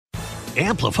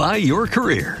Amplify your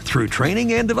career through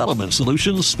training and development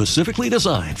solutions specifically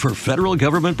designed for federal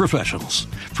government professionals.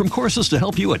 From courses to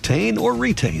help you attain or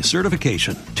retain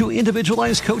certification, to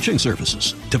individualized coaching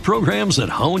services, to programs that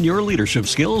hone your leadership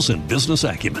skills and business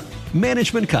acumen,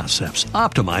 Management Concepts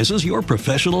optimizes your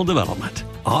professional development.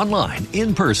 Online,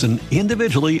 in person,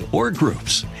 individually, or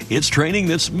groups, it's training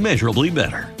that's measurably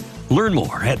better. Learn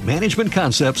more at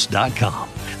managementconcepts.com.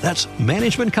 That's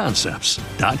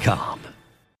managementconcepts.com.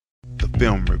 The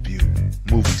Film Review,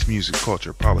 movies, music,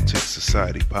 culture, politics,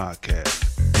 society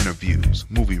podcast, interviews,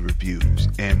 movie reviews,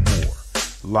 and more.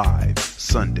 Live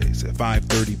Sundays at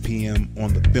 5:30 p.m.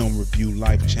 on the Film Review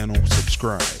Live channel.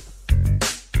 Subscribe.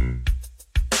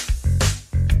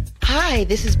 Hi,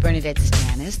 this is Bernadette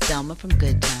Stannis, Thelma from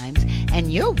Good Times,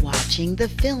 and you're watching the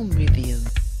Film Review.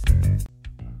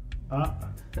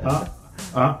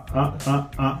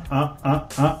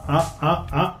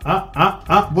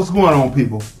 What's going on,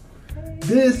 people?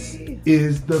 This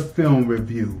is the Film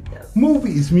Review.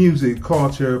 Movies, music,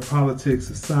 culture, politics,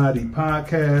 society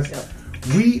podcast.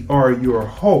 We are your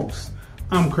hosts.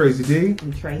 I'm Crazy D.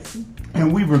 I'm Tracy.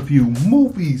 And we review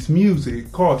movies,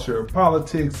 music, culture,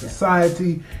 politics,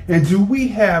 society. And do we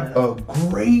have a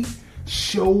great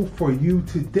show for you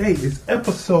today? It's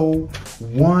episode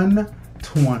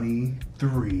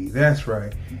 123. That's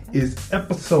right. It's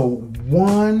episode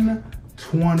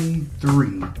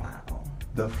 123. Wow.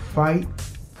 The fight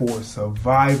for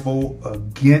survival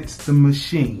against the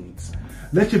machines.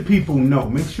 Let your people know.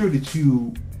 Make sure that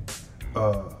you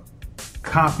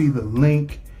copy the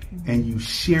link and you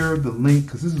share the link,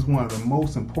 because this is one of the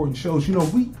most important shows. You know,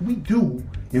 we do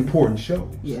important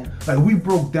shows. Yeah. Like we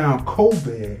broke down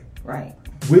COVID Right.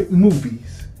 with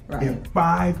movies Right. in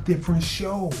 5 different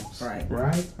shows. Right.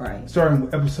 Right? Right. Starting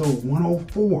with episode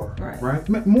 104. Right.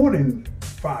 More than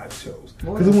 5 shows.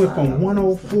 More Because it than went from 5,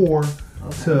 104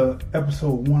 Okay. to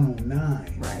episode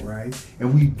 109. Right.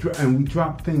 And we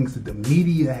dropped things that the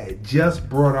media had just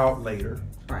brought out later.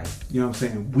 Right. You know what I'm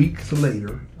saying? Weeks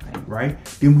later. Right?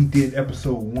 Then we did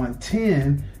episode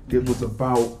 110 that was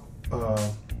about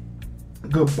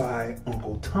Goodbye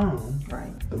Uncle Tom.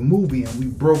 Right. The movie, and we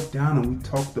broke down and we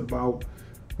talked about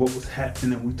what was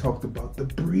happening, and we talked about the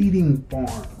breeding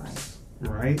farms.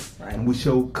 Right? And we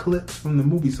showed clips from the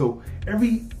movie. So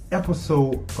every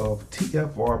episode of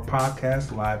TFR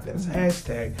Podcast Live, that's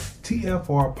hashtag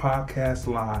TFR Podcast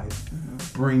Live,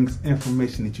 brings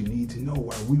information that you need to know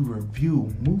while we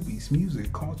review movies,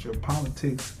 music, culture,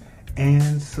 politics,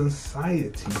 and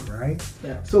society, right?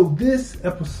 Yeah. So this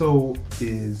episode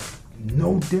is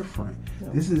no different. Yeah.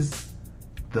 This is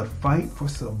the fight for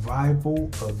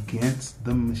survival against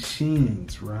the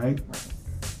machines, right?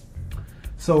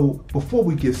 So before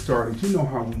we get started, you know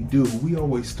how we do. We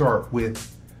always start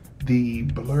with the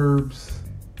blurbs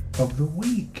of the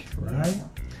week, right? Yeah.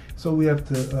 So we have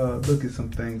to look at some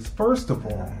things. First of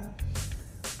all,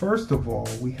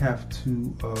 we have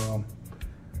to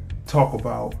talk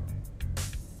about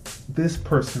this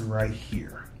person right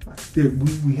here.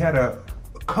 We had a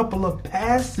couple of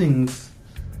passings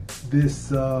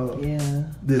this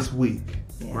week,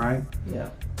 right? Yeah.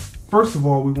 First of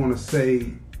all, we want to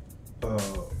say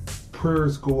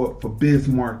prayers go up for Biz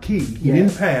Marquis. He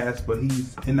didn't pass, but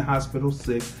he's in the hospital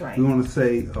sick. Right. We want to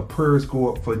say prayers go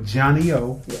up for Johnny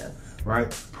O. Yes. Right?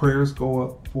 Prayers go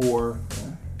up for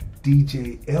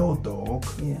DJ L Dog.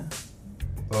 Yeah.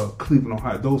 Cleveland,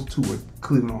 Ohio. Those two are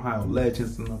Cleveland, Ohio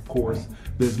legends, and of course,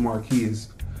 Biz Marquis is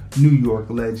New York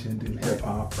legend in hip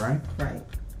hop, right? Right.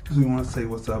 So we want to say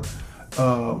what's up.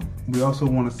 We also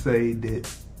want to say that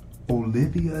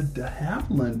Olivia de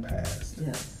Havilland passed.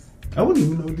 Yes. I wouldn't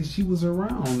even know that she was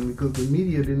around because the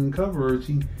media didn't cover her.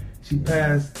 She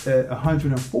passed at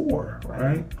 104,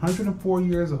 right? 104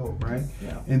 years old, right?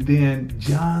 Yeah. And then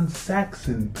John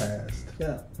Saxon passed,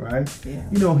 right? Yeah.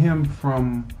 You know him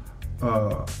from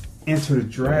Enter the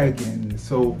Dragon.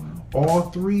 So all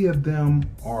 3 of them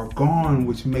are gone,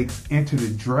 which makes Enter the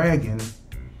Dragon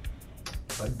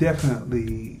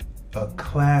definitely a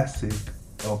classic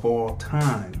of all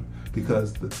time.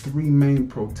 Because the 3 main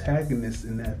protagonists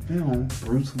in that film,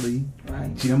 Bruce Lee,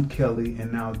 Jim Kelly,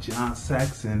 and now John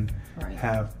Saxon,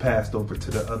 have passed over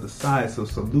to the other side. So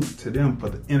salute to them for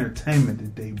the entertainment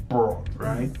that they brought,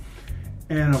 right?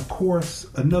 And of course,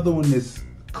 another one that's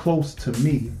close to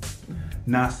me,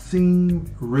 Nassim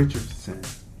Richardson,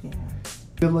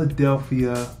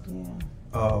 Philadelphia,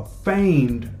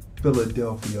 famed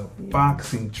Philadelphia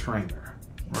boxing trainer,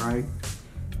 right?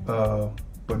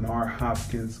 Bernard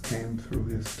Hopkins came through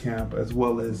his camp, as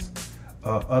well as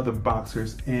other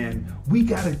boxers, and we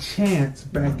got a chance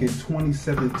back in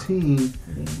 2017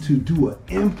 to do an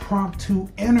impromptu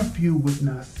interview with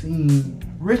Nassim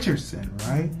Richardson,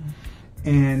 right?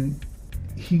 And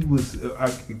he was,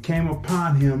 I came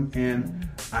upon him and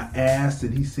I asked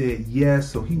and he said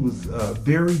yes, so he was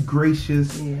very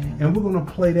gracious, and we're going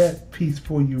to play that piece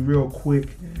for you real quick.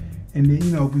 And then,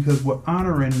 you know, because we're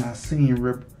honoring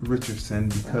Nassim Richardson,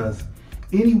 because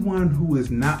anyone who is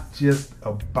not just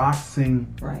a boxing,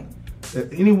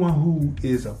 anyone who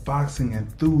is a boxing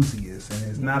enthusiast and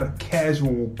is not a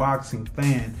casual boxing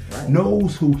fan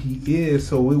knows who he is.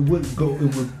 So it would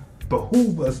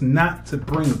behoove us not to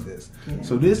bring this.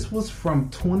 So this was from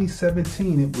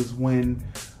 2017. It was when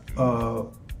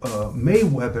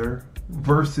Mayweather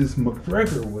versus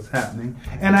McGregor was happening,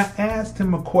 and I asked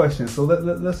him a question. So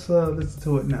let's listen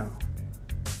to it now.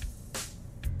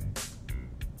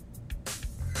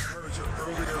 Heard your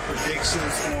earlier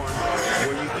predictions on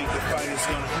where you think the fight is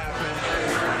going to happen.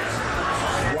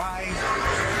 Why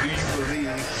do you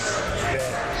believe that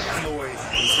Floyd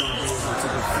is going to be able to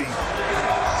defeat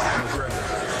McGregor?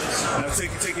 Now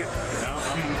take it.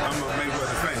 I'm a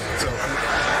Mayweather fan, so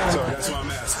that's why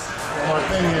I'm asking. Well, my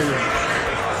thing is,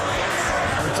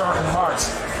 we're talking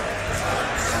boxing.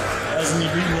 Hasn't he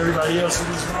beaten everybody else in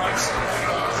these fights? I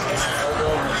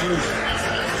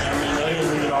mean, that ain't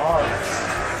really hard.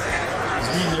 He's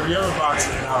beating every other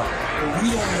boxer now. What we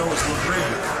don't know is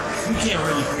McGregor. We can't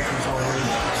really pick his own way.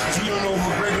 If you don't know what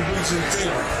McGregor brings to the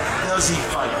table, does he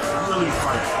fight? Will he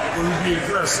fight? Will he be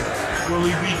aggressive? Will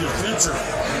he be defensive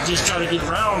and just try to get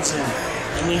rounds in?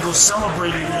 And then go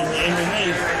celebrate it in the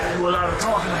MMA. Do a lot of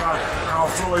talking about how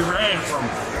Floyd ran from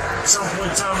him. At some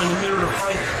point in time in the middle of the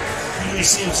fight, you may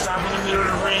see him stop in the middle of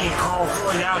the ring and call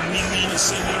Floyd out and meet me in the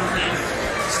center of the ring.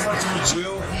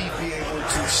 Will he be able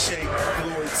to shake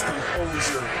Floyd's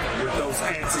composure with those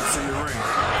antics in the ring?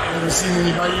 I haven't seen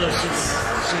anybody else shake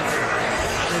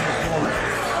perform it.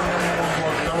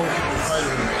 I don't think we're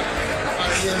fighting him.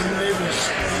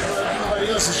 Nobody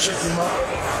else is checking him out.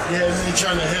 Yeah, me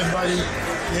trying to headbutt him.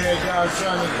 Yeah, guys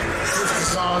trying to twist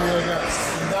his arm. Yeah,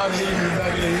 down hit him in the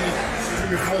back of the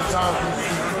head 3 or 4 times in the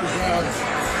first round.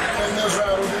 And that's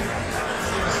right with him.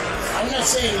 I'm not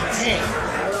saying he can't.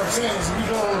 What I'm saying is we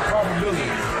go on the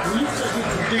probability. When you take a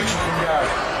prediction from guys,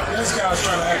 those guys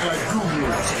trying to act like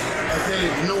gurus. Like they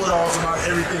know it all about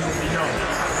everything that we know.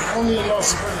 Only Allah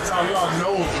subhanahu wa ta'ala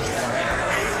knows this one.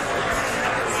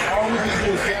 All we can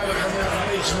do is gather from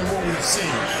information and what we've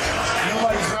seen.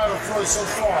 Nobody's battled Floyd so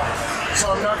far,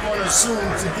 so I'm not going to assume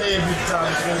today every time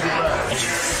it's going to be bad.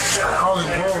 I call him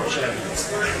world champion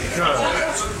because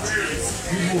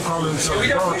people will call themselves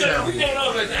world champion.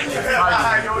 They're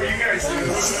fighting in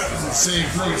the same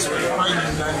place where they're fighting in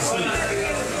the United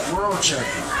States. World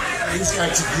champion. This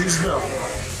guy took his belt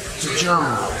to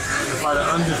Germany to fight an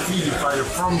undefeated fighter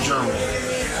from Germany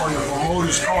on the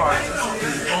promoter's card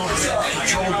who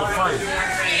controlled the fight.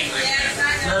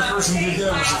 That person who did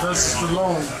that was Sylvester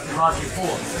Stallone in Rocky IV.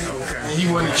 And he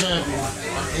won the champion.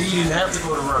 And he didn't have to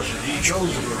go to Russia. He chose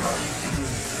to go to Russia.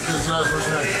 Because the last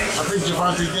person I think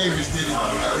Javante Davis did it.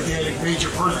 He had a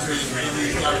major purchase.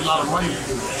 He got a lot of money to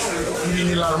do it. He didn't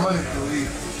need a lot of money to do it.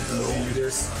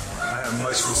 I have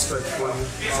much respect for you.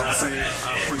 I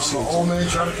appreciate you. Old man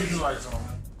trying to keep the lights on.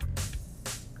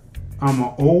 I'm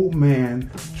an old man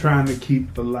trying to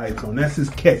keep the lights on. That's his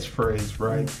catchphrase,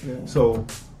 right? Yeah. So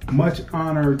much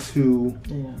honor to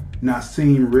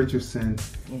Nassim Richardson.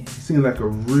 He seemed like a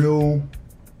real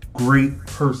great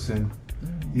person,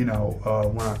 you know,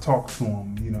 when I talked to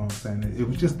him, you know what I'm saying? It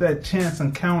was just that chance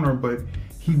encounter, but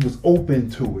he was open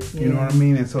to it, you know what I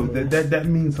mean? And so that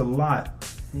means a lot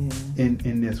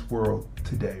in this world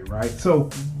today, right? So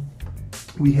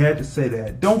we had to say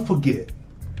that. Don't forget,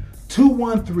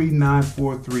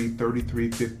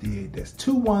 213-943-3358. That's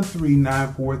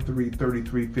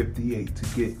 213-943-3358 to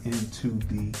get into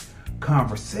the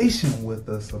conversation with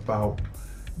us about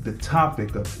the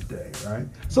topic of today, right?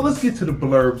 So let's get to the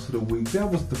blurbs of the week.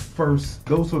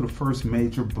 Those are the first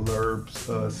major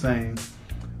blurbs saying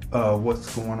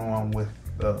what's going on with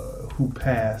who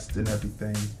passed and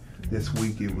everything this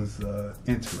week. It was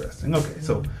interesting. Okay,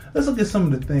 so let's look at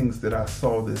some of the things that I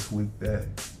saw this week that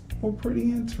were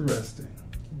pretty interesting.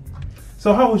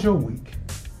 So how was your week?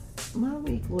 My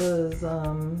week was,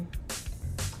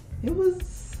 it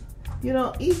was, you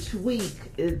know, each week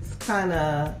it's kind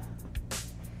of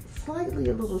slightly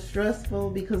a little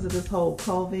stressful because of this whole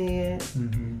COVID.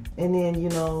 And then, you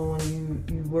know, when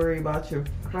you worry about your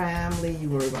family,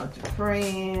 you worry about your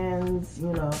friends,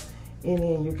 you know, and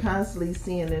then you're constantly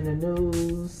seeing in the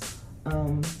news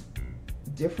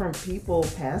different people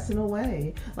passing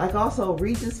away. Like also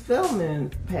Regis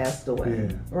Philbin passed away,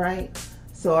 right?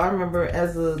 So I remember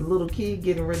as a little kid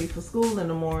getting ready for school in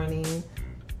the morning,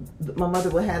 my mother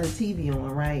would have the TV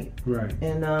on, right? Right.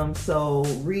 And so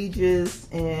Regis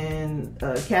and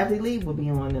Kathy Lee would be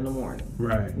on in the morning.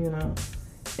 Right. You know?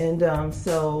 And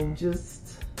so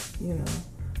just, you know,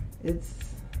 it's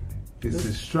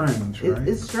just strange, right?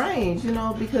 It's strange, you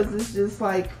know, because it's just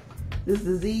like this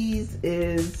disease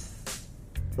is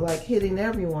like hitting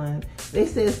everyone. They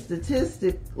said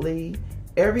statistically,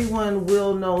 everyone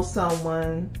will know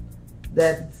someone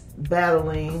that's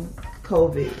battling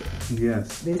COVID.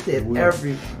 Yes. They said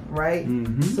everyone, right?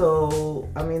 Mm-hmm. So,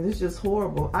 I mean, it's just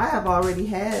horrible. I have already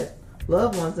had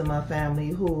loved ones in my family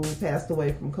who passed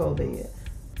away from COVID,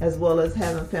 as well as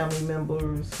having family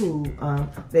members who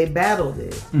they battled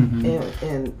it. Mm-hmm.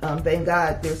 And thank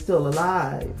God they're still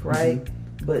alive, right?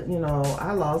 Mm-hmm. But, you know,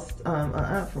 I lost an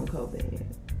aunt from COVID.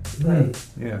 Right.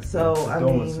 Yeah. So I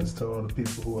mean, to all the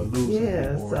people who are losing.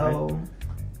 Yeah. People, So right?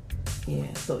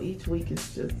 yeah. So each week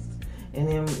is just, and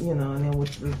then you know, and then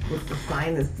with the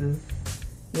sinuses,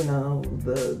 you know,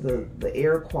 the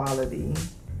air quality.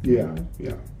 Yeah. You know?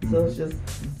 Yeah. Mm-hmm. So it's just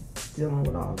dealing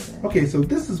with all of that. Okay, so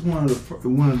this is one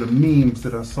of the memes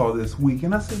that I saw this week,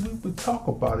 and I said we would talk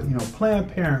about it. You know,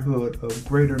 Planned Parenthood of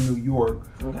Greater New York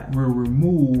will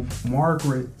remove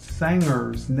Margaret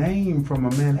Sanger's name from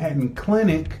a Manhattan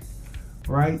clinic,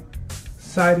 right?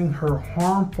 Citing her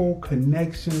harmful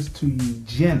connections to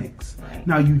eugenics. Right.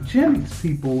 Now, eugenics,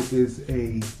 people, is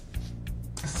a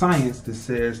science that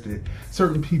says that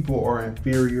certain people are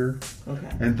inferior,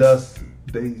 and thus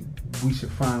we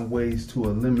should find ways to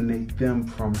eliminate them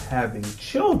from having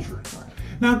children. Right.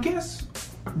 Now, guess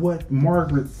what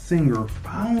Margaret Sanger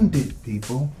founded,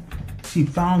 people? She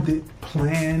founded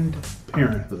Planned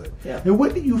Parenthood. Yeah. And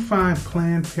what do you find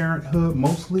Planned Parenthood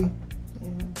mostly?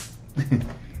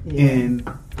 In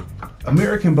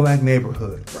American black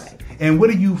neighborhoods. Right. And what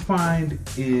do you find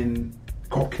in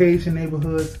Caucasian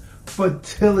neighborhoods?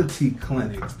 Fertility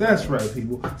clinics. That's right,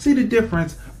 people. See the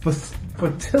difference?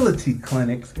 Fertility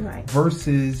clinics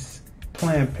versus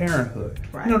Planned Parenthood.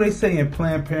 Right. You know, they say in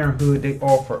Planned Parenthood they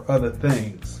offer other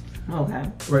things.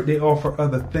 Okay. Right. They offer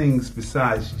other things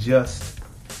besides just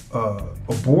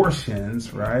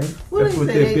abortions. Right. Well, that's what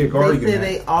their big argument. They say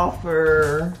they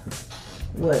offer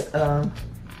what?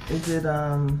 Is it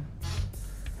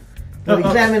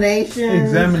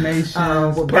examinations,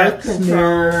 pap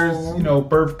smears, you know,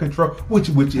 birth control, which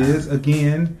is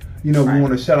again, you know, we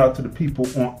want to shout out to the people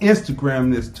on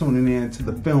Instagram that's tuning in to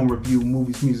the Film Review,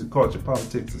 Movies, Music, Culture,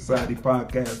 Politics, Society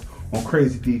podcast on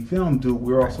Crazy D Film Dude.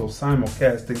 We're also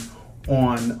simulcasting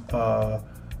on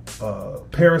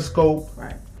Periscope,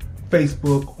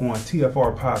 Facebook on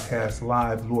TFR Podcast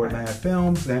Live, Lordland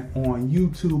Films, and on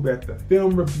YouTube at the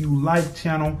Film Review Live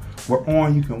channel. We're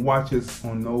on. You can watch us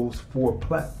on those 4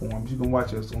 platforms. You can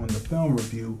watch us on the Film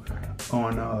Review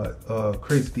on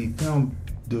Crazy D Film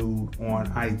Dude on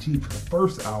IG for the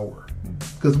first hour,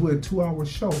 because we're a 2-hour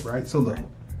show, right? So look,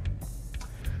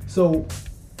 so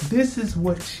this is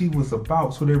what she was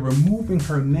about. So they're removing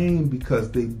her name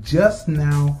because they just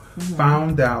now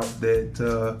found out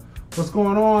that. What's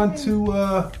going on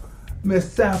to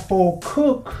Miss Sappho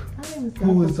Cook,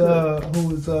 who is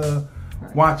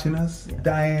watching us?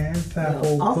 Diane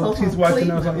Sappho Cook. She's watching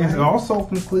us on Instagram. Also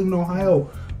from Cleveland, Ohio.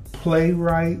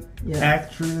 Playwright,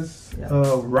 actress,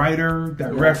 writer,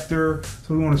 director.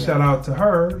 So we want to shout out to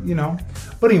her, you know.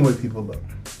 But anyway, people, look.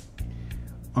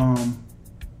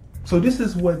 So this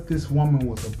is what this woman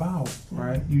was about,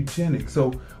 right? Eugenics.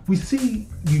 So we see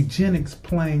eugenics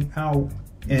playing out.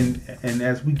 And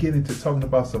as we get into talking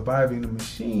about surviving the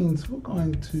machines, we're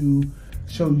going to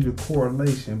show you the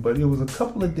correlation. But it was a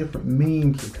couple of different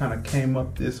memes that kind of came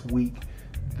up this week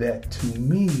that to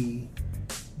me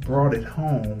brought it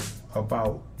home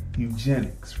about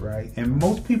eugenics, right? And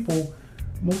most people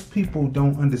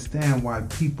don't understand why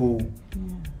people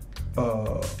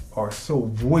are so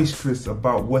boisterous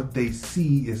about what they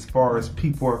see as far as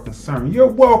people are concerned. You're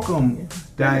welcome,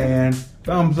 Diane.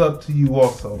 Thumbs up to you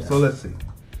also. So let's see.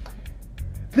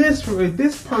 This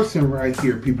person right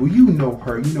here, people, you know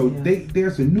her. You know,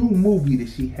 there's a new movie that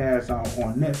she has out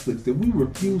on Netflix that we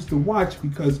refuse to watch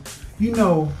because, you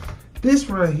know, this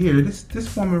right here,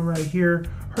 this woman right here,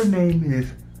 her name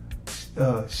is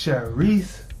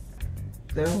Charlize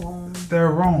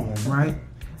Theron, right?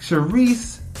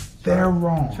 Charlize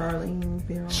Theron.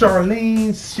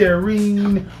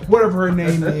 Charlene, whatever her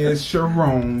name is,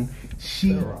 Sharon.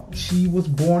 She was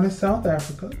born in South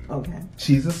Africa. Okay.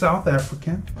 She's a South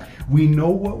African. Right. We know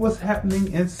what was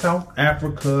happening in South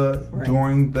Africa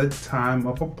during the time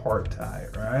of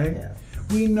apartheid, right? Yes.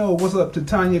 We know what's up to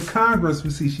Tanya Congress. We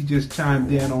see she just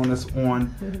chimed in on us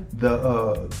on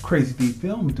the Crazy D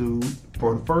Film Dude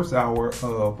for the first hour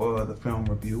of the film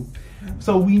review.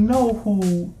 So we know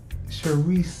who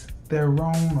Charlize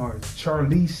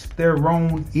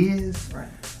Theron is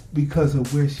because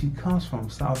of where she comes from,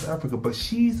 South Africa. But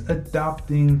she's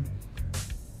adopting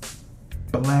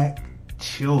black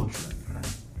children.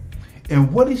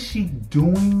 And what is she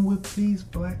doing with these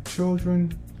black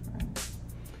children?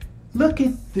 Look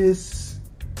at this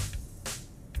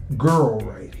girl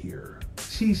right here.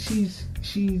 She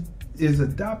is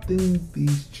adopting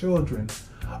these children.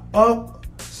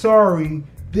 Sorry,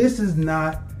 this is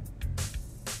not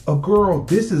a girl.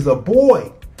 This is a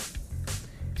boy.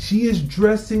 She is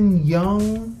dressing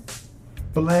young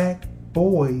black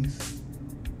boys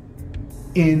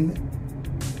in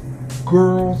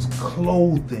girls'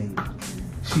 clothing.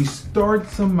 She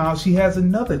starts them out. She has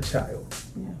another child,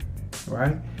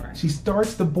 right? She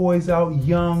starts the boys out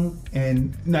young,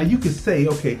 and now you could say,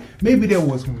 okay, maybe there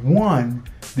was one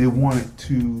that wanted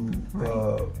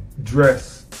to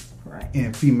dress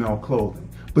in female clothing,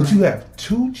 but you have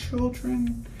two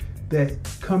children that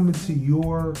come into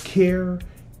your care,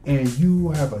 and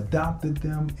you have adopted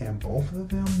them, and both of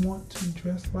them want to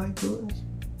dress like girls.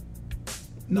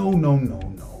 No.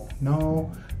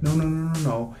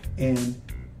 And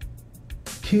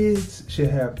kids should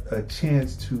have a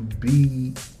chance to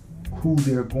be who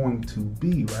they're going to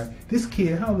be, right? This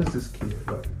kid, how old is this kid?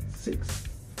 What, 6?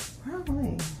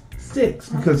 Probably 6,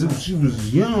 because she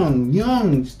was young.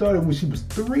 She started when she was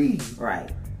 3.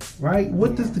 Right?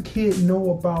 What does the kid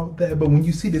know about that? But when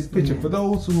you see this picture, for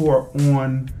those who are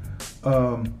on,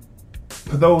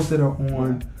 for those that are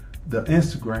on the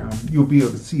Instagram, you'll be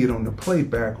able to see it on the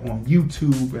playback on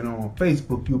YouTube and on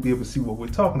Facebook. You'll be able to see what we're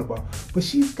talking about. But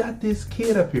she's got this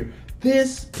kid up here.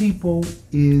 This, people,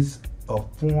 is a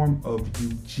form of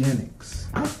eugenics.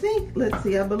 I think,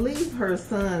 I believe her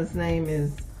son's name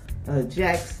is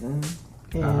Jackson,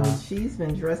 and she's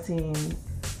been dressing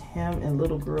him in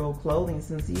little girl clothing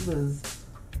since he was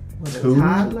a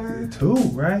toddler. 2,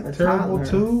 right? A Terrible toddler.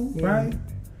 2, right?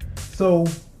 So,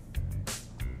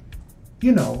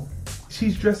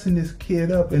 she's dressing this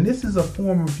kid up, and this is a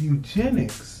form of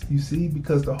eugenics, you see,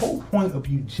 because the whole point of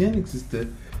eugenics is to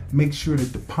make sure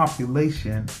that the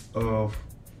population of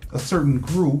a certain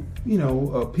group,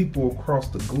 people across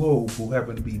the globe who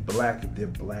happen to be black, if they're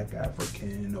black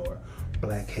African or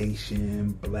black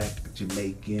Haitian, black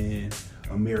Jamaican,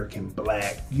 American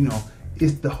black,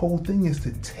 it's the whole thing is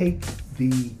to take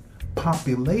the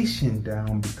population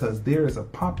down, because there is a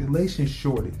population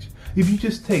shortage. If you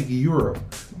just take Europe,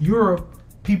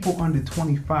 people under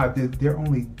 25, they're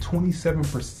only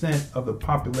 27% of the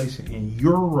population in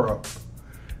Europe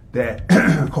that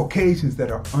Caucasians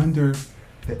that are under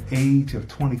the age of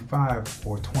 25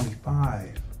 or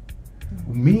 25.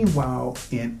 Meanwhile,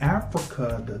 in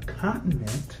Africa, the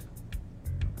continent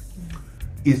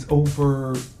is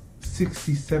over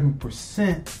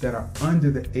 67% that are under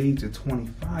the age of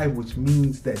 25, which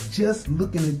means that just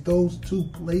looking at those two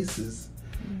places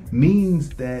means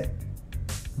that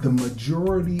the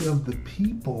majority of the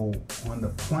people on the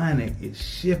planet is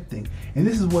shifting. And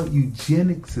this is what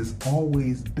eugenics has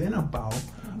always been about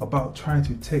trying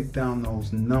to take down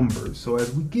those numbers. So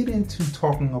as we get into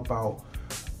talking about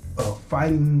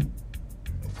fighting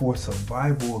for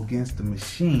survival against the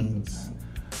machines,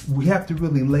 we have to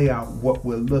really lay out what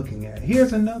we're looking at.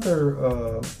 Here's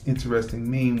another interesting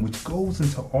meme which goes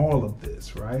into all of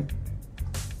this, right?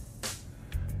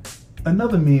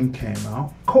 Another meme came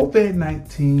out.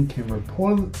 COVID-19 can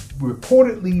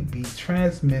reportedly be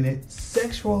transmitted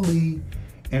sexually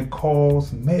and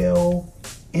cause male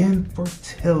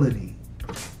infertility.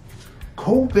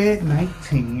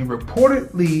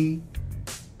 COVID-19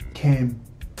 can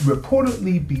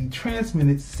reportedly be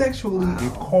transmitted sexually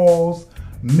and cause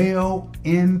male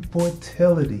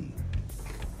infertility.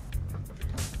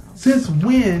 Since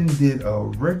when did a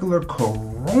regular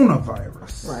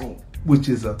coronavirus, which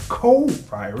is a cold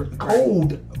virus,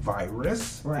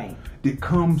 that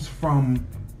comes from,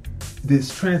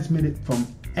 that's transmitted from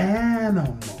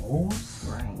animals,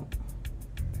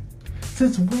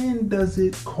 since when does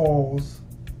it cause,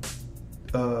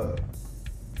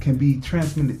 can be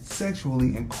transmitted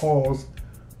sexually and cause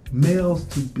males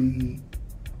to be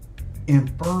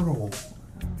infertile?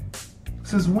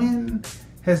 Since when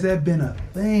has that been a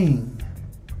thing,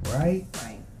 right?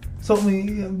 So I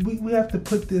mean, we have to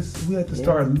put this. We have to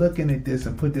start looking at this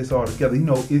and put this all together.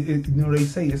 They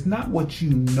say it's not what you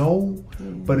know,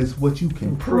 but it's what you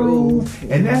can prove,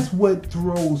 and that's what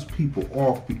throws people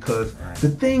off, because the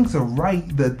things are right.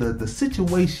 The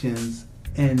situations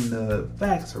and the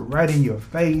facts are right in your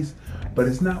face, but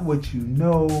it's not what you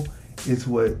know, it's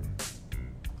what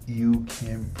you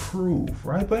can prove,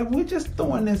 right? But we're just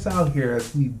throwing this out here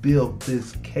as we build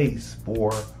this case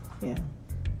for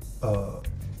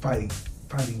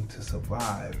fighting to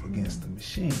survive against the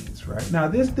machines, right? Now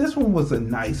this one was a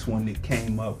nice one that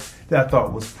came up that I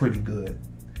thought was pretty good.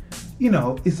 You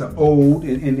know, it's an old,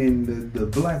 and then the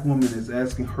black woman is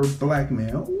asking her black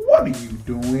man, what are you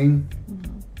doing?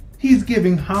 He's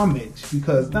giving homage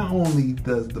because not only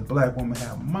does the black woman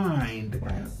have mind,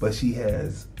 but she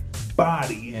has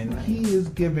body, and he is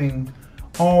giving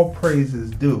all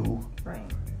praises due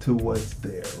to what's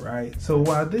there, right? So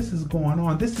while this is going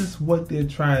on, this is what they're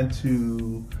trying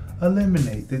to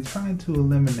eliminate. They're trying to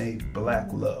eliminate black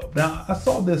love. Now, I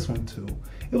saw this one too.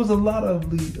 It was a lot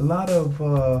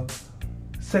of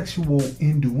sexual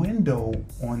innuendo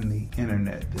on the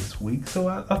internet this week, so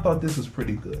I thought this was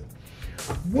pretty good.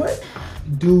 What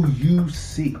do you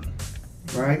see?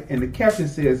 Right? And the caption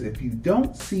says, if you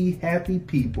don't see happy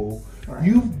people,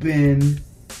 you've been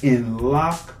in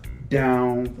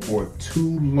lockdown for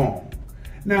too long.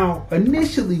 Now,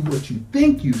 initially what you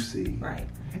think you see,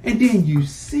 and then you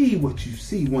see what you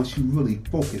see once you really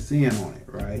focus in on it,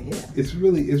 right? Yeah. It's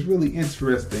really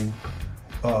interesting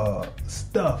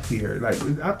stuff here. Like,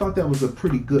 I thought that was a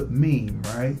pretty good meme,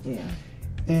 right? Yeah.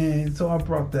 And so I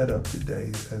brought that up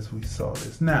today as we saw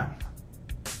this. Now,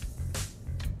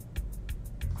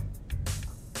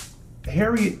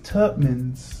 Harriet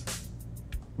Tubman's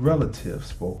relative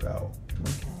spoke out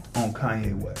on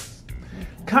Kanye West.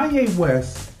 Kanye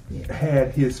West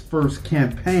had his first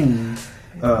campaign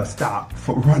stop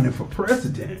for running for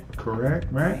president, correct?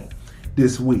 Right?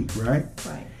 This week, right?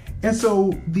 Right. And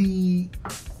so the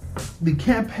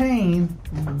campaign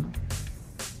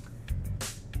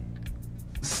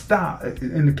stopped,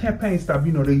 and the campaign stopped.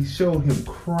 You know, they showed him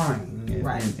crying,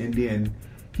 and then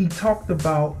he talked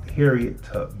about Harriet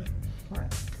Tubman.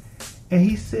 Right. And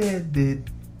he said that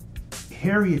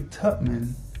Harriet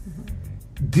Tubman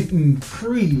didn't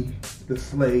free the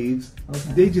slaves.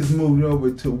 Okay. They just moved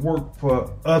over to work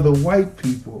for other white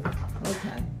people.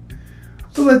 Okay.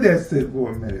 So let that sit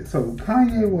for a minute. So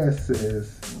Kanye West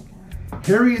says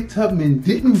Harriet Tubman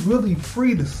didn't really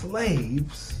free the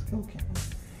slaves. Okay.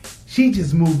 She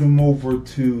just moved them over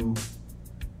to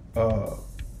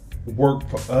work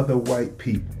for other white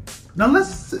people. Now let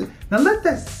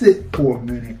that sit for a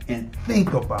minute and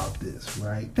think about this,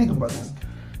 right? Think about this.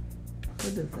 What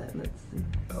is that? Let's see.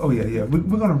 Oh yeah.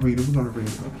 We're gonna read it.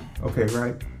 Okay,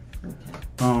 right?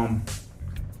 Okay.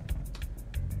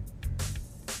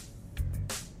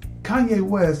 Kanye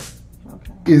West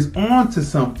is on to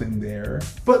something there,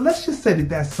 but let's just say that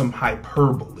that's some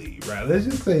hyperbole, right? Let's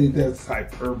just say that that's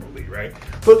hyperbole, right?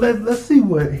 But let's see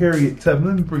what Harriet Tubman.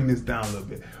 Let me bring this down a little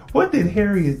bit. What did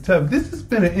Harriet Tubman? This has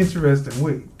been an interesting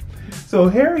week. So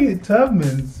Harriet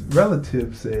Tubman's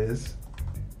relative says,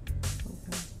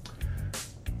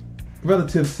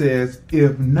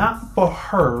 if not for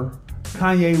her,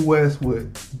 Kanye West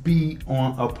would be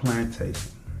on a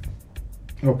plantation.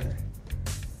 Okay.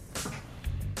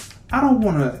 I don't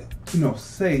want to,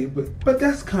 say, but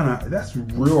that's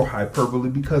real hyperbole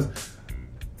because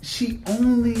she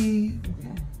only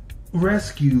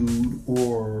rescued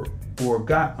or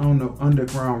got on the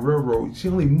Underground Railroad. She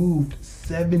only moved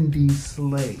 70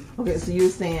 slaves. Okay, so you're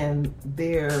saying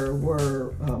there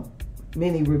were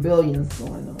many rebellions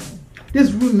going on.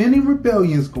 There's many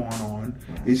rebellions going on,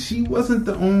 and she wasn't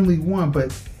the only one.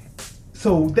 But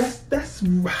so that's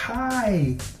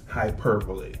high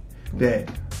hyperbole. That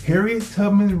Harriet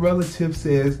Tubman's relative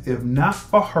says, if not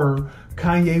for her,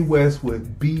 Kanye West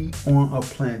would be on a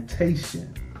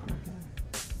plantation.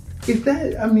 If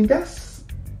that, that's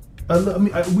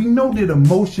we know that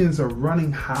emotions are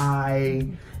running high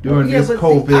during this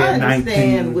COVID-19. I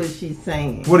understand what she's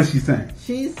saying. What is she saying?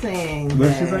 She's saying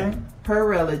that her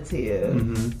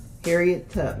relative, Harriet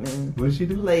Tubman, what did she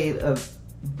do? Played a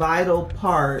vital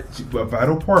part.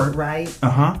 Right?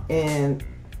 In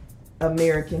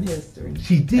American history.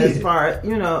 She did. As far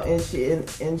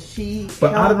and she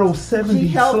But out of those 70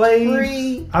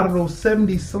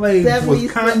 slaves was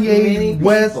Kanye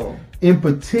West in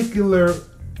particular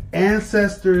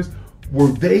ancestors, were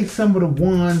they some of the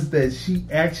ones that she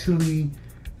actually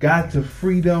got to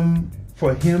freedom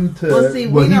for him to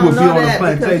we don't know that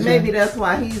because maybe that's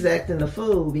why he's acting a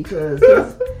fool because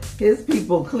his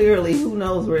people clearly, who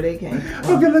knows where they came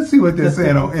from. Okay, let's see what they're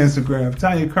saying on Instagram.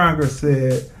 Tanya Conger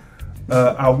said,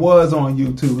 I was on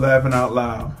YouTube laughing out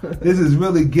loud. This is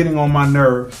really getting on my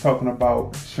nerves, talking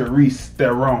about Charisse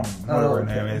Theron, whatever her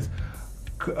name is.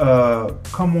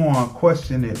 Come on,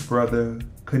 question it, brother.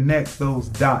 connect those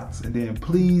dots, and then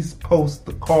please post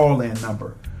the call-in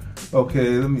number.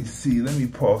 Okay, let me see. Let me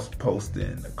post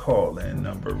in the call-in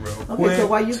number real quick. Okay, so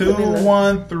while you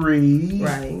 213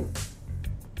 right.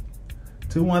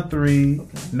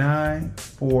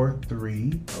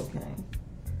 213-943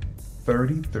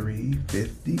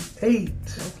 3358.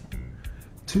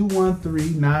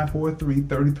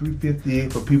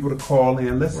 213-943-3358 for people to call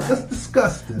in. Let's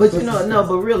discuss this. But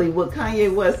but really, what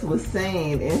Kanye West was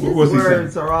saying, and his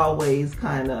words are always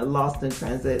kind of lost in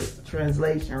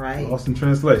translation, right? Lost in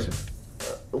translation.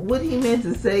 What he meant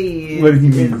to say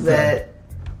is that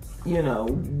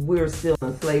we're still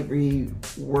in slavery,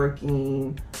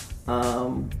 working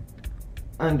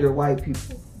under white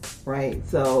people, right?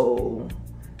 So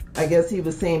I guess he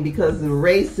was saying because of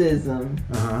racism,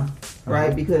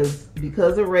 right? Because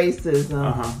of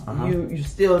racism, you're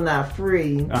still not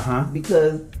free.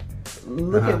 Because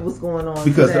look at what's going on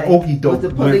because today the okey doke with the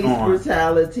police went on.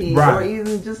 brutality, or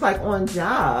even just like on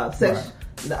jobs,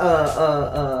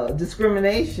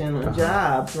 discrimination on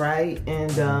jobs, right?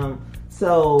 And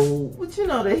so, but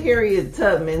the Harriet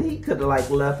Tubman, he could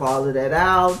have left all of that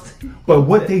out. But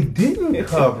what they didn't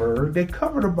cover, they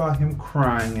covered about him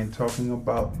crying and talking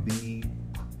about the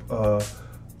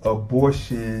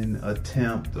abortion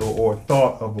attempt or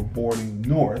thought of aborting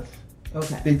North.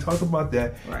 Okay. They talked about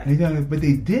that, right. But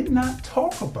they did not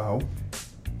talk about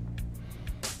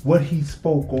what he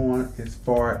spoke on as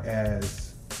far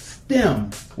as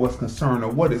STEM was concerned, or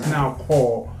what is now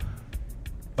called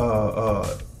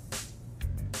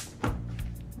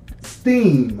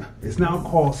STEAM. It's now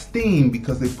called STEAM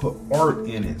because they put art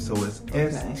in it. So it's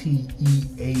STEAM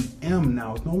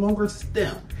now. It's no longer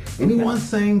STEM. Anyone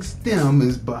saying STEM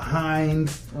is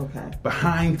behind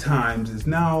times. It's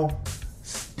now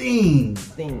STEAM.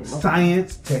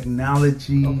 Science,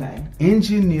 technology,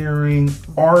 engineering,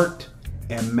 art,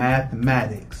 and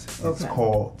mathematics. It's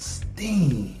called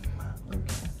STEAM.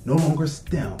 No longer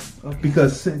STEM.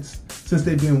 Because since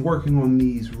they've been working on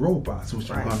these robots, which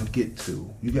we're going to get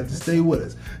to. You got to stay with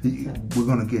us. We're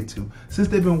going to get to. Since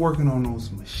they've been working on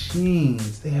those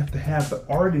machines, they have to have the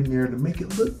art in there to make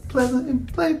it look pleasant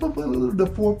and playful. The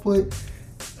 4-foot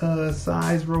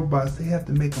size robots, they have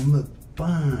to make them look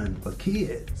fun for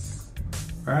kids.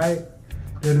 Right?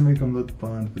 They have to make them look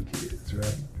fun for kids,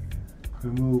 right?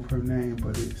 Remove her name,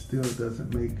 but it still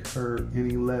doesn't make her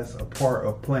any less a part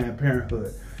of Planned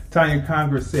Parenthood. Tanya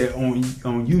Congress said on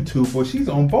YouTube, well, she's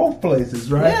on both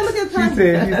places, right? Yeah, look at She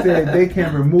said they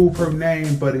can remove her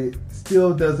name, but it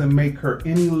still doesn't make her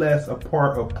any less a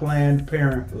part of Planned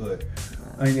Parenthood.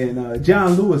 And then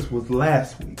John Lewis was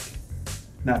last week,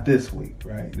 not this week,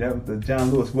 right? That was the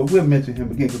John Lewis. But we'll mention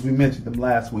him again because we mentioned him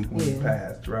last week when he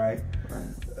passed, right?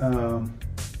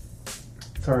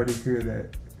 Sorry to hear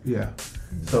that. Yeah.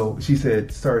 So she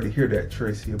said, sorry to hear that,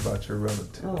 Tracy, about your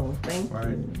relative. Oh, thank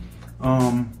you.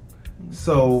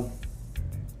 So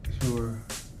your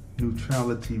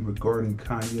neutrality regarding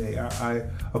Kanye.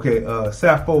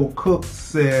 Sappho Cook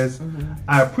says,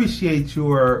 I appreciate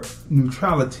your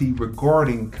neutrality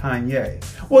regarding Kanye.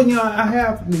 Well, I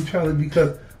have neutrality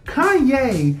because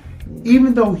Kanye,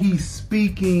 even though he's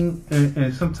speaking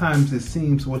and sometimes it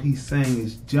seems what he's saying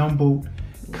is jumbled,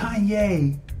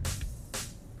 Kanye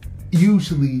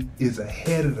usually is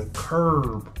ahead of the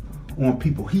curve on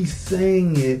people. He's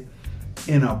saying it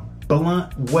in a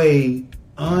blunt way.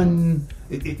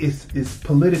 It's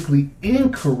politically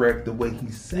incorrect the way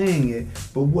he's saying it,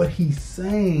 but what he's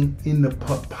saying in the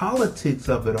politics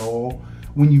of it all,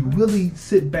 when you really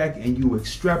sit back and you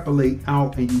extrapolate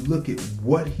out and you look at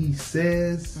what he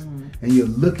says and you're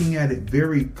looking at it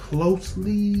very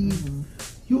closely,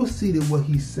 you'll see that what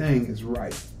he's saying is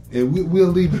right. And we'll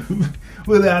leave it.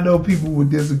 Well, I know people would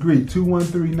disagree.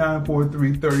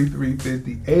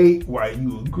 213-943-3358. Why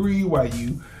you agree? Why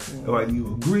you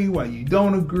agree? Why you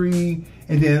don't agree?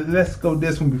 And then let's go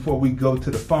this one before we go to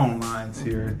the phone lines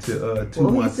here to 216.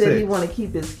 Well, he said he want to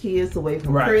keep his kids away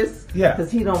from Chris. Yeah,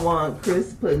 because he don't want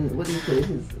Chris putting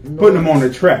putting them on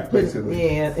the track, basically.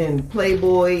 Yeah, and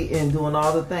Playboy and doing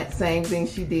all the same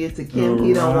things she did to Kim.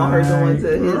 He don't want her doing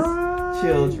to his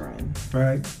children.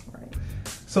 Right.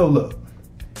 So look,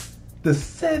 the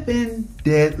 7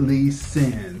 deadly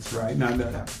sins, right?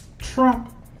 Now, Trump,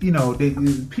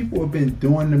 people have been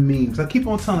doing the memes. I keep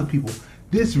on telling people,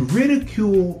 this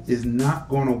ridicule is not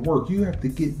going to work. You have to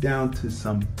get down to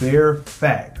some bare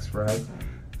facts, right?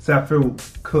 Sappho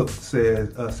Cook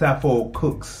says,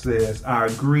 I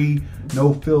agree,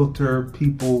 no filter,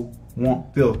 people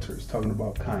want filters. Talking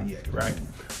about Kanye, right?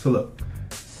 So look,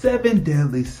 7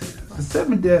 deadly sins. The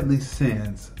 7 deadly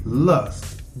sins: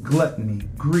 lust, gluttony,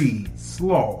 greed,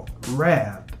 sloth,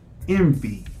 wrath,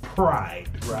 envy, pride,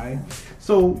 right?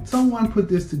 So someone put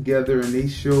this together and they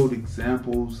showed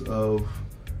examples of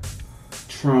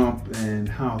Trump and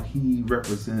how he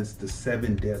represents the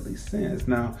 7 deadly sins.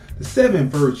 Now, the 7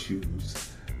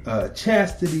 virtues,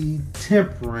 chastity,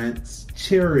 temperance,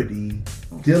 charity,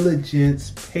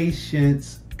 diligence,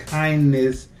 patience,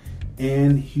 kindness,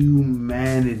 and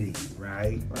humanity,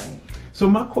 right? Right. So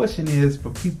my question is,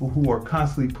 for people who are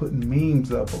constantly putting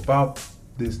memes up about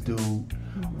this dude,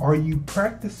 are you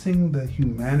practicing the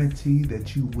humanity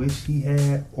that you wish he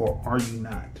had, or are you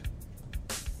not?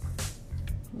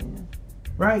 Yeah.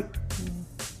 Right? Yeah.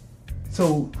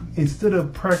 So instead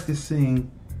of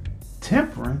practicing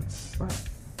temperance Right.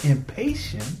 and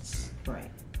patience,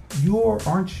 Right.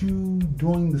 aren't you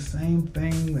doing the same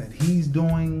thing that he's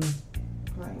doing?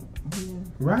 Right. Yeah.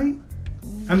 Right?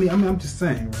 I mean, I'm just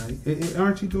saying, right?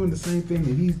 Aren't you doing the same thing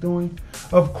that he's doing?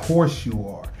 Of course you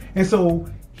are. And so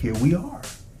here we are,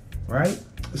 right?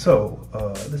 So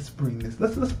let's bring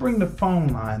the phone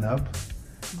line up,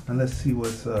 and let's see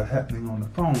what's happening on the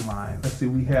phone line. Let's see,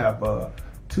 we have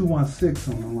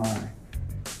 216 on the line.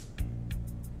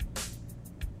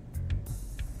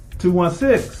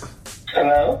 216.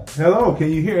 Hello? Hello,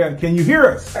 can you hear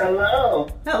us? Hello?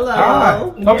 Hello. Hi.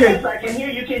 Okay. Yes, I can hear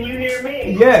you. Can you hear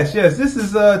me? Yes. This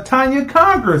is Tanya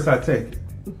Congress, I take it.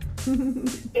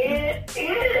 It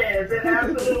is. It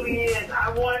absolutely is. I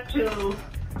want to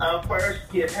first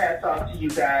give hats off to you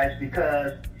guys,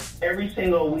 because every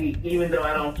single week, even though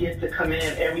I don't get to come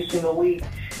in every single week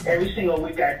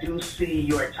I do see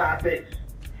your topics,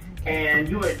 and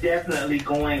you are definitely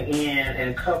going in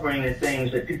and covering the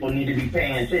things that people need to be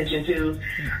paying attention to,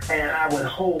 and I would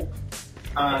hope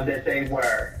that they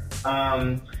were.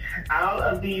 Out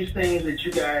of these things that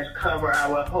you guys cover, I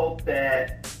would hope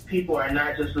that people are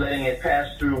not just letting it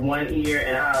pass through one ear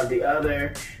and out of the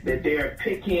other, that they're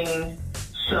picking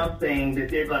something that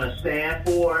they're going to stand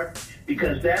for,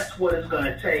 because that's what it's going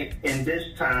to take in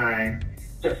this time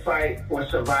to fight for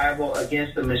survival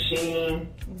against the machine.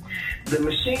 The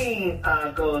machine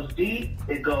goes deep,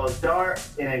 it goes dark,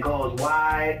 and it goes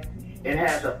wide. It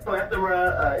has a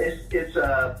plethora, it's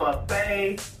a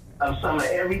buffet of some of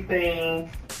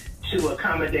everything to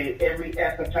accommodate every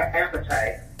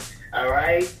appetite. All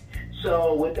right?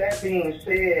 So with that being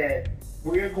said,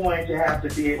 we're going to have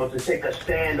to be able to take a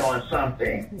stand on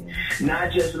something.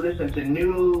 Not just listen to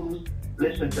news,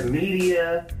 listen to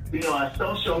media, be on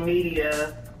social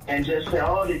media, and just say,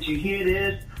 oh, did you hear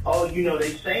this? Oh, they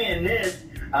saying this.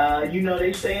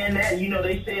 They saying that.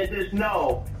 They said this.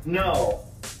 No.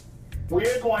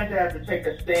 We're going to have to take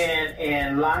a stand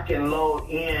and lock and load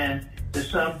in to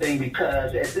something,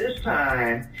 because at this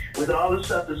time, with all the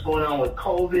stuff that's going on with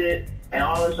COVID and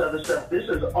all this other stuff, this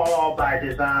is all by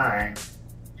design.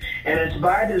 And it's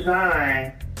by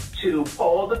design to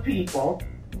poll the people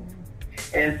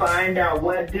and find out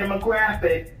what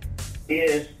demographic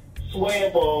is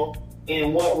swayable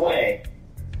in what way,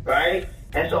 right?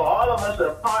 And so all of us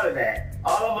are part of that.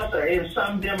 All of us are in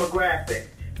some demographic.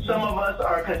 Some of us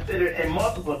are considered in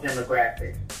multiple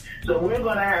demographics. So we're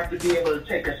going to have to be able to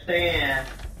take a stand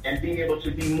and be able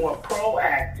to be more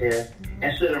proactive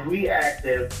instead of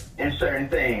reactive in certain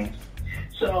things.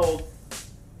 So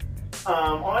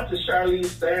on to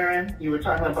Charlize Theron. You were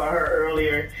talking about her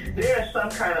earlier. There is some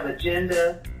kind of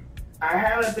agenda. I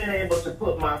haven't been able to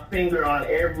put my finger on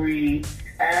every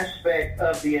aspect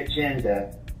of the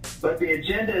agenda, but the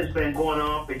agenda has been going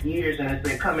on for years, and it's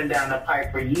been coming down the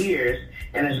pipe for years,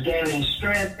 and it's gaining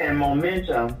strength and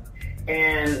momentum.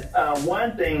 And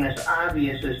one thing that's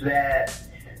obvious is that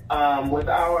with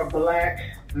our black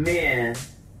men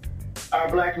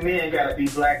got to be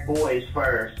black boys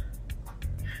first.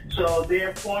 So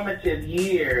their formative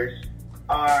years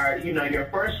are, your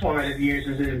first formative years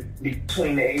is in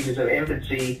between the ages of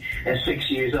infancy and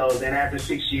 6 years old. Then after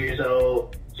 6 years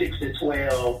old, 6 to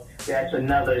 12, that's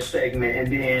another segment.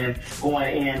 And then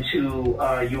going into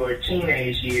your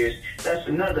teenage years, that's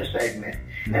another segment.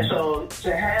 Mm-hmm. And so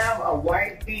to have a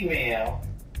white female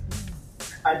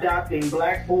adopting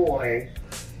black boys,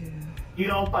 you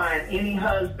don't find any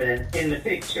husband in the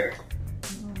picture.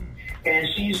 And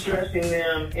she's dressing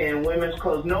them in women's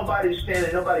clothes. Nobody's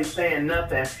standing, nobody's saying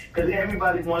nothing, because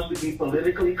everybody wants to be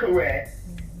politically correct.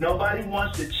 Nobody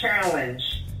wants to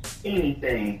challenge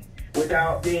anything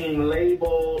without being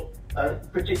labeled a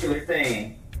particular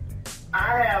thing.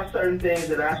 I have certain things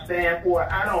that I stand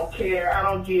for. I don't care. I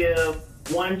don't give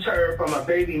one turd from a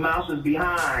baby mouse's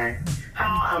behind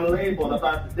how I'm labeled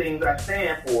about the things I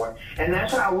stand for. And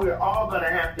that's how we're all going to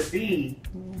have to be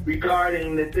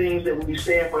regarding the things that we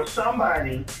stand for.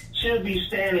 Somebody should be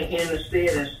standing in the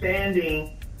stead and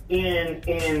standing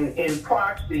in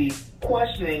proxy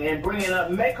questioning and bringing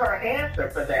up, make her answer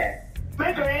for that.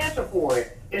 Make her answer for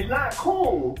it. It's not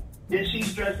cool that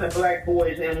she's dressing black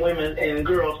boys and women and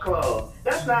girls' clothes.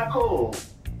 That's not cool.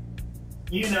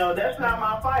 You know, that's not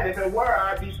my fight. If it were,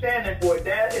 I'd be standing for it.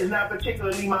 That is not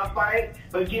particularly my fight,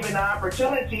 but given the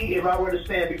opportunity, if I were to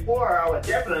stand before her, I would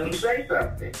definitely say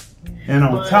something. And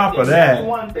on top of that, that's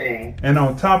one thing. And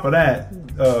on top of that,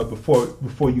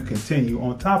 before you continue,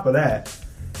 on top of that,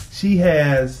 she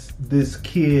has this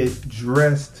kid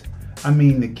dressed. I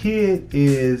mean, the kid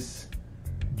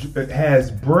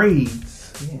has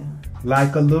braids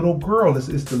like a little girl.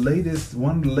 It's the latest,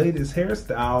 one of the latest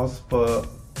hairstyles for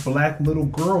black little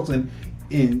girls, and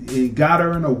it got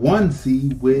her in a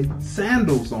onesie with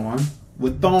sandals on,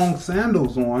 with thong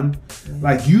sandals on.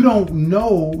 Like, you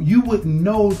wouldn't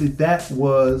know that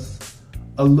was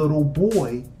a little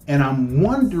boy. And I'm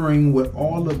wondering, with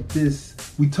all of this,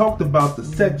 we talked about the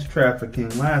sex trafficking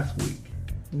last week,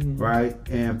 right?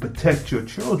 And protect your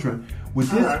children. With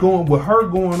this with her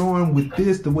going on with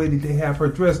this, the way that they have her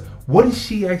dressed, what is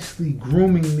she actually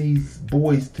grooming these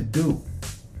boys to do?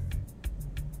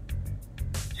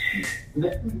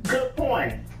 Good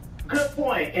point.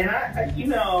 And I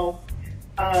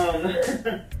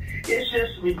it's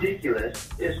just ridiculous.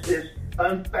 It's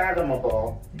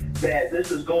unfathomable that this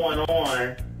is going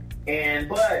on,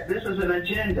 but this is an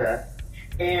agenda.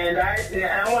 And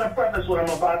I want to preface what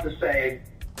I'm about to say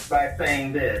by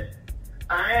saying this: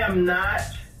 I am not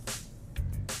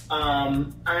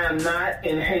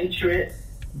in hatred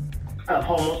of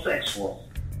homosexuals.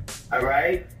 All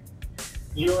right.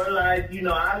 Your life,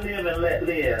 I live and let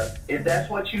live. If that's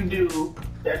what you do,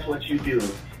 that's what you do.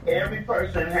 Every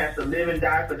person has to live and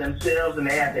die for themselves, and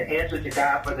they have to answer to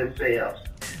God for themselves.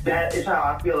 That is how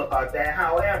I feel about that.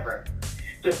 However,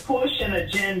 to push an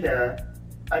agenda,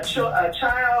 a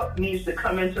child needs to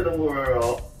come into the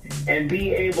world and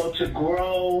be able to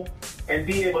grow and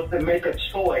be able to make a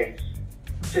choice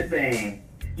to things.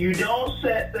 You don't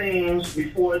set things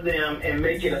before them and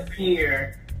make it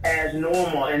appear as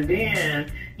normal. And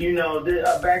then,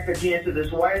 back again to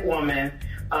this white woman,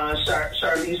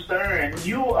 Charlize Theron,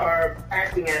 you are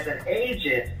acting as an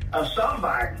agent of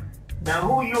somebody. Now,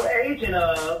 who you're agent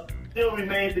of still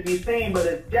remains to be seen, but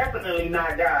it's definitely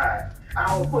not God.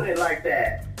 I will put it like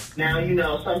that. Now,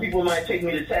 some people might take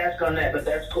me to task on that, but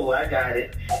that's cool. I got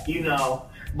it,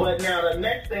 But now the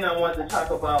next thing I wanted to talk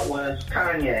about was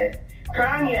Kanye.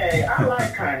 I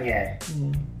like Kanye.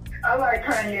 I like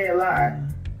Kanye a lot.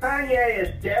 Kanye is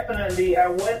definitely,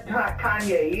 what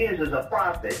Kanye is a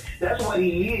prophet. That's what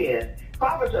he is.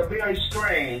 Prophets are very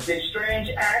strange. They're strange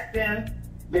acting.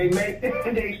 They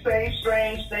say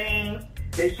strange things.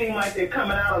 They seem like they're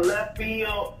coming out of left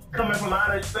field, coming from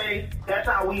outer space. That's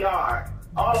how we are.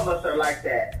 All of us are like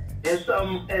that. In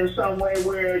some way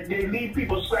where they leave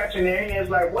people scratching their heads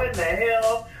like, what in the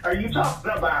hell are you talking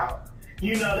about?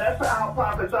 That's how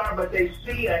prophets are, but they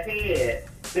see ahead.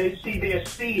 They're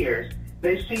seers.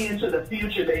 They see into the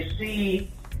future. They see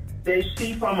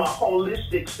from a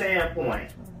holistic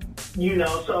standpoint.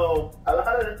 So a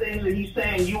lot of the things that he's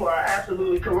saying, you are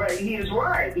absolutely correct. He is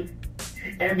right.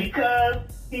 And because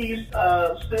he's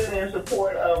stood in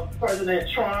support of President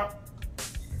Trump,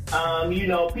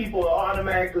 people are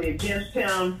automatically against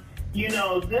him. This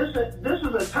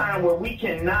is a time where we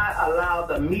cannot allow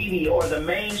the media or the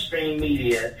mainstream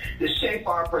media to shape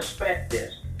our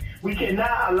perspectives. We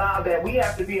cannot allow that. We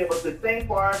have to be able to think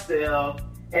for ourselves,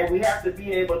 and we have to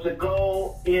be able to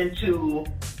go into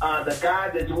the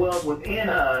God that dwells within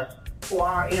us for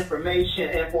our information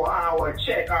and for our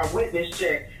witness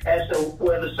check as to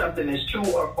whether something is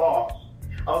true or false.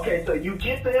 Okay, so you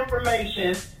get the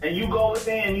information and you go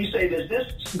within and you say, does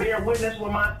this bear witness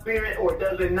with my spirit or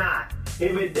does it not?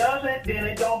 If it doesn't, then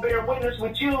it don't bear witness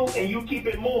with you and you keep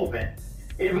it moving.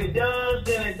 If it does,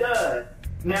 then it does.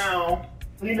 Now,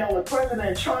 with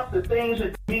President Trump, the things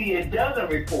that the media doesn't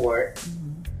report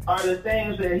are the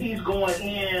things that he's going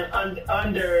in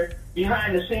under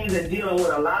behind the scenes and dealing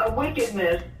with a lot of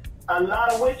wickedness,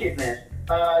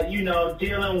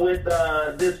 dealing with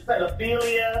this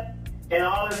pedophilia and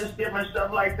all of this different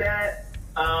stuff like that.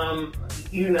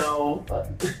 He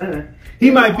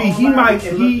might be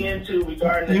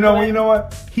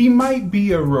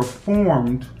a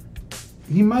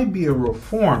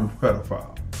reformed pedophile.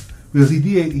 Because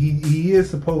he is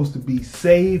supposed to be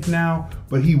saved now,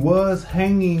 but he was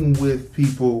hanging with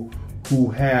people who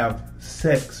have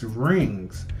sex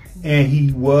rings. And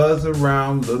he was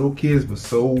around little kids, but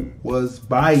so was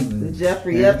Biden.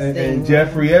 Jeffrey Epstein.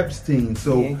 Jeffrey Epstein.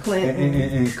 So, and Clinton.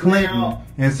 And Clinton. Now,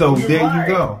 and so there right.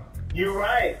 you go. You're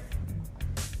right.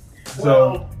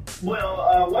 So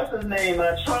What's his name?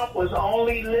 Trump was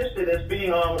only listed as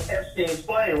being on Epstein's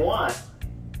plane once.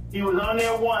 He was on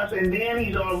there once, and then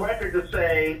he's on record to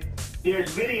say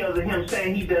there's videos of him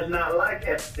saying he does not like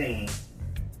Epstein.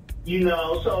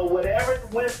 So whatever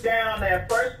went down that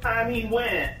first time he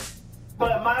went.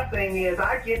 But my thing is,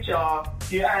 I get y'all,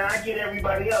 and I get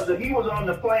everybody else. If he was on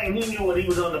the plane, he knew what he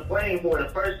was on the plane for the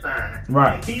first time.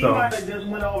 Right. He might have just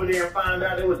went over there and found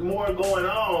out there was more going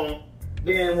on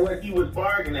than what he was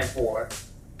bargaining for.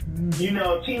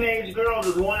 Teenage girls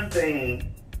is one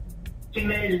thing.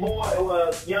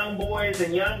 Young boys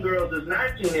and young girls is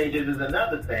not teenagers is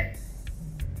another thing.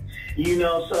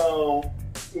 So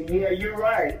yeah, you're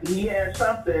right. He had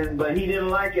something, but he didn't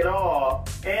like it all.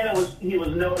 And he was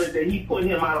noted that he put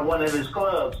him out of one of his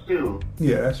clubs too.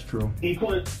 Yeah, that's true. He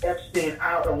put Epstein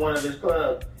out of one of his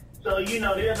clubs. So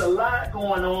there's a lot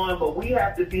going on, but we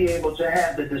have to be able to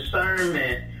have the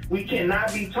discernment. We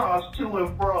cannot be tossed to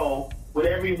and fro with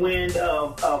every wind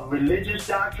of religious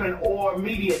doctrine or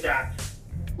media doctrine.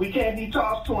 We can't be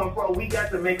tossed to and fro. We got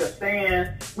to make a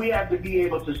stand. We have to be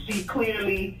able to see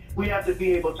clearly. We have to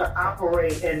be able to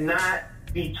operate and not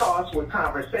be tossed with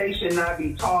conversation, not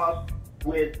be tossed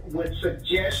with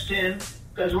suggestion.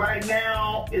 Because right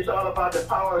now, it's all about the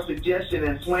power of suggestion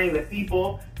and swaying the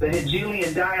people. The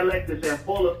Hegelian dialect is in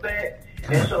full effect.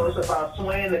 And so it's about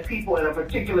swaying the people in a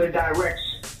particular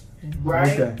direction.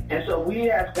 Right? Okay. And so we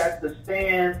have got to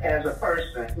stand as a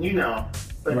person,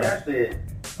 But right. That's it.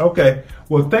 Okay.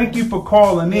 Well, thank you for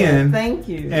calling in. Thank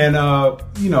you. And,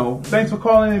 thanks for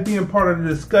calling and being part of the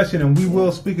discussion, and we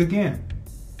will speak again.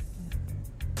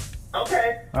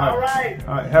 Okay. All right.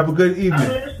 All right. Have a good evening. I'm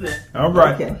listening. All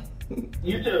right. Okay.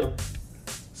 You too.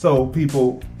 So,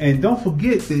 people, and don't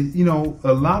forget that,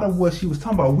 a lot of what she was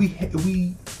talking about,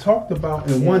 we talked about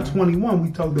in 121,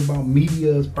 we talked about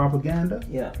media as propaganda.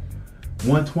 Yeah.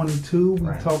 122,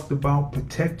 we talked about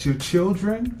protect your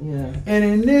children. Yeah. And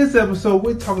in this episode,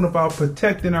 we're talking about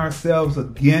protecting ourselves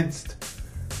against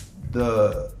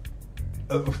the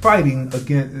fighting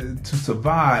against to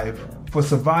survive for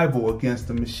survival against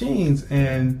the machines.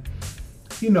 And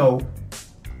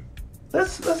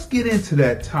let's get into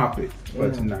that topic for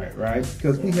tonight, right?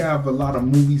 Because we have a lot of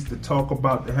movies to talk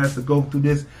about that has to go through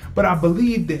this. But I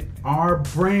believe that our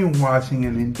brainwashing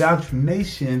and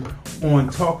indoctrination on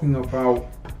talking about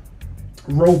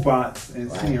robots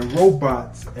and seeing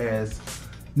robots as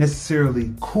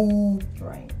necessarily cool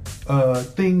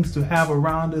things to have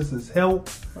around us as help.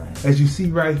 Right. As you see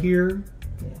right here,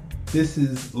 this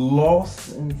is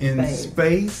Lost in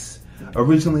Space.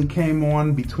 Originally came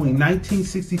on between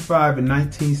 1965 and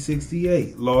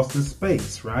 1968. Lost in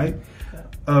Space, right?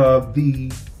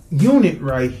 The unit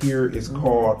right here is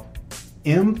called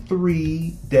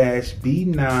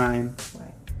M3-B9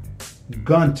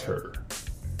 Gunter,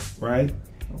 right?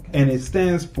 Okay. And it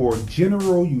stands for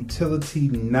General Utility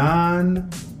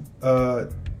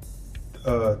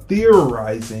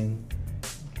Non-Theorizing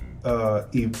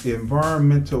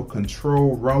Environmental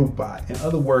Control Robot. In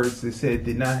other words, they said it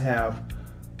did not have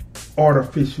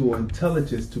artificial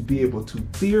intelligence to be able to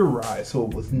theorize, so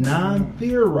it was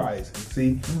non-theorizing.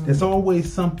 See, there's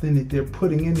always something that they're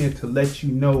putting in there to let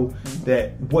you know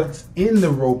that what's in the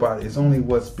robot is only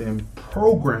what's been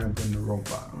programmed in the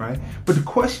robot, right? But the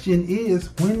question is,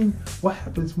 what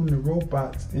happens when the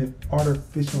robot's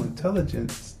artificial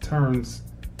intelligence turns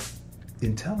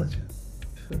intelligent?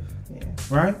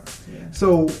 Right? Yeah.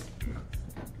 So,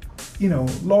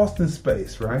 Lost in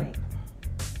Space, right?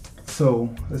 So,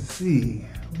 let's see.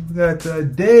 We got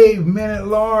Dave, Man at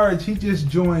Large. He just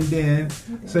joined in.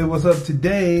 Say what's up to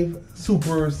Dave.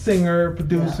 Super singer,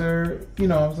 producer, you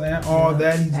know what I'm saying? All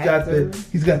that.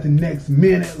 He's got the next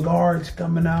Man at Large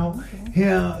coming out.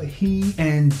 He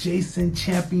and Jason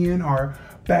Champion are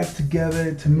back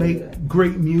together to make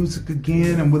great music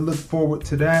again, and we look forward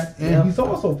to that. And he's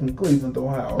also from Cleveland,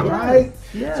 Ohio, right?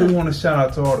 Yeah. So we want to shout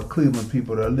out to all the Cleveland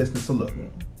people that are listening. So look,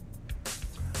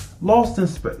 Lost in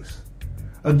Space.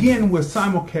 Again, we're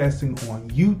simulcasting on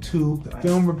YouTube, the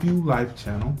Film Review Live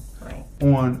channel,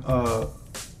 on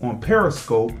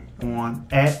Periscope,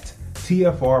 at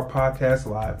TFR Podcast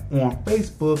Live, on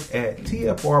Facebook at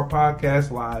TFR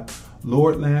Podcast Live,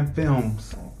 Lordland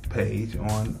Films page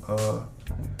on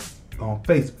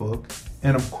Facebook,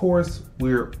 and of course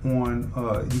we're on.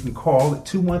 You can call at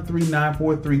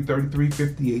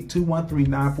 213-943-3358,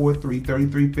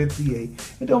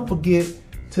 213-943-3358, and don't forget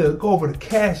to go over to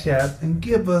Cash App and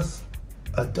give us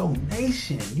a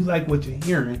donation. You like what you're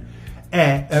hearing?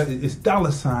 At it's $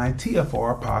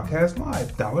 TFR Podcast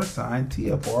Live, $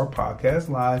 TFR Podcast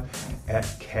Live at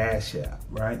Cash App,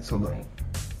 right? So look,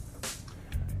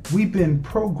 we've been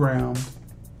programmed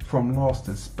from Lost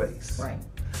in Space. Right.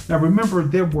 Now remember,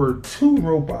 there were 2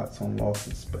 robots on Lost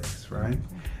in Space, right?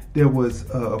 There was,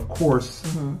 of course,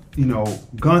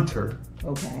 Gunter,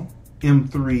 Okay.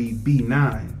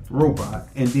 M3B9 robot,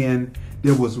 and then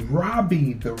there was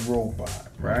Robbie the robot,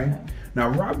 right? Okay. Now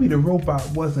Robbie the robot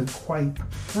wasn't quite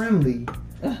friendly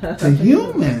to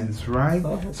humans, right?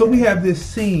 Okay. So we have this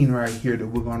scene right here that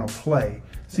we're going to play.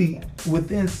 See,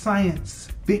 within science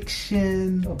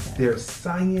fiction, there's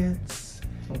science,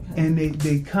 and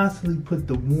they constantly put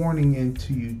the warning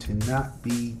into you to not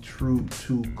be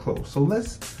too close. So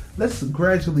let's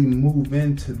gradually move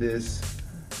into this,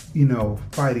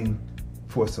 fighting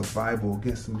for survival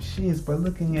against the machines by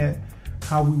looking at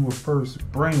how we were first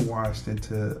brainwashed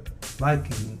into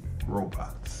liking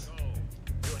robots.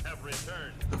 You have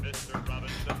returned, Mr.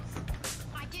 Robinson.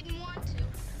 I didn't want to.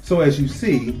 So as you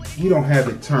see, we don't have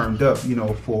it turned up,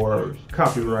 for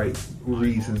copyright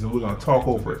reasons, and we're going to talk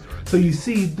over it. So you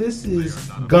see, this is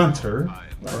Gunter,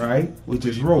 right, which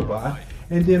is robot,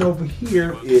 and then over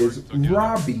here is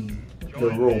Robbie the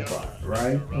robot,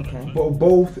 right? Okay. Well,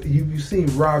 both you've seen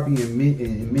Robbie in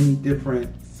many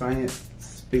different science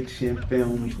fiction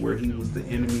films where he was the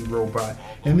enemy robot,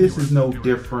 and this is no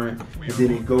different. And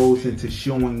then it goes into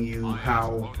showing you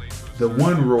how the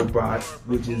one robot,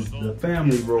 which is the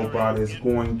family robot, is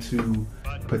going to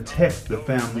protect the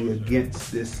family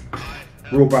against this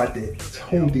robot that's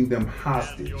holding them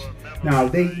hostage. Now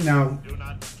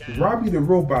Robbie the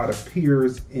robot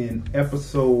appears in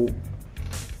episode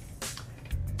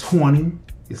 20.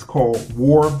 It's called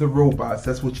War of the Robots.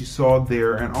 That's what you saw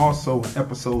there. And also in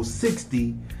episode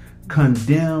 60,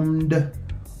 Condemned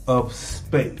of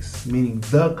Space, meaning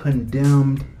the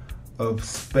condemned of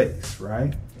space,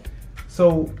 right?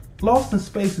 So Lost in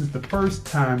Space is the first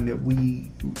time that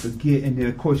we get, and then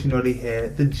of course, they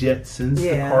had the Jetsons,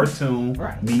 the cartoon,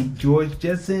 right. Meet George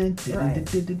Jetson,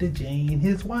 Jane,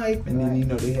 his wife, and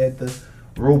then, they had the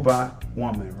robot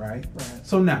woman, right?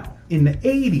 So now, in the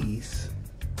 80s,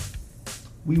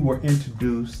 we were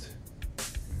introduced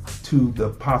to the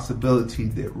possibility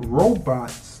that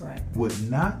robots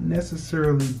would not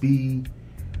necessarily be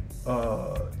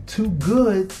too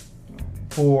good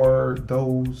for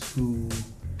those who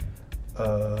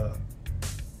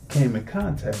came in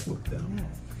contact with them.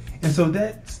 And so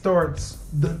that starts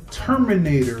the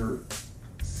Terminator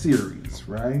series,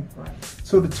 right?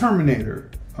 So the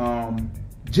Terminator,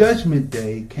 Judgment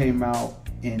Day came out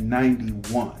in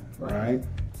 91, right?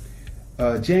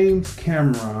 James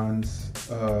Cameron's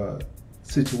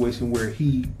situation where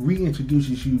he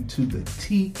reintroduces you to the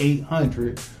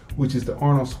T-800, which is the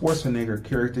Arnold Schwarzenegger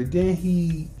character. Then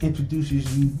he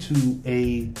introduces you to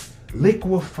a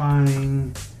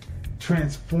liquefying,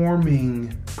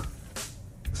 transforming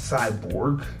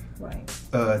cyborg,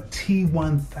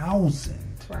 T-1000,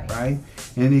 right?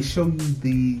 And they show you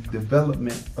the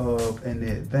development of and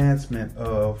the advancement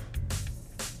of,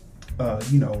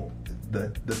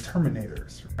 the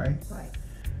Terminators, right?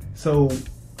 So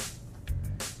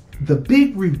the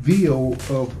big reveal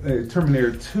of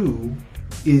Terminator 2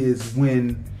 is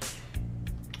when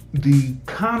the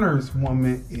Connors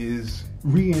woman is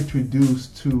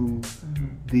reintroduced to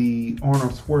the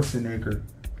Arnold Schwarzenegger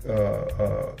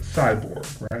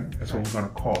cyborg, right? That's what we're going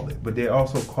to call it. But they're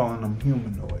also calling them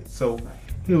humanoids. So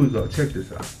here we go. Check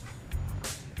this out.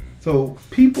 So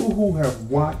people who have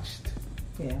watched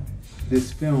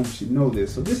this film should know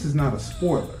this. So this is not a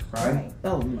spoiler, right?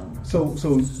 Oh no. So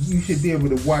you should be able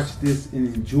to watch this in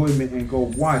enjoyment and go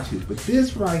watch it. But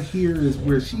this right here is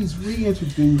where she's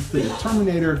reintroduced to the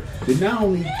Terminator that not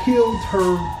only killed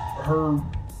her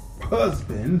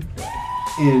husband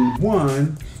in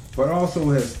one, but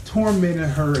also has tormented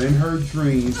her in her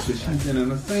dreams because she's in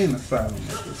an insane asylum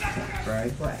at this point,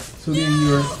 right? So then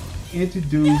you're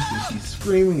introduced and she's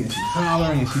screaming and she's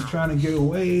hollering and she's trying to get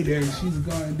away. There she's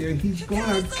going there. He's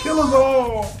going to kill us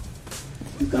all.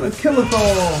 He's going to kill us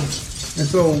all. And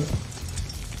so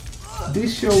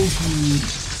this shows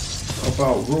you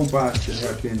about robots that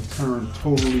have been turned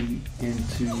totally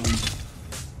into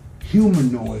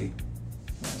humanoid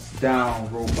style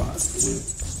robots with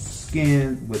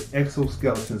skin, with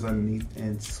exoskeletons underneath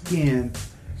and skin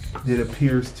that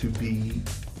appears to be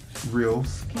real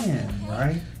skin,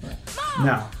 right?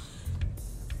 Now,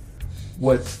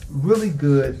 what's really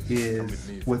good is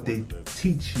what they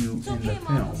teach you in the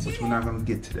film, which we're not going to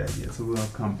get to that yet, so we're going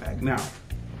to come back. Now,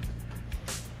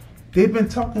 they've been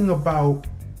talking about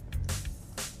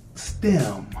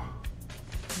STEM,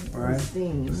 right?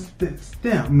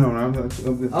 STEM. No,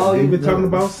 they've been talking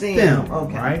about STEM,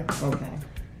 right? Okay.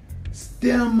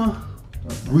 STEM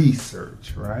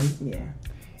research, right? Yeah.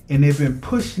 And they've been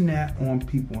pushing that on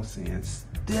people and saying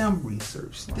STEM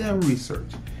research.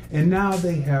 And now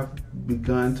they have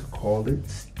begun to call it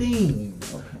STEAM.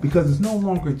 Because it's no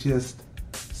longer just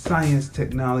science,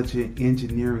 technology,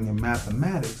 engineering, and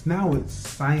mathematics. Now it's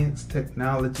science,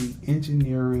 technology,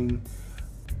 engineering,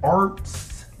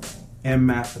 arts, and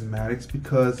mathematics,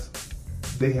 because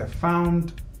they have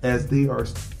found, as they are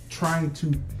trying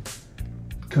to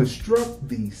construct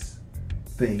these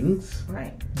things,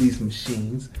 these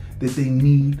machines, that they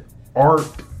need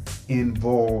art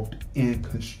involved in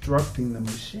constructing the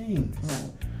machines.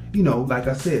 You know, like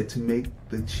I said, to make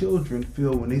the children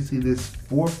feel when they see this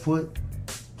 4-foot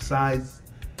size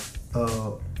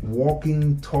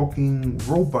walking, talking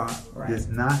robot that's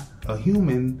not a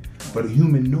human, but a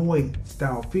humanoid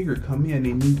style figure come in,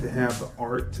 they need to have the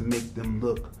art to make them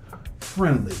look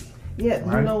friendly. Yeah,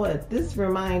 you know what? This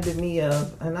reminded me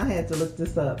of, and I had to look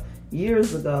this up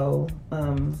years ago.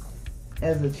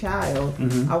 As a child,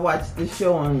 I watched this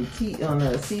show on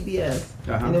CBS,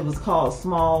 and it was called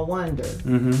Small Wonder.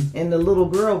 And the little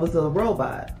girl was a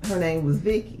robot. Her name was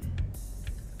Vicky.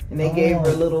 And they gave her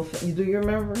a little. Do you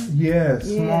remember? Yes,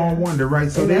 Small Wonder,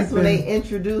 right? So and that's when they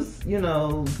introduce you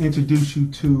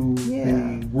to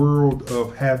the world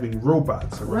of having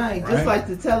robots around, right? Just like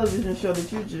the television show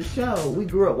that you just showed. We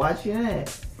grew up watching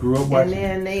that. And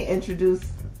then they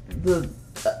introduced the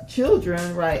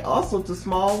children, right? Also to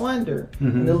Small Wonder.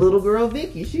 And the little girl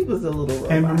Vicky, she was a little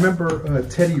robot. And remember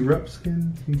Teddy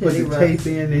Ruxpin? He put the tape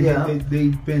in, and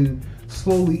they've been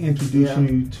slowly introducing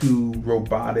you to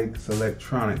robotics,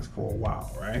 electronics for a while,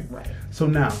 right? So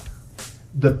now,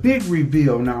 the big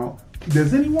reveal. Now,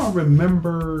 does anyone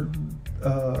remember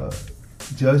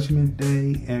Judgment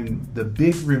Day and the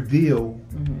big reveal?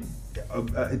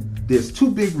 There's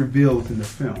two big reveals in the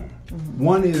film.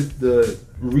 One is the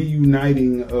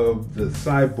reuniting of the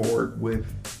cyborg with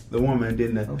the woman.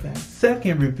 Then the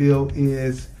second reveal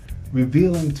is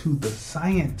revealing to the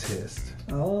scientist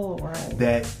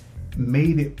that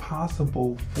made it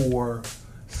possible for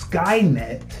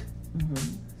Skynet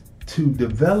to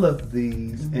develop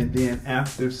these, and then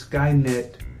after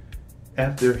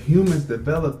humans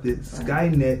developed it,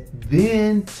 Skynet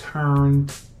then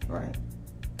turned,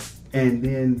 and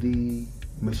then the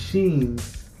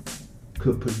machines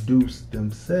could produce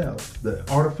themselves. The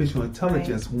artificial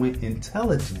intelligence went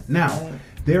intelligent. Now,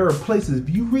 there are places, if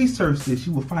you research this,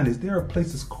 you will find this. There are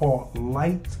places called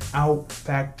lights out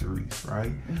factories,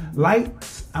 right?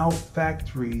 Lights out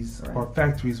factories are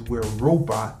factories where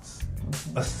robots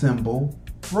assemble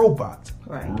robots.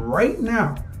 Right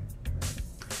now,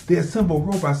 they assemble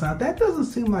robots. Now, that doesn't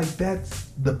seem like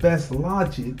that's the best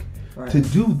logic to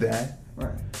do that.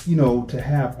 You know, to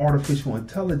have artificial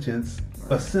intelligence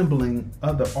assembling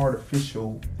other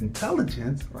artificial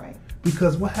intelligence.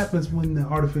 Because what happens when the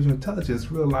artificial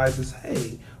intelligence realizes,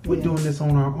 hey, we're doing this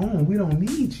on our own, we don't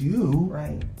need you.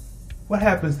 What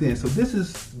happens then? So this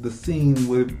is the scene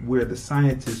where the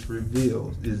scientist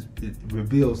reveals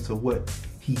to what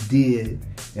he did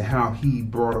and how he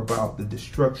brought about the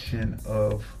destruction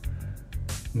of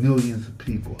millions of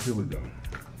people. Here we go.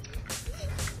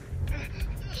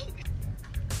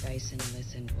 Bryson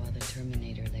listened while the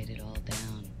Terminator laid it all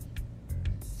down.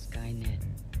 Skynet,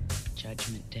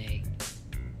 Judgment Day,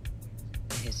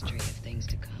 the history of things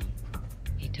to come.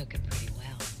 He took it pretty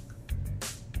well.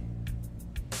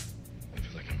 I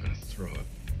feel like I'm gonna throw up.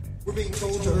 We're being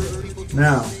told to hurt people.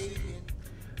 Now,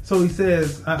 so he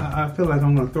says, I feel like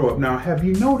I'm going to throw up. Now, have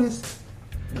you noticed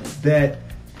that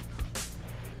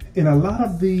in a lot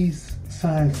of these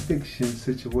science fiction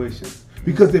situations,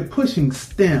 because they're pushing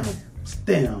STEM,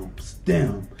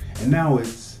 and now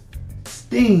it's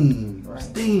STEAM,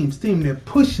 STEAM. They're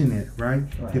pushing it, right?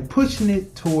 They're pushing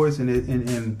it towards,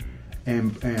 and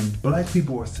black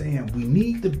people are saying we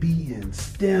need to be in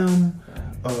STEM.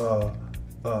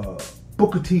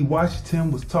 Booker T.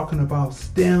 Washington was talking about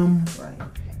STEM,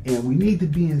 and we need to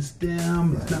be in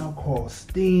STEM. It's now called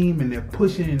STEAM, and they're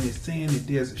pushing and they're saying that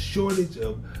there's a shortage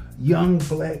of young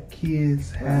black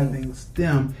kids having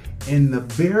STEM, and the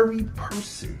very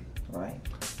person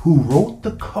who wrote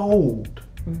the code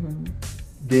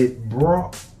that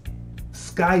brought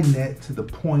Skynet to the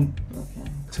point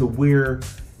to where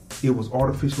it was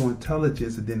artificial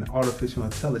intelligence, and then artificial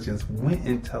intelligence went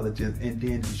intelligent and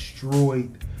then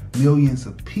destroyed millions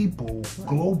of people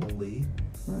globally,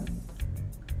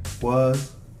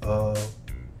 was a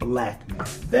black man.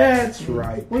 That's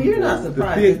right. Well, you're not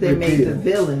surprised that they made the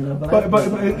villain a black man.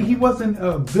 But he wasn't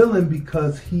a villain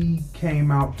because he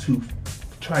came out to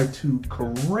try to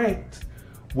correct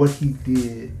what he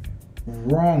did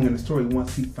wrong in the story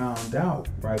once he found out,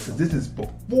 right? Because this is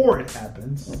before it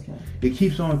happens. Okay. It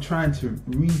keeps on trying to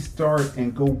restart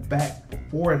and go back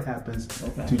before it happens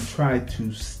to try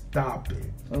to stop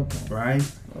it. Okay.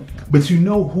 Right? Okay. But you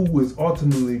know who is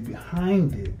ultimately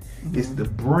behind it? It's the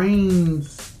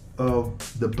brains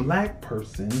of the black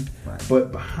person,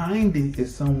 but behind it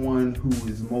is someone who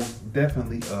is most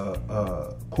definitely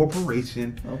a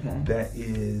corporation that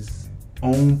is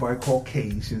owned by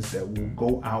Caucasians that will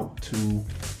go out to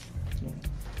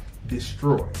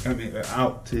destroy. I mean,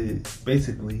 out to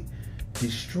basically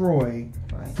destroy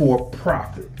for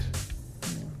profit.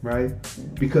 Right?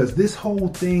 Because this whole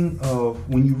thing of,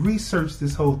 when you research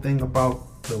this whole thing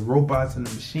about the robots and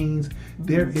the machines,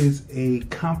 there is a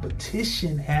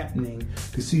competition happening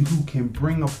to see who can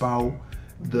bring about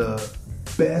the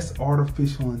best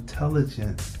artificial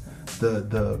intelligence,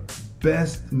 the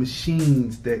best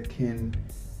machines that can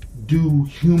do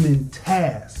human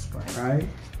tasks, right?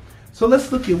 So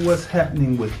let's look at what's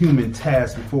happening with human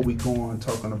tasks before we go on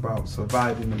talking about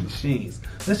surviving the machines.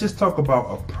 Let's just talk about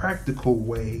a practical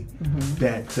way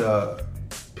that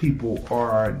people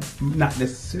are not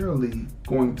necessarily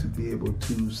going to be able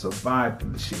to survive the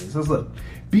machines. Let's look.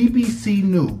 BBC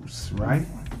News, right?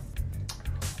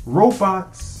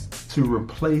 Robots to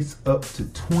replace up to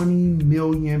 20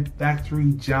 million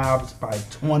factory jobs by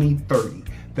 2030.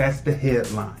 That's the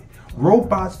headline.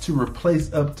 Robots to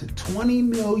replace up to 20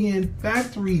 million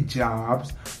factory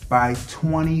jobs by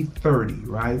 2030,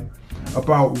 right?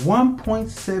 About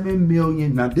 1.7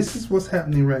 million, now this is what's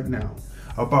happening right now.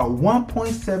 About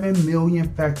 1.7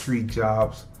 million factory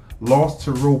jobs lost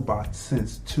to robots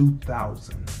since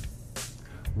 2000.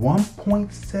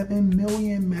 1.7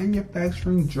 million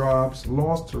manufacturing jobs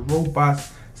lost to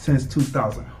robots since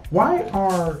 2000. Why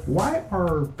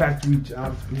are factory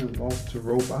jobs being lost to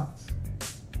robots?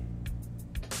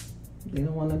 They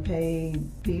don't want to pay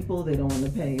people. They don't want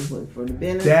to pay for the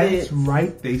benefits. That's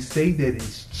right. They say that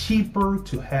it's cheaper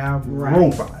to have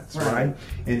robots, right?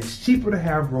 And it's cheaper to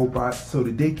have robots so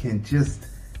that they can just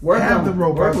have the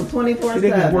robots. Work them 24/7.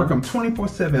 They can work them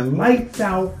 24/7. Lights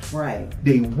out. Right.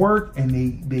 They work and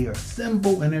they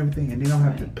assemble and everything, and they don't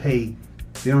have to pay.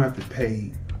 They don't have to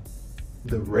pay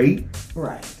the rate.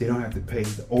 Right. They don't have to pay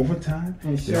the overtime.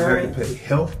 Insurance. They don't have to pay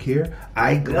health care.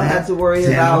 Eyeglass. They don't have to worry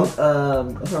about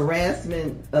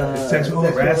harassment. Sexual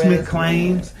harassment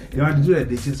claims. They don't have to do that.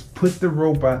 They just put the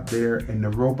robot there and the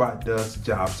robot does the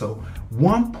job. So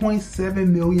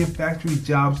 1.7 million factory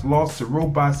jobs lost to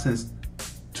robots since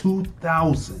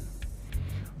 2000.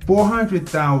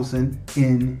 400,000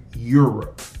 in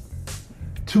Europe.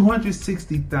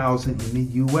 260,000 in the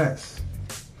US.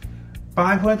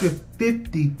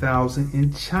 550,000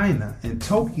 in China, and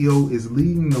Tokyo is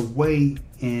leading the way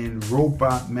in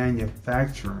robot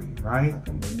manufacturing, right?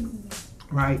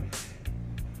 Right.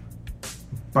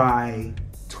 By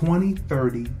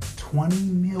 2030, 20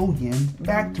 million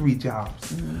factory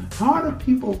jobs. How are the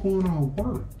people going to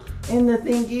work? And the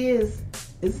thing is,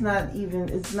 it's not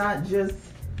just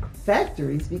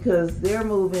factories, because they're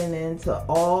moving into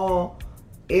all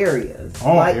areas,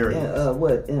 areas.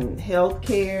 In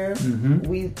healthcare,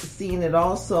 we've seen it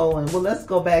also. And let's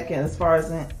go back as far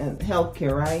as in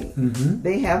healthcare, right?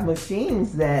 They have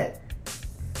machines that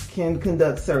can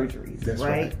conduct surgeries. That's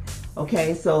right.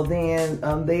 Okay, so then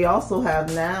they also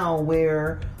have now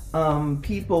where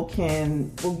people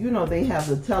can, they have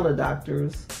the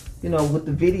teledoctors, with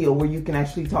the video where you can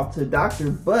actually talk to a doctor,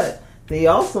 but they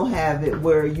also have it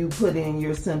where you put in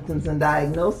your symptoms and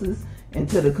diagnosis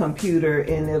into the computer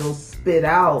and it'll spit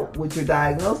out what your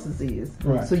diagnosis is.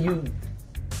 Right. So you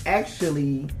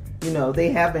actually, they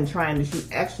have been trying to you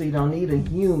actually don't need a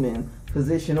human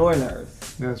physician or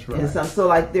nurse. That's right. And so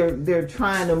like they're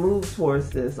trying to move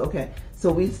towards this. Okay.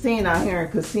 So we've seen out here in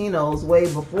casinos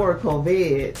way before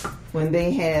COVID when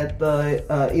they had the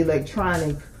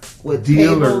electronic dealers.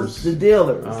 Tables, the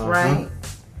dealers, right?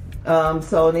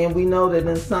 So then we know that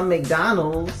in some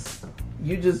McDonald's,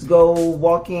 you just go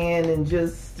walk in and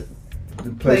just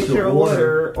place your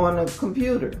order on a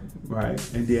computer. Right.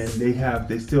 And then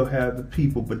they still have the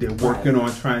people, but they're working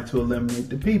on trying to eliminate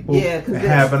the people and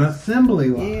have an assembly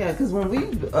line. Yeah, because when we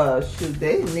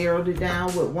they narrowed it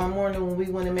down with one morning when we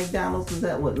went to McDonald's, was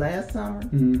that last summer?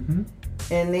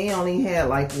 And they only had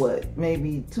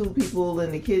maybe 2 people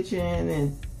in the kitchen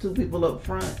and 2 people up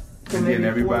front. And then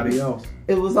everybody else.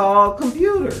 It was all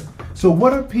computer. So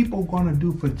what are people going to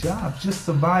do for jobs? Just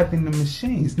surviving the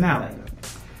machines. Now,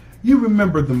 you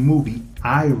remember the movie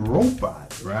I,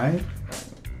 Robot, right?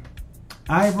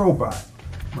 I, Robot,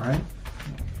 right?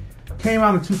 Came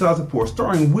out in 2004,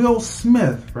 starring Will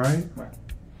Smith, right?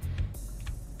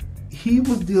 He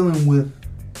was dealing with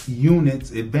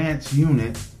units,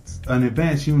 an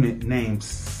advanced unit named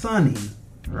Sunny,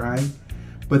 right?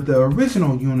 But the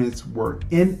original units were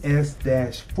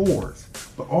NS-4s.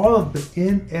 But all of the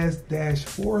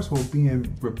NS-4s were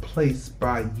being replaced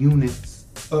by units,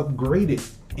 upgraded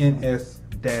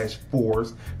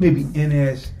NS-4s, maybe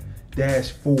NS-4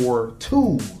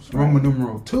 2s, Roman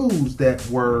numeral 2s that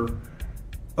were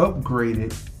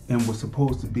upgraded and were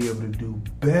supposed to be able to do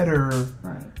better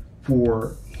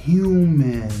for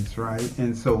humans, right?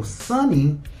 And so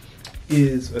Sunny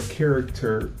is a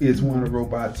character, is one of the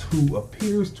robots who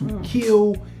appears to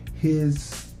kill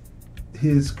his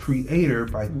creator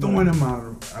by throwing him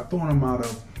out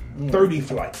of 30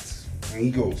 flights, and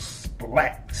he goes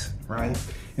splat, right?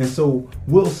 And so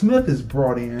Will Smith is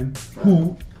brought in,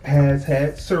 who has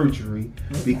had surgery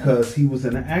because he was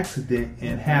in an accident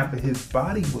and half of his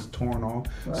body was torn off.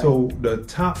 So the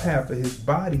top half of his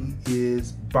body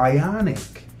is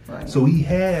bionic. So he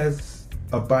has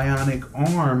a bionic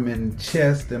arm and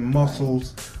chest and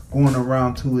muscles going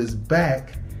around to his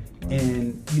back,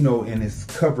 and and it's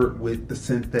covered with the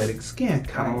synthetic skin,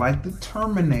 kind of like the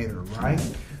Terminator, right?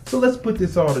 So let's put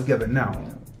this all together now.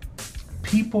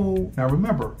 Now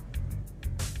remember,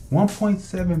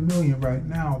 1.7 million right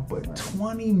now, but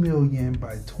 20 million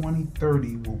by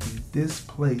 2030 will be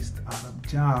displaced out of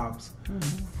jobs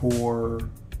for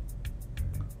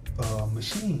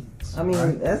machines. I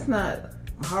mean, that's not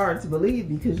hard to believe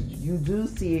because you do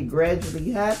see it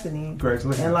gradually happening.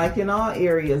 And like in all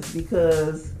areas,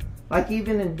 because like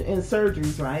even in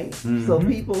surgeries, right? So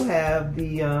people have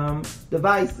the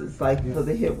devices like for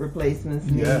the hip replacements,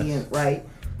 knee, and right?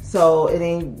 So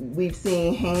we've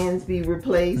seen hands be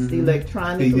replaced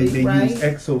electronically, they right? use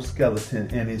exoskeleton,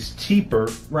 and it's cheaper.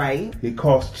 Right. It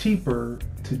costs cheaper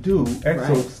to do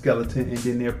exoskeleton, and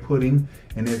then they're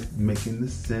making the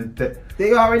synthetic.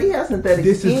 They already have synthetic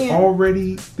skin.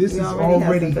 This is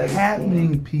already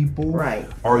happening, people. Right.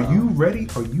 Are you ready?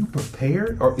 Are you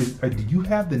prepared? Or do you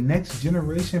have the next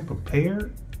generation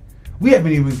prepared? We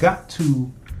haven't even got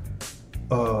to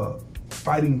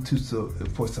fighting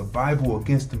for survival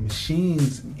against the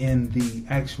machines in the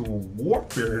actual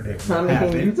warfare that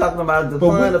happened. You're talking about the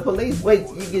police. Wait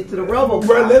till you get to the RoboCops.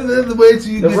 Right, let's wait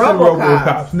till you get to the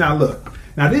RoboCops. Now look.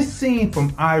 Now this scene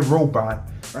from iRobot.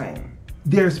 Right.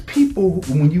 There's people,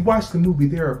 when you watch the movie,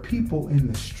 there are people in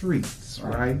the streets,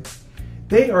 right?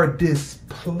 They are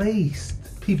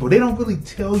displaced people. They don't really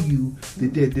tell you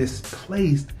that they're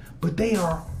displaced, but they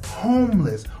are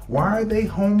homeless. Why are they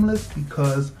homeless?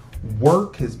 Because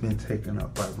work has been taken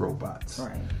up by robots.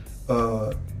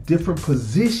 Different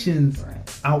positions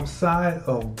outside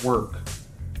of work,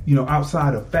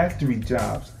 outside of factory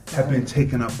jobs have been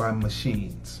taken up by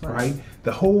machines, right?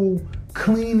 The whole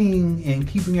cleaning and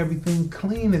keeping everything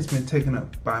clean has been taken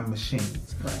up by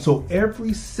machines. So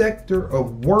every sector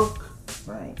of work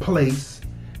place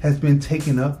has been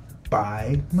taken up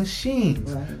by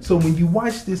machines. So when you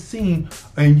watch this scene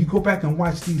and you go back and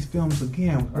watch these films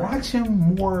again, watch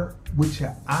them more with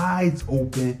your eyes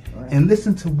open and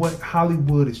listen to what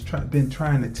Hollywood has been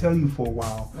trying to tell you for a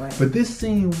while. But this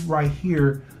scene right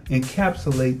here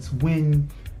encapsulates when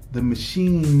the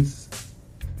machines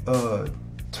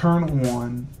turn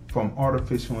on from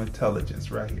artificial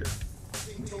intelligence right here.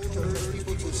 People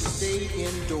to stay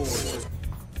indoors.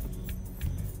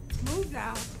 Move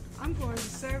now. I'm going to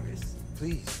service.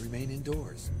 Please remain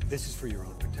indoors. This is for your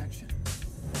own protection.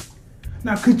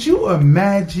 Now, could you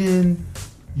imagine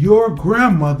your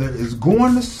grandmother is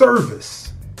going to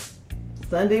service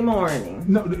Sunday morning?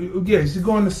 No, yeah, she's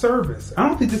going to service. I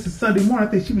don't think this is Sunday morning.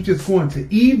 I think she was just going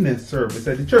to evening service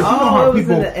at the church.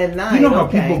 At night. You know how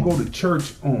people go to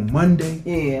church on Monday?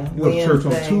 Yeah. Go to church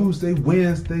on Tuesday,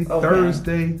 Wednesday,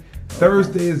 Thursday.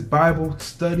 Thursday is Bible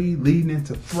study leading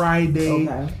into Friday.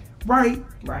 Right.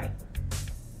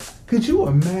 Could you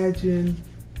imagine?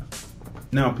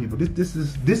 Now, people, this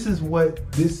is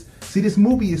what this. See, this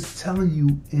movie is telling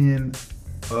you in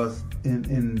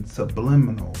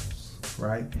subliminals,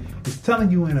 right? It's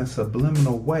telling you in a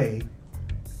subliminal way.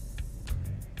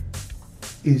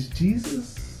 Is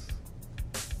Jesus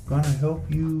gonna help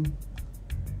you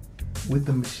with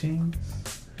the machines?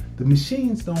 The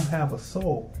machines don't have a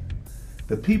soul.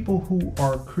 The people who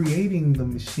are creating the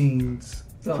machines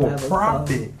for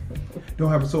profit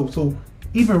don't have a soul. So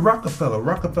even Rockefeller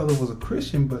was a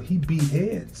Christian, but he beat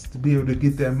heads to be able to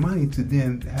get that money to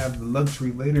then have the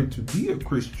luxury later to be a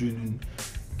Christian and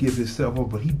give himself over.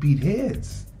 But he beat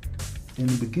heads in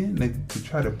the beginning to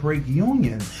try to break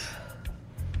unions.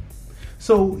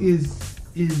 So is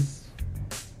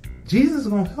Jesus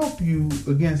going to help you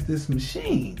against this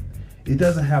machine? It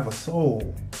doesn't have a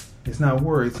soul. It's not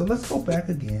worried. So let's go back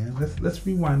again. Let's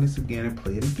rewind this again and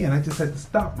play it again. I just had to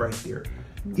stop right there.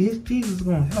 Is Jesus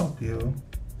going to help you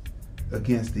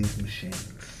against these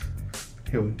machines?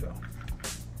 Here we go.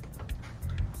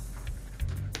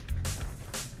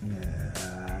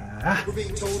 We're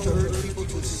being told to urge people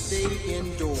to stay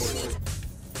indoors.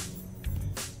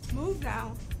 Move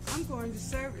now. I'm going to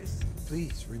service.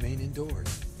 Please remain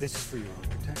indoors. This is for your own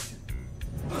protection.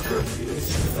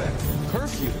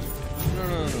 Curfew?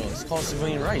 No. It's called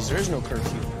civilian rights. There is no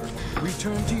curfew.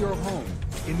 Return to your home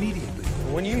immediately.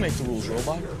 When do you make the rules,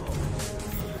 robot?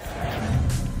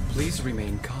 Please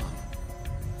remain calm.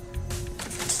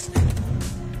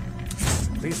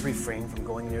 Please refrain from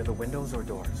going near the windows or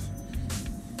doors.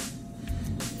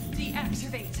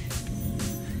 Deactivate.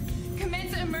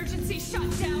 Commence emergency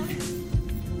shutdown.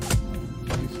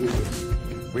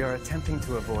 We are attempting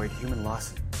to avoid human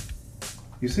loss.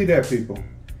 You see that, people?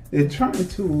 They're trying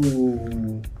to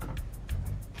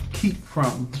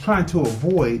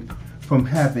avoid from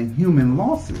having human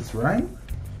losses, right?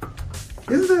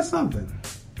 Isn't that something?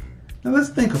 Now let's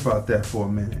think about that for a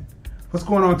minute. What's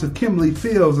going on to Kimberly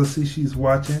Fields? I see she's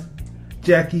watching.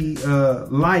 Jackie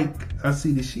I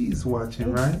see that she's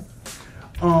watching, right?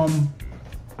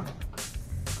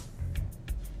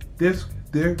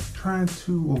 They're trying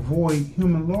to avoid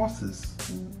human losses.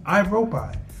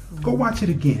 iRobot. Go watch it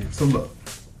again. So look.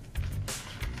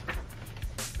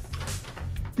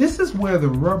 This is where the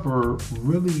rubber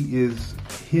really is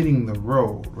hitting the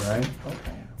road, right?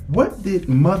 Okay. What did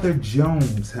Mother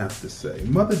Jones have to say?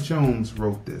 Mother Jones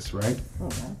wrote this, right?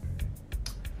 Okay.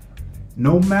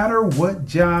 No matter what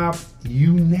job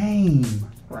you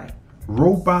name, right,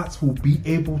 robots will be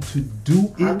able to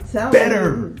do it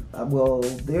better.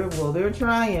 They're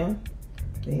trying.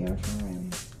 They are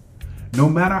trying. No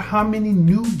matter how many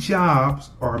new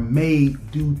jobs are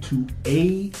made due to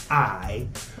AI,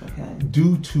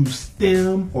 due to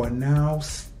STEM or now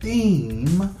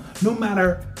STEAM, no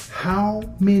matter how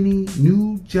many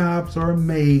new jobs are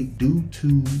made due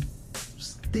to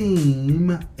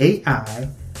STEAM, AI,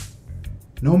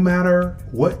 no matter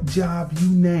what job you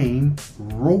name,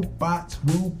 robots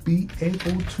will be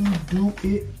able to do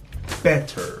it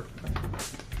better.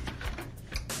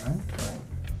 Right?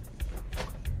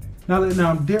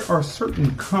 Now there are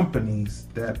certain companies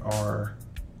that are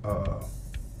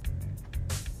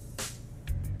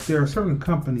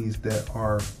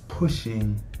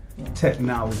pushing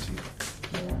technology.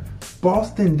 Yeah.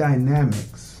 Boston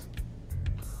Dynamics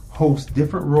hosts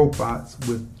different robots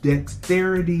with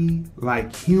dexterity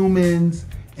like humans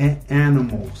and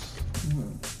animals.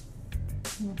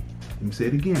 Let me say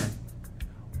it again.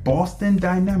 Boston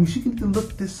Dynamics. You need to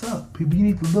look this up. People, you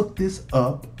need to look this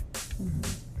up.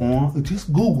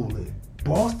 Just Google it.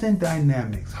 Boston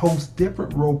Dynamics hosts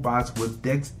different robots with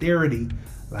dexterity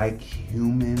like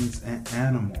humans and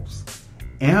animals.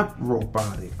 AMP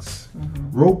Robotics,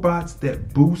 robots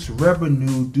that boost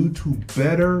revenue due to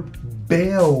better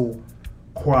bail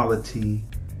quality,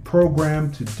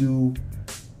 programmed to do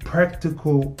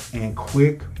practical and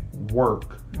quick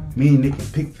work, meaning they can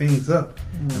pick things up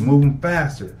and move them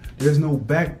faster. There's no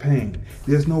back pain.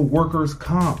 There's no workers'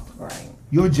 comp. Right.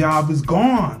 Your job is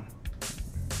gone.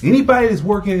 Anybody that's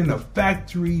working in a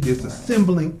factory that's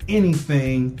assembling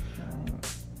anything,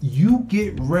 you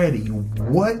get ready.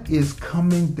 What is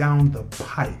coming down the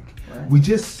pike? Right. We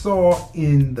just saw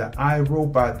in the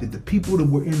iRobot that the people that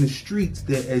were in the streets,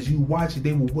 that as you watch it,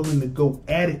 they were willing to go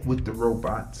at it with the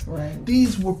robots. Right.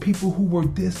 These were people who were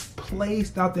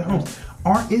displaced out their homes.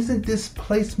 Isn't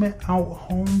displacement out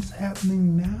homes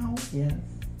happening now? Yes.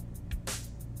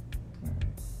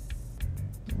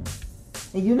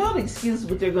 And you know the excuse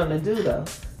what they're going to do, though.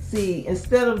 See,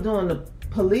 instead of doing the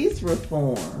police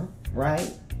reform,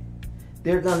 right,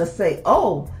 they're going to say,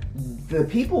 oh, the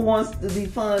people wants to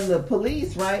defund the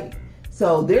police, right?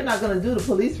 So they're not going to do the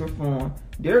police reform.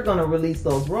 They're going to release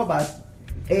those robots.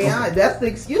 AI, that's the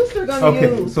excuse they're going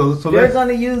to use. So they're going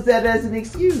to use that as an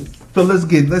excuse. So let's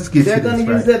get They're to this. They're going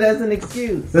to use that as an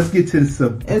excuse. Let's get to this.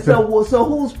 And so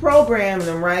who's programming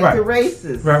them, right? The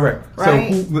racists. Right.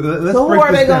 So who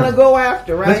are they going to go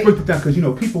after, right? Let's break it down,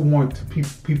 because people want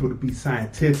people to be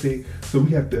scientific, so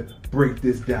we have to break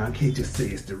this down. Can't just say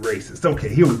it's the racists. Okay,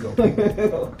 here we go.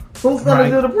 Who's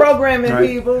going to do the programming,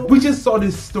 people? We just saw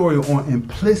this story on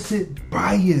implicit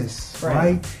bias,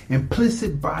 right?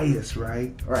 Implicit bias,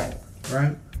 right? Right.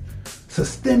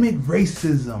 Systemic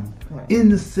racism in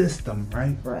the system,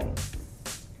 right?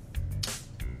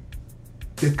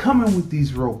 They're coming with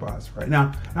these robots right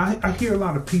now. I hear a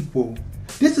lot of people.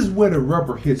 This is where the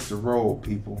rubber hits the road,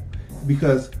 people,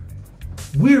 because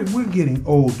we're getting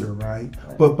older, right?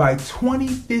 But by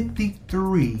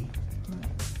 2053,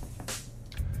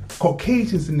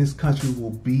 Caucasians in this country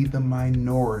will be the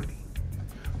minority.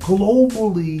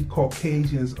 Globally,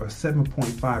 Caucasians are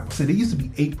 7.5%. They used to be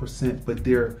 8%, but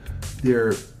their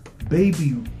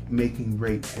baby making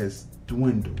rate has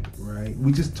dwindled, right?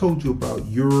 We just told you about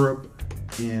Europe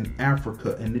and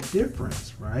Africa and the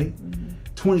difference, right?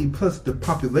 20 plus the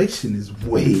population is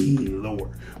way lower,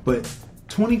 but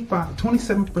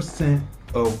 27%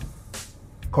 of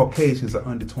Caucasians are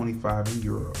under 25 in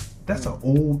Europe. That's an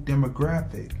old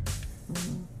demographic.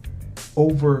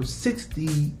 Over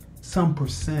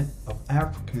 60% of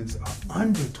Africans are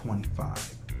under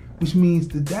 25, which means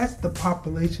that that's the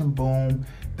population boom.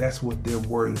 That's what they're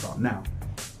worried about. Now,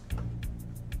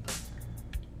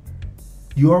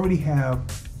 you already have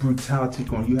brutality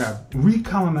going. You have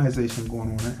recolonization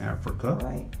going on in Africa.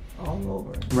 Right. All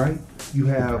over. Right. You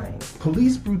have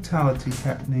police brutality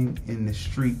happening in the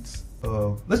streets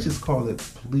of, let's just call it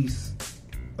police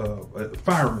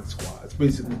firing squads,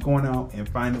 basically going out and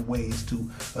finding ways to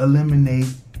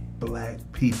eliminate black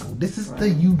people. This is the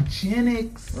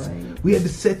eugenics. We had to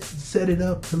set it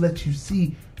up to let you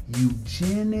see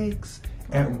eugenics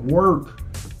at work.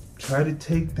 Try to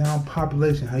take down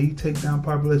population. How you take down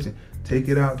population? Take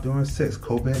it out during sex.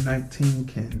 COVID-19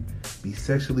 can be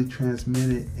sexually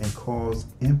transmitted and cause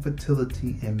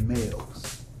infertility in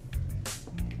males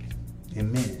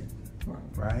and men.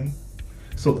 Right?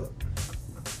 So look,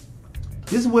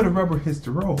 this is where the rubber hits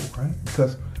the road, right?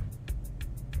 Because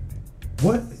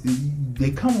what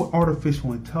they come with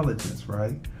artificial intelligence,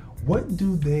 right? What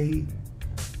do they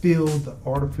fill the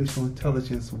artificial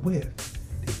intelligence with?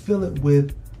 They fill it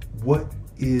with what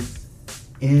is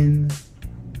in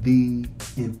the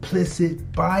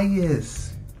implicit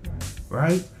bias,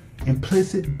 right?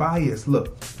 Implicit bias.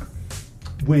 Look,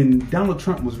 when Donald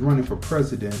Trump was running for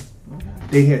president,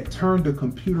 they had turned the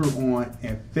computer on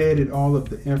and fed it all of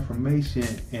the information,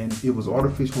 and it was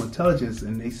artificial intelligence,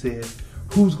 and they said,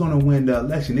 who's going to win the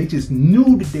election? They just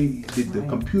knew that the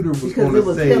computer was going to say... Because it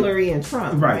was Hillary and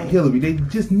Trump. Right, Hillary. They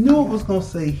just knew it was going to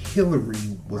say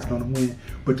Hillary was going to win.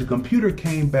 But the computer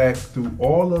came back through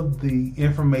all of the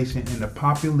information and the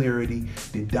popularity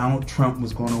that Donald Trump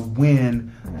was going to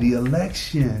win the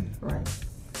election. Right.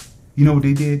 You know what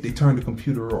they did? They turned the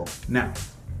computer off. Now,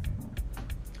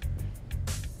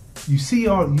 you see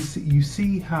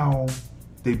how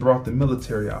they brought the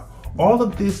military out. All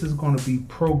of this is going to be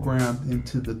programmed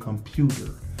into the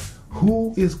computer.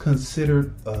 Who is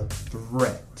considered a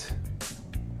threat?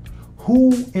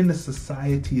 Who in the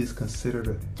society is considered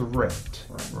a threat,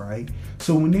 right?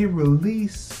 So when they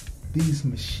release these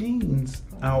machines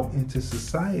out into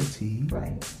society,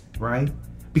 right?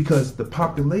 Because the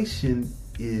population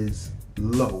is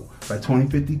low. By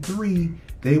 2053,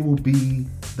 they will be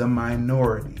the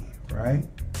minority, right?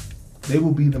 They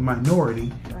will be the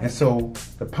minority, and so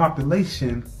the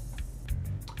population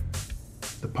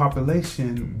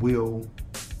will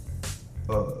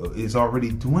is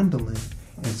already dwindling.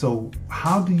 And so,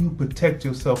 how do you protect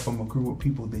yourself from a group of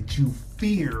people that you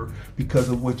fear because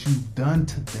of what you've done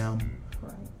to them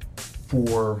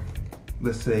for,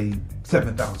 let's say,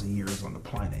 7,000 years on the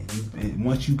planet?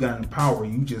 Once you got in power,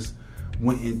 you just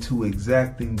went into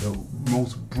exacting the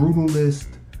most brutalist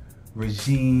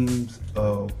regimes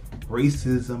of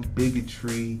racism,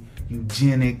 bigotry,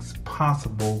 eugenics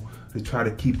possible to try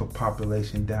to keep a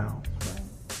population down.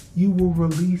 You will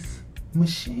release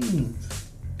machines,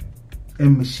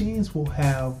 and machines will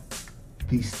have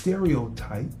these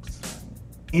stereotypes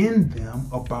in them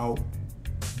about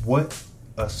what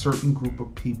a certain group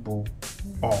of people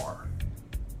are,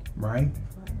 right?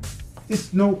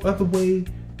 It's no other way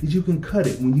that you can cut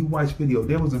it. When you watch video,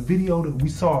 there was a video that we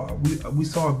saw a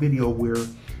video where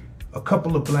a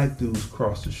couple of black dudes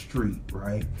crossed the street,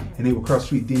 right? And they would cross the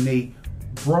street. Then they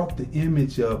brought the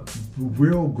image up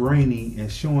real grainy and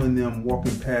showing them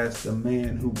walking past a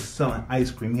man who was selling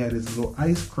ice cream. He had his little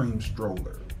ice cream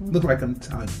stroller. Looked like an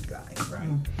Italian guy, right?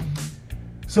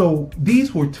 So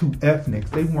these were two ethnics.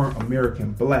 They weren't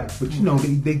American black, but you know,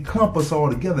 they clump us all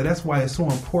together. That's why it's so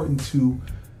important to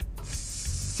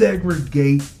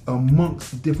segregate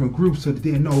amongst the different groups so that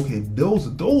they know, okay, those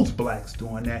blacks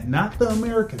doing that, not the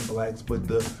American blacks, but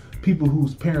the people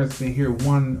whose parents been here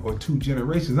 1 or 2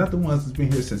 generations, not the ones that's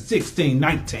been here since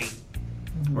 1619,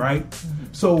 right?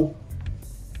 So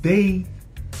they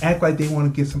act like they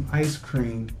want to get some ice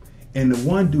cream, and the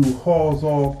one dude hauls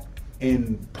off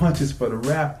and punches for the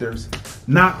rafters,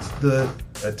 knocks the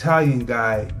Italian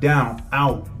guy down,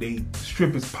 out. They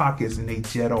strip his pockets and they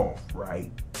jet off,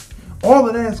 right? All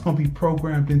of that's going to be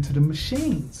programmed into the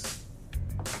machines.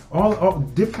 All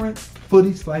different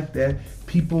footage like that.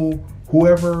 People,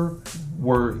 whoever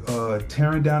were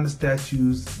tearing down the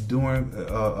statues, doing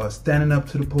standing up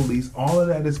to the police, all of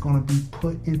that is going to be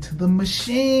put into the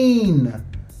machine.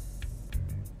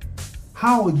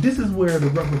 This is where the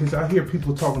replicas, I hear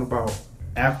people talking about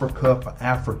Africa for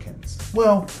Africans.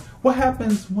 Well, what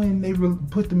happens when they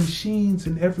put the machines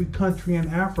in every country in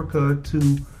Africa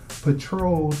to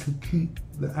patrol to keep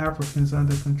the Africans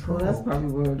under control? Well, that's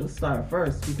probably where it'll start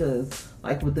first, because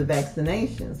like with the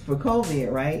vaccinations for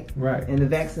COVID, right? Right. And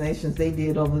the vaccinations they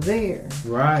did over there.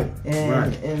 Right.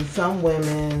 And some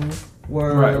women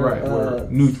were were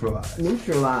neutralized.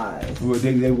 Well,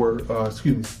 they were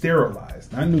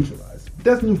sterilized, not neutralized.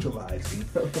 That's neutralizing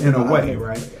in a way,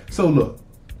 right? So look,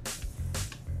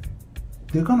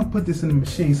 they're gonna put this in the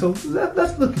machine. So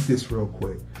let's look at this real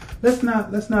quick. Let's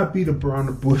not beat around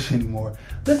the bush anymore.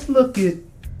 Let's look at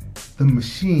the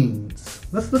machines.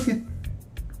 Let's look at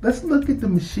the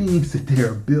machines that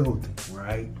they're building,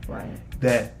 right? Right.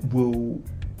 That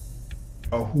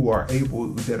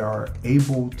are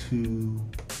able to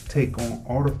take on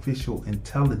artificial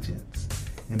intelligence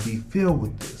and be filled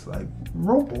with this, like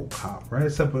RoboCop, right?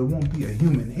 Except it won't be a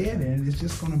human head in it. It's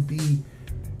just gonna be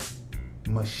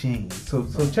machines. So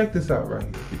check this out right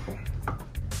here, people.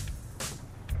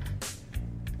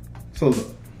 So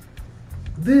look,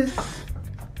 this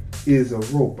is a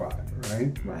robot,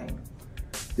 right? Right.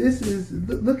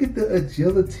 Look at the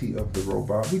agility of the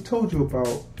robot. We told you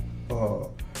about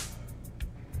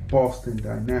Boston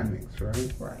Dynamics,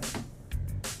 right? Right.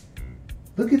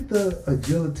 Look at the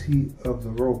agility of the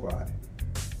robot.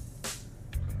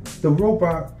 The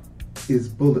robot is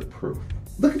bulletproof.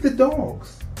 Look at the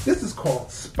dogs. This is called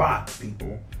Spot,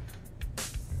 people.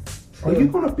 Are you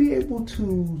going to be able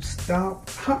to stop?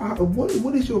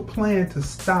 What is your plan to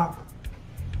stop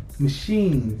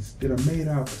machines that are made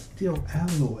out of steel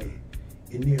alloy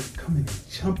and they're coming and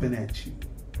jumping at you,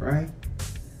 right?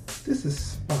 This is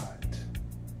Spot,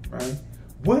 right?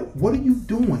 What are you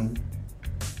doing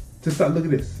to stop? Look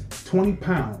at this, 20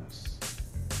 pounds.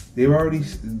 They're already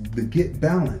the get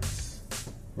balance,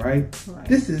 right?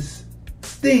 This is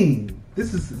Steam.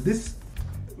 This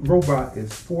robot is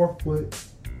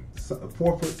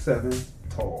 4'7"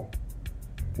 tall,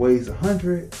 weighs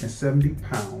 170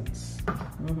 pounds,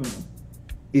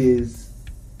 is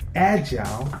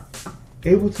agile,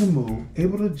 able to move,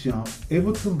 able to jump,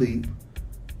 able to leap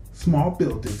small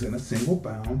buildings in a single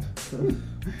bound.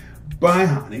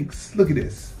 Bionics, look at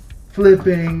this,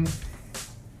 flipping.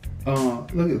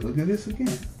 Look at this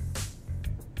again.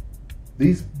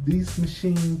 These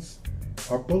machines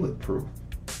are bulletproof.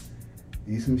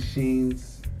 These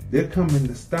machines, they're coming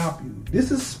to stop you.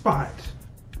 This is Spot.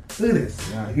 Look at this.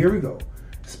 Now, here we go.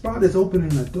 Spot is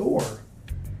opening a door.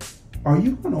 Are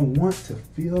you going to want to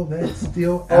feel that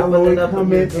steel alloy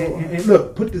come in? And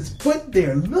look, put this foot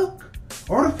there. Look.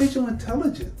 Artificial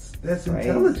intelligence. That's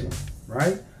intelligent,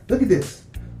 right? Look at this.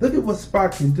 Look at what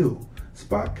Spot can do.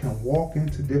 Spot can walk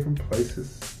into different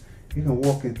places. You can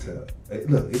walk into,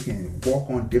 look, it can walk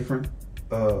on different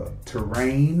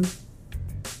terrain,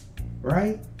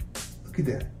 right? Look at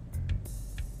that.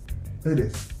 Look at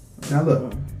this. Now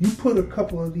look, you put a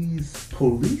couple of these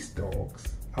police dogs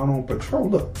out on patrol.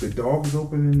 Look, the dog is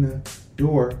opening the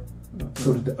door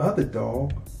so that the other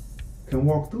dog can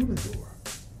walk through the door.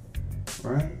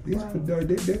 Right? These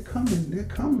they're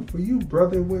coming for you,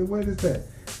 brother. What is that?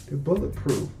 They're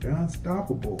bulletproof. They're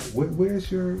unstoppable. Where's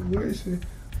your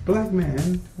black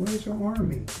man? Where's your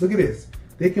army? Look at this.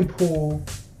 They can pull,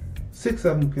 6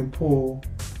 of them can pull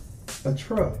a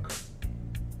truck.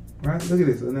 Right? Look at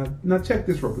this. Now check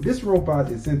this robot. This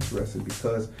robot is interesting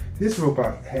because this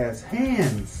robot has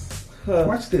hands.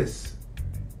 Watch this.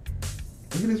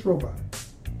 Look at this robot.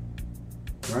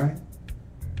 Right?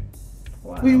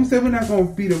 Wow. We said we're not going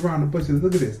to beat around the bushes.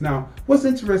 Look at this. Now, what's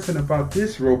interesting about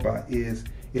this robot is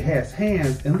it has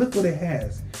hands, and look what it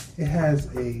has. It has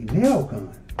a nail gun.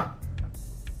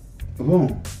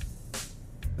 Boom.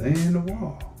 Lay in the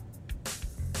wall.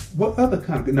 What other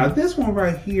kind of gun? Now, this one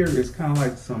right here is kind of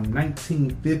like some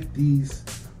 1950s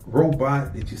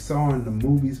robot that you saw in the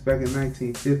movies back in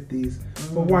 1950s.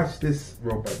 But watch this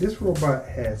robot. This robot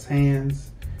has hands.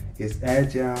 It's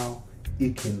agile.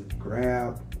 It can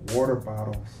grab water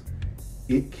bottles.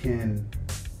 It can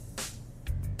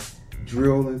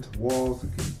drill into walls.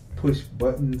 It can push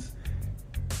buttons.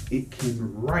 It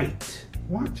can write.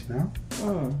 Watch now.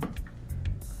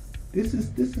 This is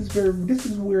where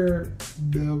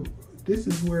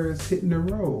it's hitting the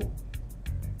road.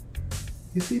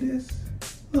 You see this?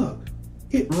 Look,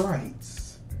 it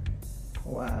writes.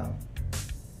 Wow.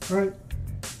 Right?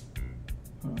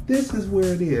 This is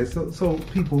where it is. So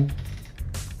people,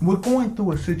 we're going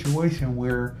through a situation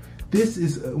where this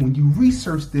is, when you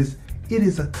research this, it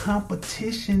is a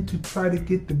competition to try to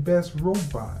get the best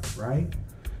robot, right?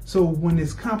 So when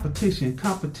it's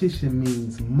competition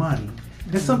means money.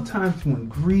 And sometimes when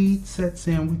greed sets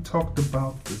in, we talked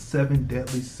about the 7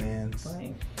 deadly sins.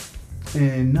 Right.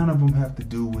 And none of them have to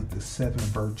do with the 7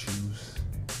 virtues.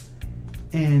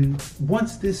 And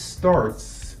once this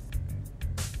starts,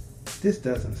 this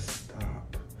doesn't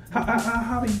stop.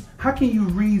 How can you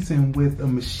reason with a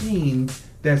machine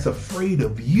that's afraid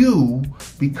of you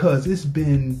because it's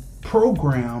been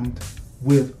programmed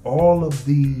with all of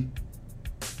the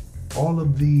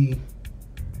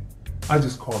I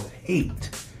just call it hate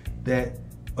that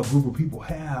a group of people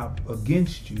have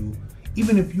against you?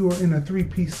 Even if you're in a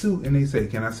 3-piece suit and they say,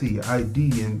 can I see your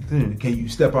ID and can you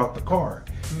step out the car?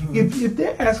 Mm-hmm. If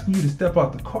they're asking you to step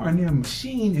out the car and they're a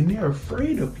machine and they're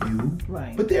afraid of you,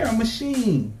 right, but they're a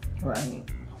machine. Right.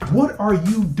 What are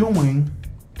you doing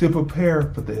to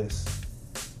prepare for this?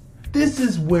 This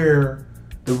is where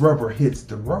the rubber hits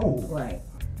the road. Right.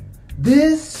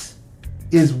 This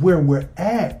is where we're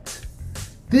at.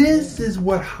 This is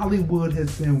what Hollywood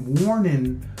has been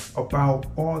warning about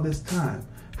all this time.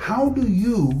 How do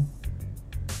you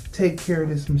take care of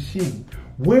this machine?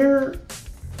 Where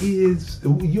is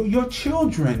your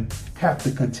children have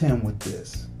to contend with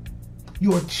this?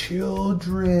 Your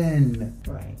children,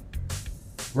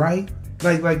 right?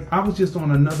 Like I was just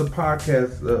on another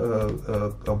podcast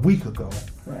a week ago,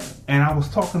 right? And I was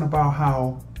talking about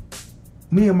how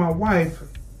me and my wife,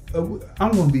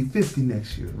 I'm going to be 50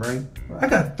 next year, right? I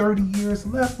got 30 years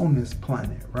left on this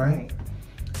planet, right?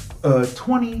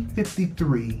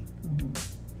 2053,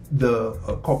 the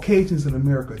Caucasians in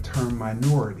America turn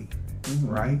minority,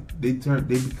 right? They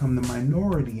become the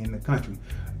minority in the country.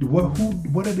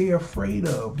 What are they afraid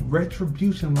of?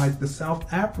 Retribution, like the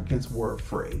South Africans were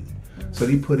afraid. So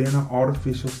they put in an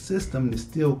artificial system that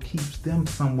still keeps them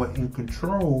somewhat in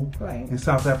control in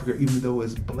South Africa, even though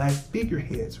it's black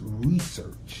figureheads.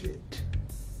 Research it,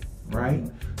 right?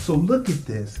 So look at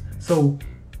this. So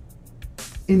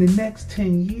in the next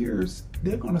 10 years,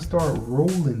 they're going to start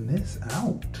rolling this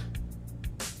out.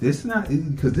 This not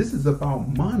because this is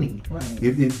about money. Right.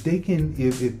 If they can,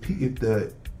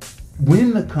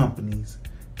 when the companies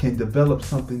can develop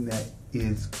something that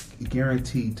is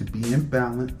guaranteed to be in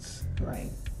balance,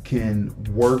 can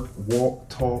work, walk,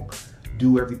 talk,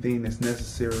 do everything that's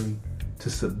necessary to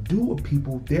subdue a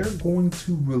people, they're going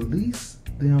to release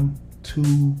them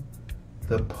to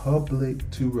the public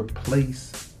to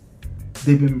replace.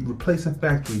 They've been replacing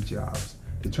factory jobs.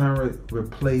 They're trying to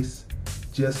replace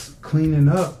just cleaning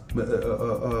up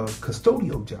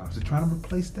custodial jobs. They're trying to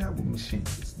replace that with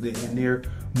machines. And they're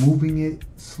moving it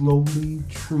slowly,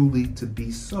 truly to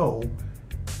be so.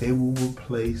 They will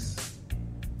replace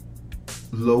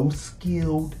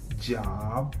low-skilled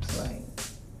jobs. Right.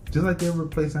 Just like they're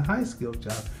replacing high-skilled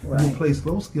jobs. They replace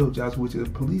low-skilled jobs, which are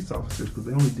police officers, because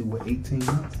they only do, 18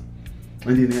 months?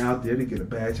 And then they're out there to get a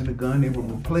badge and a gun. They will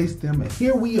replace them. And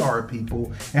here we are,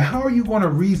 people. And how are you going to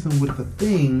reason with the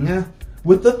thing,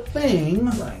 with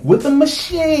a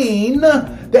machine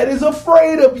that is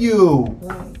afraid of you?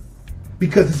 Right.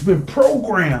 Because it's been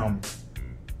programmed.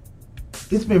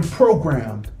 It's been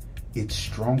programmed. It's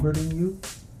stronger than you.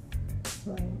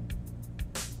 Right.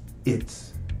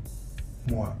 It's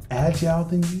more agile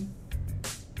than you.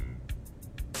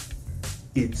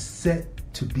 It's set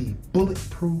to be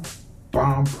bulletproof,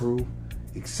 bomb-proof,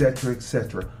 etc.,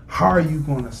 etc. How are you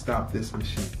going to stop this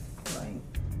machine? Right.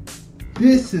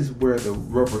 This is where the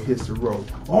rubber hits the road.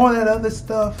 All that other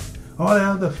stuff, all that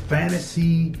other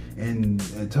fantasy and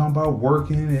talking about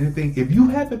working and anything, if you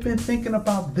haven't been thinking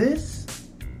about this,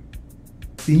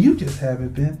 then you just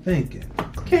haven't been thinking.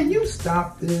 Can you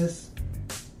stop this?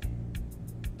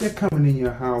 They're coming in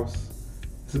your house.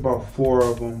 It's about 4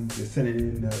 of them. They're sending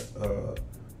in the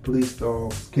police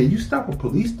dogs. Can you stop a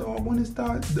police dog when it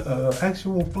starts?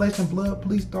 Actual flesh and blood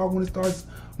police dog when it starts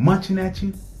munching at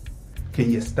you?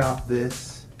 Can you stop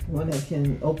this? One that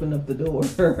can open up the door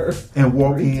and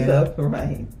walk in. Up,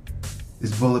 right.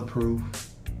 It's bulletproof.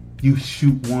 You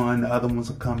shoot one, the other ones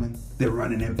are coming. They're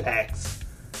running in packs.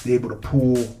 They're able to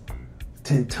pull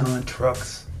 10-ton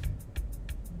trucks.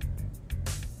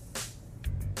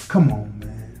 Come on,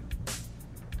 man.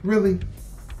 Really?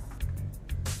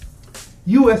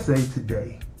 USA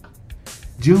Today,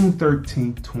 June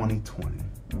 13th, 2020.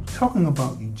 Talking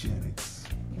about eugenics.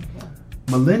 Okay.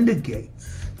 Melinda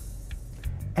Gates.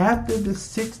 After the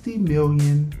 60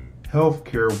 million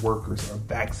healthcare workers are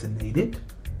vaccinated,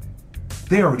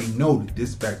 they already know that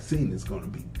this vaccine is going to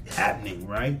be happening,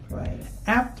 right? Right.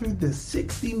 After the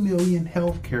 60 million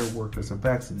healthcare workers are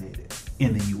vaccinated,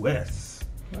 in the U.S.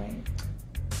 Right.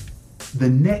 The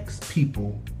next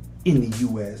people in the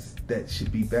U.S. that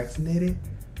should be vaccinated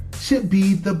should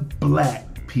be the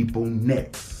black people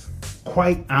next,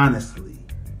 quite honestly.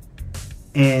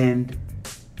 And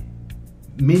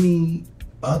many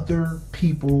other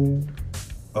people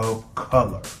of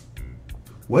color.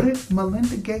 What did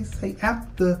Melinda Gates say?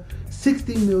 After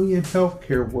 60 million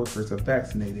healthcare workers are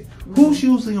vaccinated, who's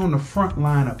usually on the front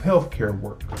line of healthcare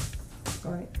work?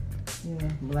 Right. Yeah,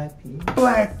 black people.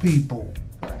 Black people.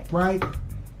 Right. Right?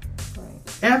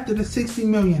 Right. After the 60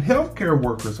 million healthcare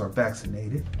workers are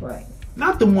vaccinated, right.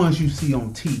 Not the ones you see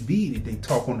on TV that they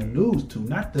talk on the news to,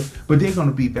 but they're going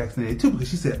to be vaccinated too, because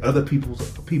she said other people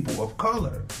of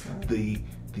color, right.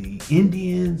 The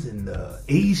Indians and the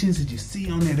Asians that you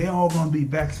see on there, they're all going to be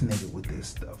vaccinated with this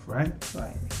stuff, right?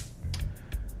 Right.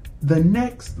 The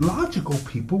next logical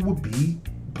people would be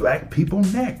black people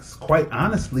next, quite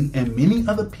honestly, and many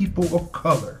other people of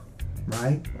color,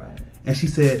 right? Right. And she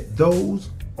said those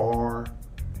are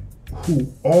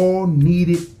who all need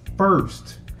it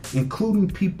first, including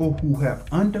people who have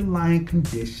underlying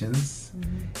conditions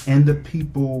and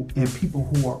people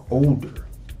who are older,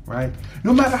 right?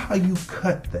 No matter how you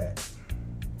cut that.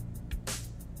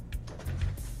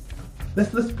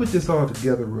 Let's put this all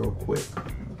together real quick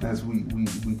as we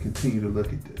continue to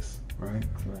look at this, right?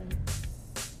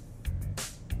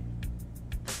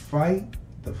 Right.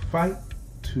 The fight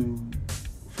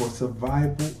for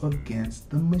survival against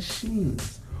the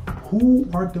machines. Who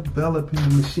are developing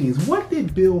the machines? What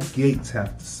did Bill Gates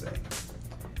have to say?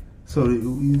 So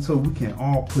we can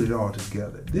all put it all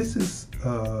together. This is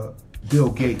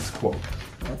Bill Gates' quote.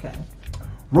 Okay.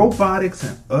 Robotics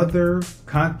and other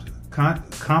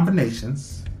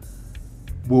combinations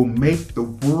will make the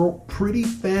world pretty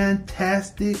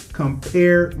fantastic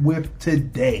compared with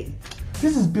today.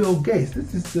 This is Bill Gates.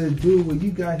 This is the dude where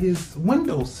you got his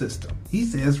Windows system. He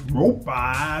says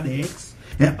robotics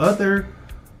and other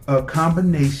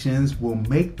combinations will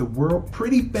make the world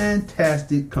pretty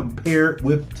fantastic compared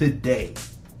with today.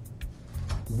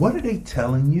 What are they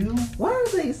telling you? Why are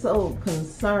they so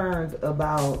concerned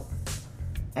about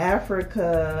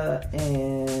Africa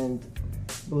and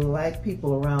black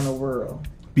people around the world?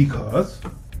 Because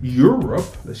Europe,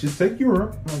 let's just take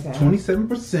Europe, okay.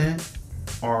 27%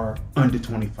 are under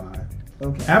 25.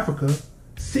 Okay. Africa,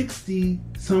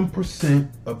 60%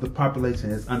 of the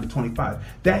population is under 25.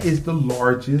 That is the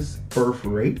largest birth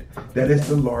rate. That is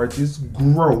the largest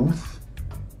growth.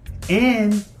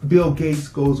 And Bill Gates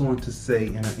goes on to say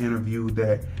in an interview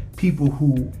that people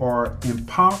who are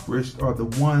impoverished are the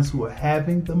ones who are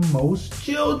having the most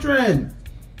children.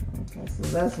 Okay, so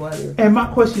that's why they're... And my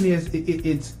question is,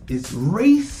 it's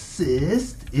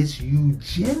racist, it's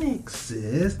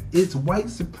eugenicist, it's white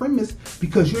supremacist,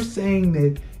 because you're saying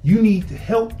that you need to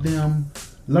help them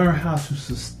learn how to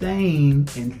sustain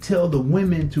and tell the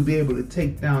women to be able to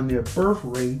take down their birth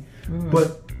rate.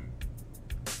 But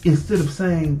instead of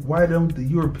saying, why don't the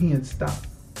Europeans stop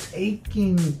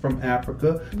taking from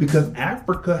Africa? Because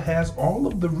Africa has all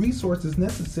of the resources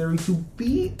necessary to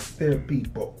feed their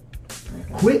people.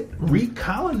 Okay. Quit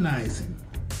recolonizing.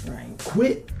 Right.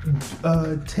 Quit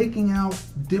taking out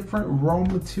different raw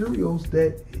materials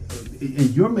that and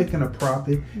you're making a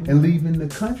profit and leaving the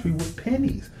country with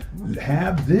pennies.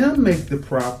 Have them make the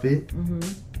profit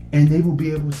and they will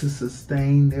be able to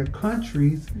sustain their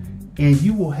countries and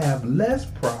you will have less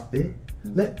profit.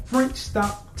 Let French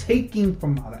stop taking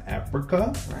from out of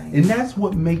Africa. Right. And that's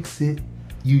what makes it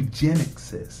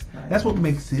eugenicist. Right. That's what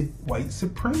makes it white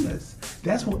supremacist.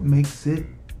 That's what makes it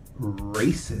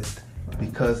racist. Right.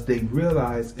 Because they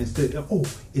realize instead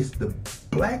of, it's the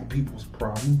black people's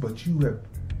problem, but you have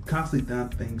constantly done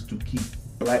things to keep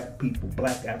black people,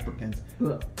 black Africans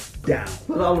down.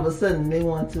 But all of a sudden they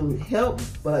want to help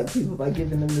black people by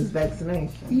giving them this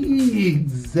vaccination.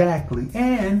 Exactly.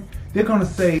 And they're going to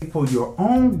say, for your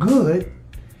own good,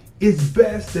 it's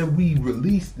best that we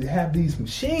have these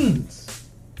machines.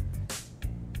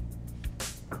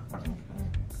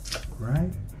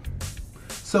 Right?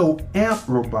 So AMP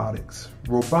robotics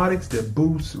that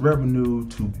boosts revenue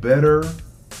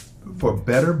for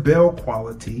better bell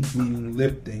quality, meaning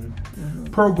lifting,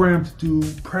 programs to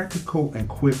do practical and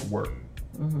quick work.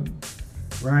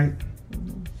 Right?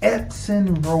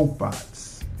 Epson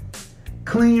robots,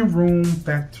 clean room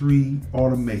factory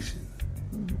automation.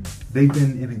 They've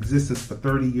been in existence for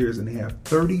 30 years and they have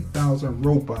 30,000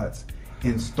 robots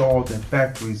installed in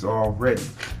factories already.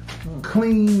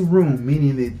 Clean room,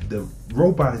 meaning that the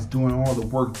robot is doing all the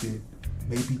work that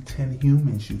maybe 10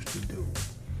 humans used to do,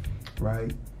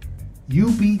 right?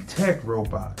 UB Tech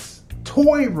robots,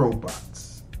 toy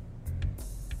robots,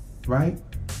 right?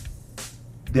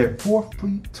 They're 4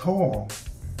 feet tall.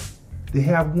 They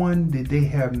have one that they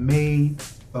have made,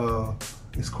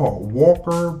 it's called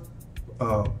Walker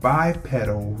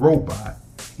Bipedal Robot,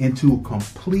 into a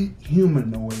complete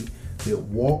humanoid that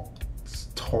walks,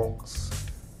 talks,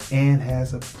 and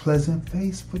has a pleasant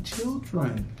face for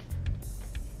children.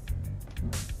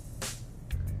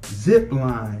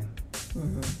 Zipline.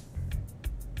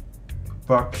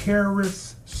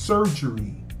 Vicarious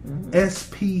Surgery.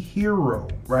 SP Hero,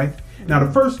 right? Now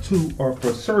the first two are for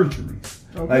surgeries,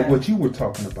 like what you were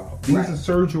talking about. These are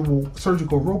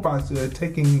surgical robots that are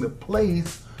taking the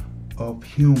place of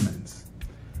humans.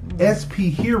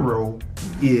 SP Hero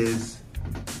is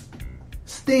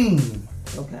STEAM.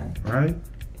 Right?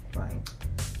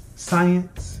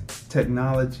 Science,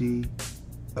 technology,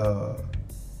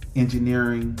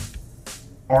 engineering,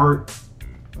 art,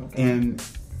 and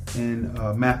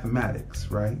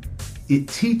mathematics, right? It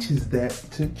teaches that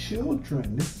to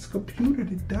children. This is a computer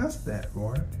that does that,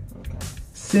 Lord.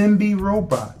 Simbi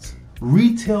robots,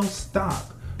 retail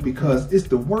stock, because it's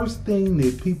the worst thing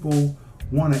that people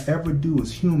want to ever do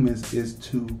as humans is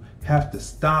to have to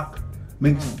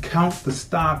count the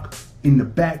stock in the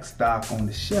back stock on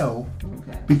the shelf,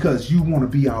 because you want to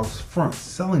be out front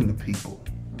selling to people.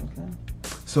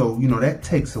 So, that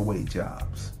takes away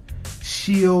jobs.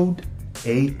 Shield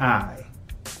AI.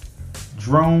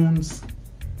 Drones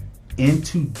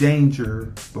into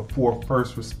danger before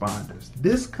first responders.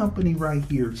 This company right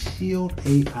here, Shield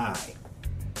AI,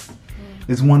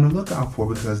 is one to look out for,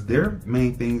 because their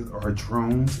main things are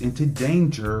drones into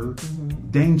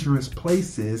dangerous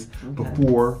places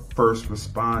before first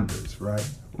responders, right?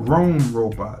 Roam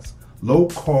robots, low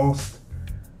cost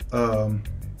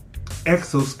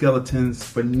exoskeletons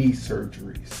for knee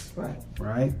surgeries,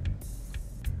 right?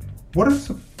 What are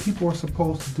some people are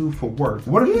supposed to do for work?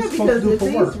 What are they supposed to do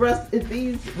for work? If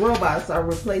these robots are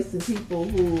replacing people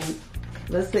who,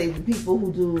 let's say, the people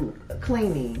who do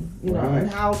cleaning,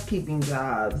 and housekeeping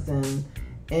jobs, and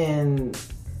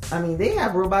I mean, they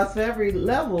have robots for every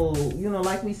level,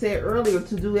 like we said earlier,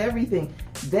 to do everything.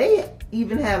 They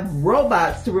even have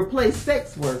robots to replace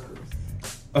sex workers.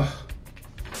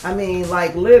 I mean,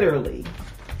 like literally.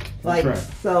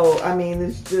 So, I mean,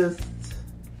 it's just...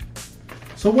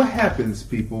 So what happens,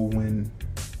 people,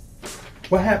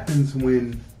 what happens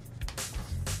when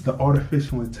the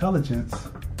artificial intelligence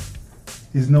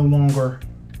is no longer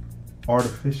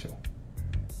artificial?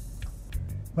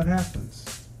 What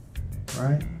happens,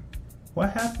 right? What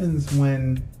happens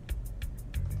when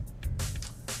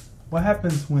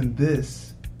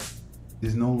this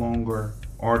is no longer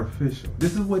artificial?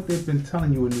 This is what they've been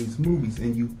telling you in these movies,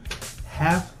 and you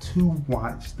have to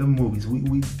watch the movies.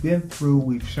 We've been through,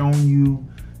 we've shown you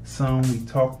some. We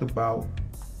talked about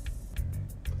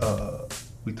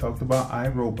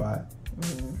iRobot,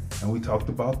 and we talked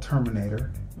about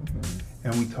Terminator,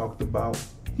 and we talked about,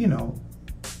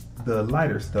 the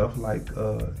lighter stuff like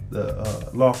the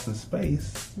Lost in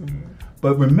Space.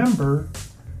 But remember,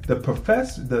 the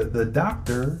professor, the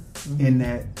doctor in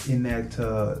that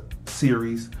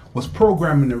series was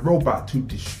programming the robot to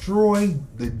destroy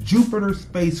the Jupiter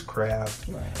spacecraft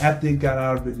after it got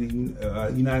out of the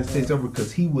United States over,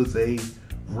 because he was a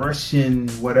Russian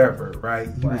whatever, right?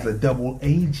 He was a double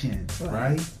agent,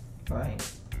 right?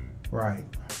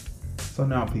 So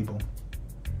now, people,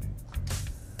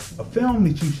 a film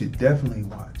that you should definitely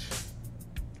watch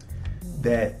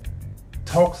that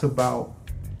talks about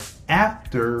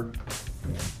after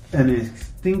an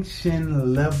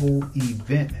extinction level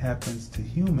event happens to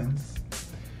humans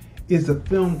is a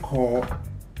film called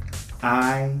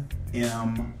I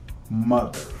Am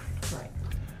Mother.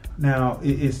 Now,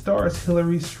 it stars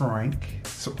Hilary Swank.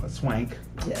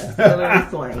 Yes, Hilary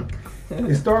Swank.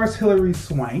 It stars Hilary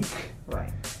Swank.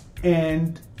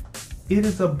 And it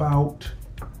is about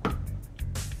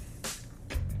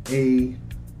a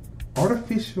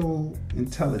artificial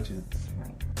intelligence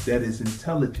that is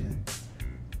intelligent,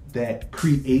 that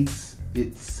creates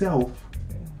itself,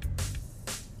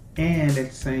 and at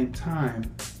the same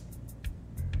time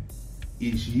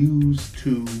is used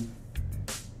to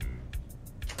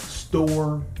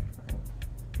store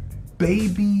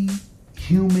baby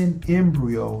human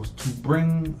embryos to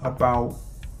bring about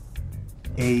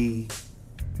a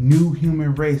new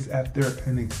human race after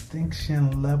an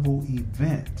extinction level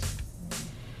event.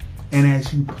 And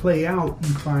as you play out,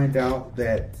 you find out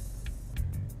that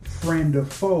friend or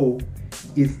foe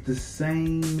is the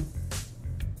same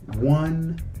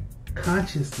one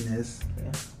consciousness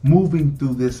moving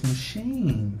through this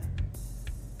machine.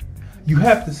 You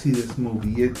have to see this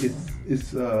movie.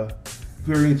 It's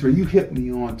very interesting. You hit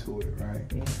me onto it, right?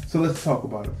 Yeah. So let's talk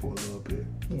about it for a little bit,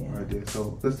 Yeah. right there.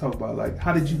 So let's talk about like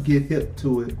how did you get hip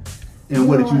to it, and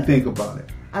what did you think about it?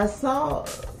 I saw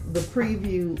the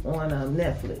preview on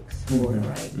Netflix for it,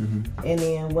 right? And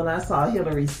then when I saw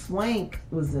Hilary Swank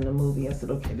was in the movie, I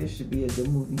said, okay, this should be a good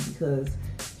movie because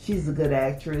she's a good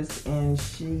actress and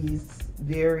she's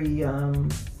very,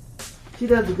 she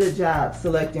does a good job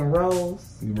selecting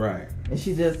roles. Right. And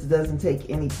she just doesn't take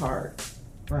any part,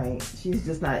 right? She's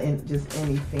just not in just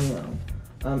any film.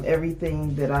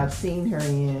 Everything that I've seen her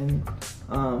in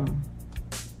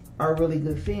are really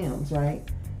good films, right?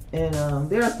 And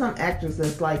there are some actors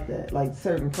that's like that, like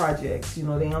certain projects. You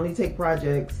know, they only take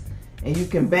projects and you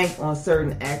can bank on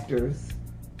certain actors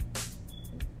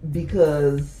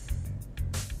because,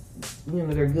 you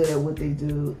know, they're good at what they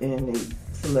do and they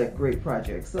select great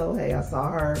projects. So, hey, I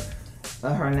saw her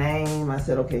name. I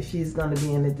said, okay, she's going to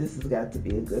be in it. This has got to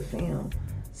be a good film.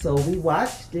 So we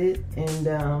watched it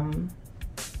and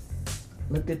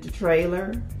looked at the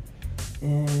trailer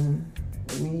and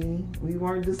we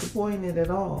weren't disappointed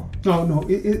at all. No,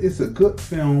 it's a good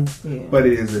film, but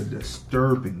it is a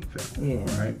disturbing film,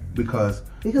 right? Because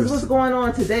what's going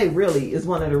on today really is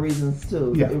one of the reasons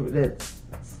too that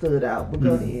stood out. But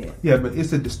go ahead. Yeah, but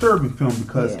it's a disturbing film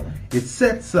because it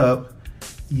sets up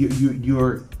you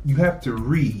have to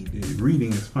read.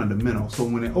 Reading is fundamental. So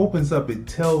when it opens up, it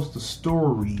tells the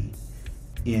story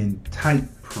in type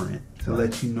print to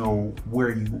let you know where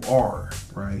you are,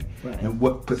 right? And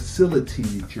what facility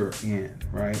that you're in,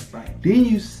 right? Then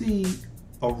you see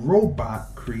a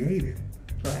robot created.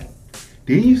 Right.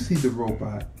 Then you see the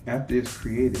robot, after it's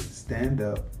created, stand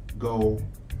up, go,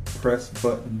 press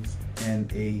buttons,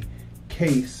 and a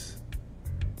case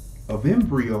of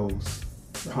embryos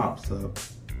pops up.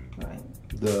 Right.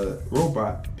 The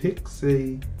robot picks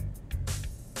a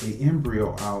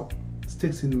embryo out,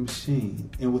 sticks in the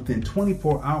machine, and within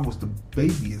 24 hours the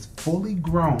baby is fully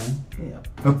grown.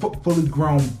 A fully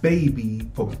grown baby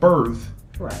for birth,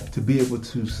 to be able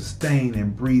to sustain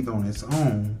and breathe on its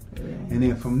own. And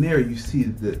then from there you see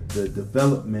the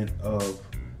development of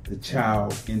the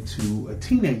child into a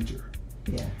teenager.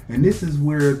 And this is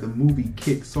where the movie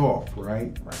kicks off,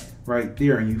 right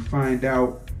there, and you find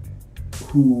out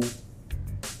who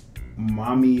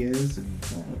mommy is and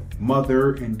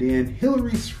mother, and then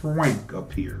Hilary Swank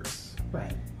appears.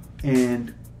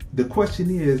 And the question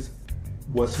is,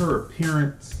 was her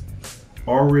appearance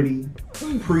already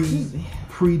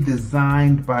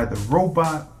pre-designed by the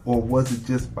robot, or was it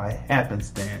just by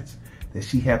happenstance that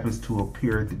she happens to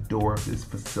appear at the door of this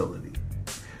facility?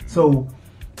 So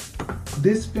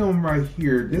this film right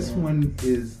here, this one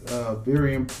is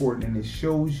very important, and it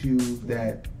shows you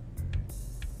that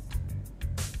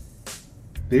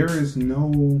there is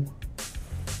no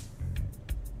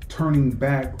turning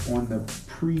back on the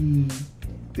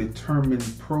predetermined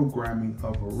programming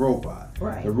of a robot.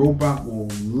 The robot will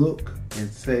look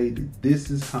and say that this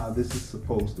is how this is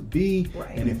supposed to be,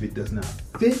 and if it does not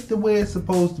fit the way it's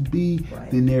supposed to be,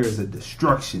 then there is a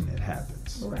destruction that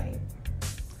happens.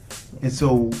 And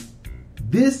so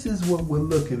this is what we're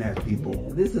looking at, people.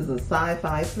 This is a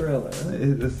sci-fi thriller.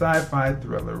 It's a sci-fi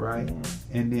thriller, right?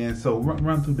 And then, so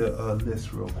run through the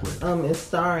list real quick. It's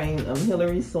starring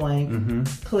Hilary Swank,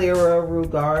 Clara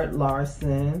Rugard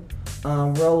Larson,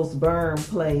 Rose Byrne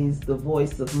plays the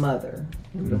voice of Mother,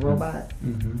 the robot.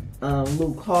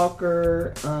 Luke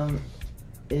Hawker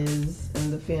is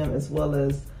in the film, as well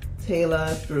as Taylor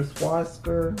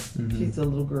Straswasker. She's a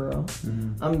little girl.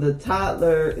 The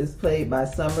toddler is played by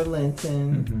Summer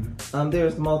Linton.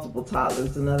 There's multiple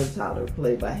toddlers. Another toddler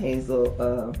played by Hazel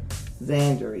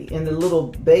Zandri. And the little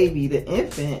baby, the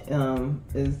infant,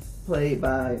 is played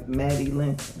by Maddie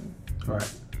Linton.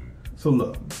 So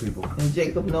look, people. And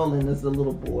Jacob Nolan is the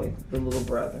little boy, the little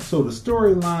brother. So the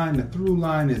storyline, the through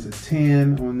line is a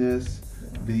 10 on this.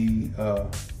 The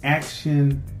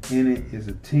action in it is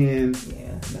a 10.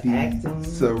 The acting,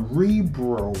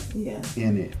 cerebral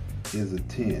in it is a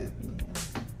 10.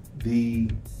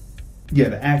 The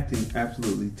acting,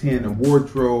 absolutely 10. The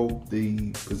wardrobe,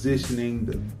 the positioning,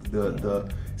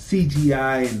 the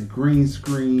CGI and the green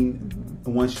screen.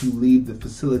 Once you leave the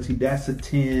facility, that's a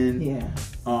 10.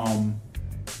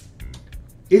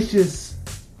 It's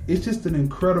just an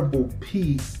incredible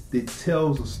piece that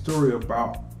tells a story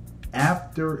about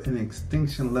after an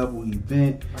extinction level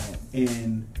event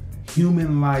and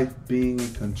human life being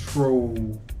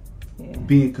controlled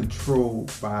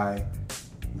by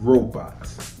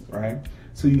robots, right?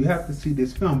 So you have to see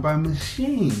this film by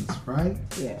machines, right?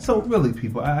 So really,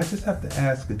 people, I just have to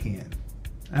ask again.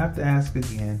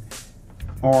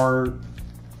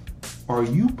 Are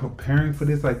you preparing for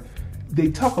this? Like, they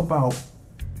talk about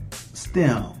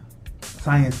STEM,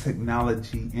 science,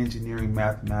 technology, engineering,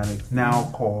 mathematics, now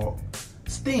called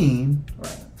STEAM,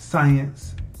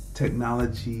 science,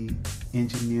 technology,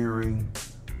 engineering,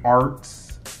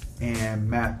 arts, and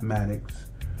mathematics.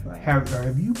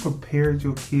 Have you prepared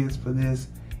your kids for this?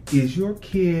 Is your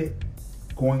kid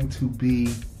going to be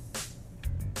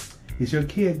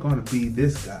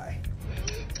this guy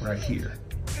right here?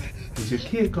 Is your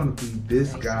kid going to be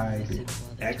this guy that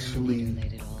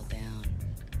actually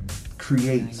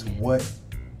creates what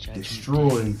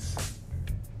destroys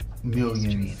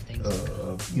millions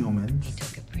of humans,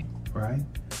 right?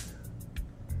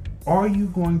 Are you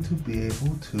going to be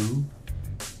able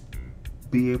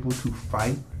to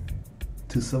fight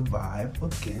to survive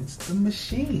against the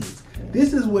machines?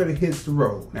 This is where it hits the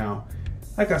road. Now,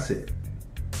 like I said,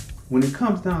 when it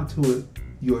comes down to it,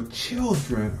 your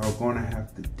children are going to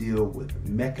have to deal with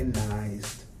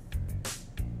mechanized,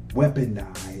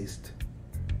 weaponized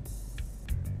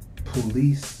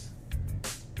police.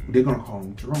 They're going to call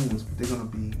them drones, but they're going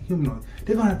to be humanoid.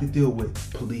 They're going to have to deal with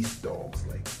police dogs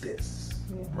like this,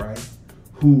 right?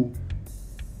 Who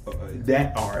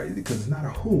that are, because it's not a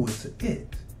who, it's an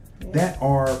it, that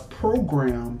are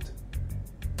programmed.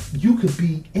 You could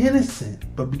be innocent,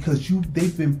 but because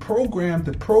they've been programmed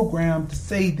to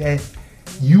say that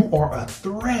you are a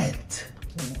threat.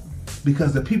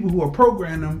 Because the people who are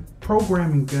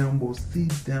programming them will see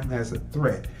them as a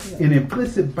threat. An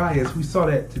implicit bias, we saw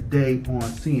that today on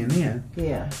CNN.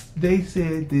 They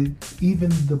said that even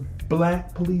the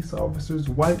black police officers,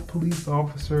 white police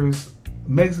officers,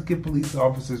 Mexican police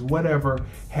officers, whatever,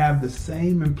 have the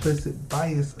same implicit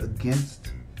bias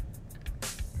against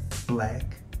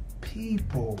black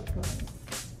people.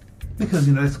 Because,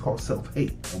 that's called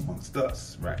self-hate amongst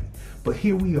us, right? But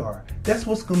here we are. That's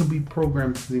what's going to be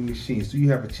programmed to the machine. So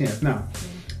you have a chance. Now,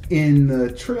 in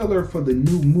the trailer for the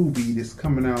new movie that's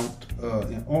coming out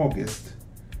in August,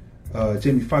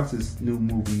 Jamie Foxx's new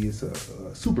movie is a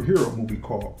superhero movie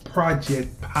called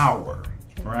Project Power,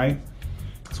 right?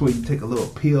 That's where you take a little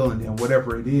pill and then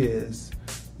whatever it is,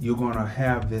 you're going to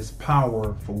have this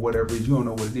power for whatever it is. You don't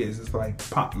know what it is. It's like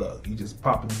potluck. You just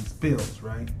popping these pills,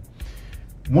 right?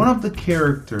 One of the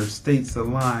characters states a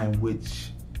line which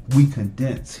we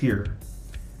condense here.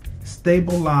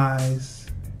 Stabilize,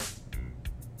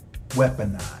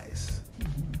 weaponize.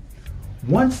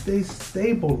 Once they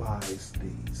stabilize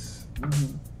these,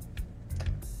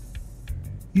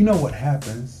 you know what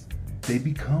happens? They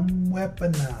become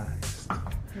weaponized.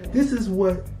 This is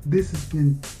what this has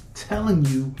been telling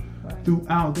you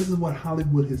throughout. This is what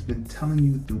Hollywood has been telling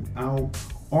you throughout.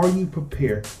 Are you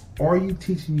prepared? Are you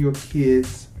teaching your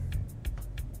kids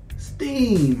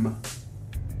STEAM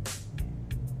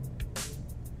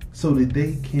so that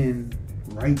they can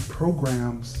write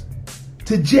programs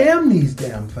to jam these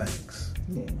damn things?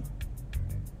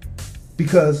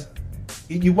 Because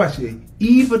you watch it,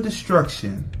 Eve of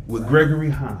Destruction with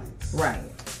Gregory Hines.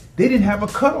 They didn't have a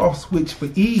cutoff switch for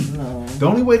Eve. The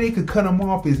only way they could cut them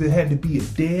off is it had to be a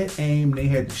dead aim. They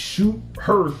had to shoot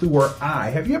her through her eye.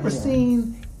 Have you ever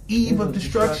seen Eve of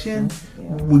Destruction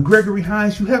with Gregory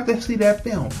Hines? You have to see that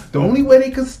film. The only way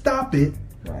they could stop it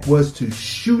was to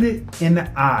shoot it in the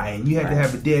eye. And you had to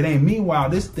have a dead aim. Meanwhile,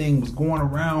 this thing was going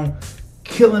around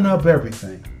killing up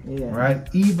everything. Right?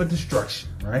 Eve of Destruction,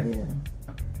 right?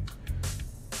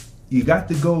 You got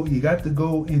to go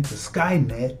into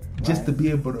Skynet just to be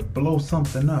able to blow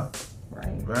something up.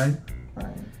 Right?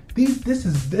 This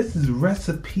is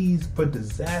recipes for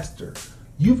disaster.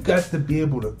 You've got to be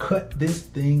able to cut this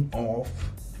thing off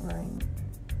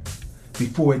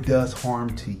before it does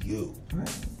harm to you.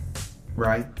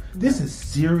 Right? This is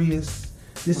serious.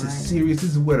 This is serious.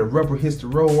 This is where the rubber hits the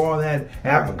road. All that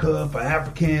Africa for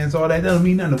Africans, all that doesn't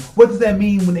mean nothing. What does that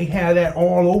mean when they have that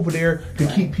all over there to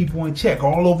keep people in check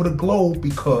all over the globe?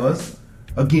 Because,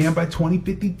 again, by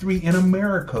 2053 in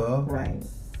America,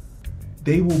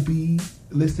 they will be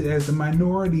listed as a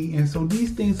minority. And so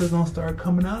these things are going to start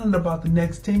coming out in about the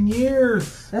next 10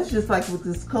 years. That's just like with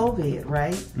this COVID,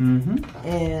 right?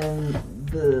 And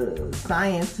the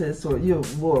scientists, in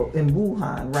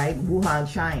Wuhan, right?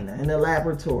 Wuhan, China, in the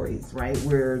laboratories, right?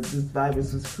 Where this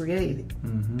virus was created.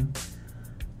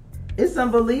 It's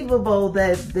unbelievable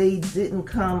that they didn't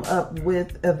come up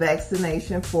with a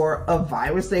vaccination for a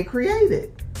virus they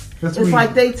created. It's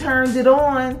like they turned it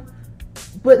on,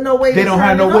 but no way they don't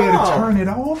have no way to turn it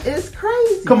off. It's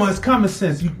crazy. Come on, it's common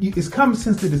sense. It's common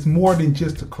sense that it's more than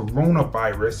just a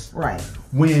coronavirus.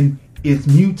 When it's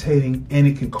mutating and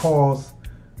it can cause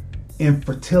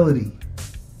infertility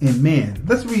in men.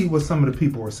 Let's read what some of the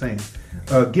people were saying.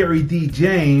 Gary D.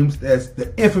 James, that's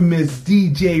the infamous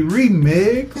DJ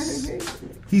Remix,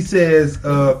 He says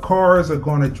cars are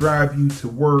going to drive you to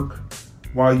work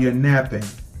while you're napping.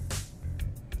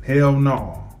 Hell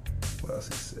no. What else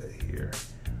he say here?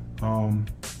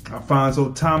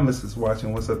 Alfonso Thomas is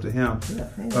watching. What's up to him?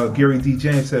 Gary D.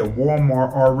 James said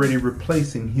Walmart already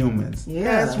replacing humans.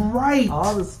 Yeah, that's right.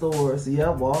 All the stores. Yeah,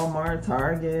 Walmart,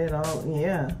 Target.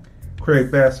 Craig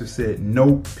Baxter said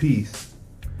no peace.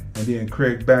 And then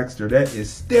Craig Baxter, that is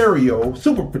Stereo,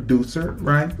 super producer,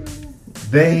 right?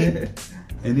 They.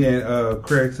 And then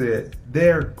Craig said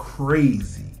they're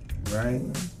crazy, right?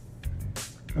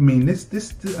 I mean this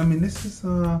is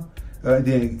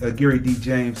then Gary D.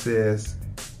 James says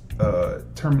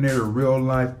Terminator real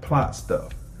life plot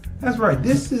stuff. That's right.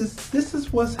 This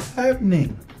is what's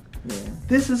happening. Yeah.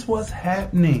 This is what's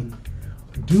happening.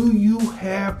 Do you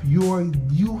have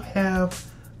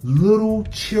little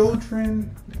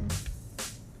children?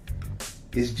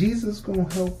 Is Jesus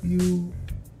gonna help you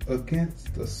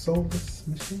against the soulless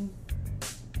machine?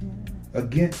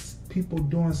 Against people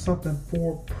doing something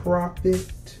for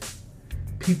profit?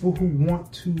 People who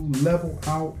want to level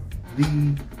out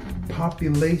the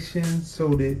population so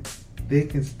that they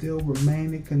can still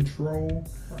remain in control?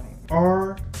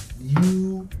 Are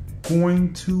you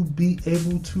going to be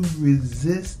able to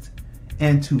resist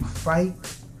and to fight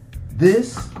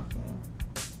this?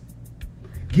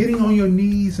 Getting on your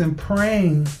knees and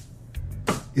praying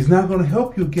is not going to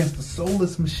help you against the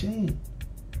soulless machine.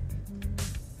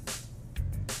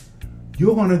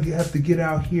 You're going to have to get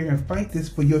out here and fight this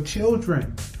for your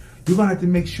children. You're going to have to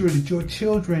make sure that your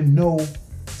children know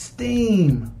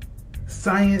STEAM,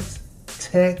 science,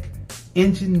 tech,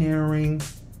 engineering,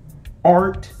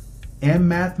 art, and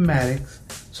mathematics,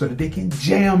 so that they can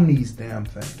jam these damn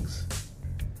things.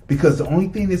 Because the only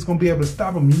thing that's going to be able to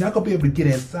stop them, you're not going to be able to get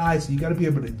inside, so you got to be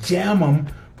able to jam them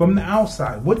from the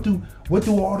outside. What do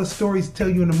all the stories tell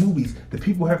you in the movies? The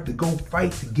people have to go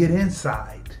fight to get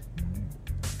inside.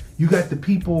 You got the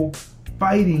people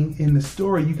fighting in the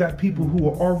story. You got people who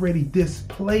are already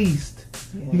displaced.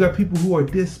 Yeah. You got people who are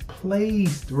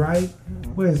displaced, right?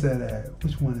 Where is that at?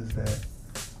 Which one is that?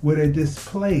 Where they're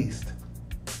displaced.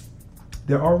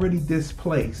 They're already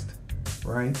displaced,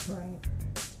 right? Right.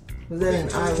 Was that an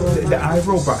iRobot? The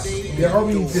iRobot. They're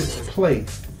already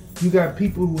displaced. You got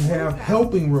people who have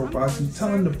helping robots and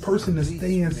telling the person to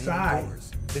stay inside.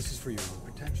 This is for your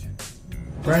own protection.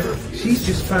 Right? She's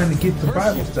just trying to get to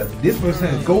Bible study. This person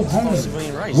says, go home.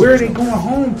 Where are they going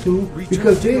home to?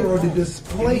 Because they are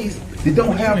displaced. They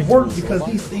don't have work because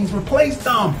these things replaced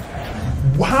them.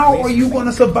 How are you going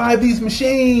to survive these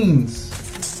machines?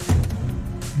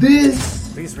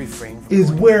 This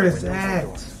is where it's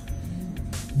at.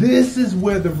 This is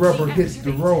where the rubber hits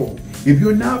the road. If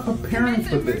you're not preparing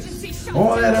for this,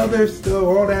 all that other stuff,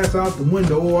 all that's out the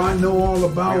window. Oh, I know all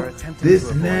about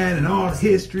this and that and all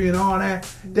history and all that.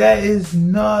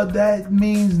 That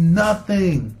means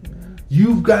nothing.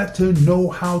 You've got to know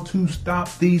how to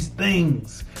stop these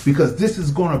things, because this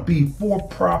is going to be for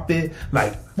profit,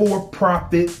 like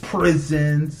for-profit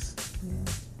prisons.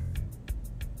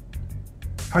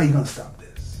 How are you going to stop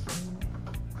this?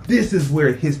 This is where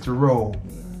it hits the road.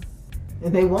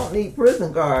 And they won't need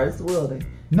prison guards, will they?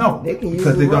 No, they can use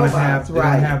because they're going to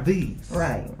right. have these.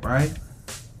 Right.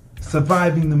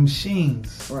 Surviving the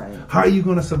machines. Right. How are you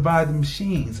going to survive the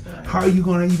machines? Right. How are you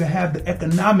going to even have the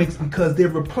economics, because they're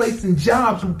replacing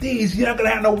jobs with these? You're not going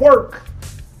to have no work.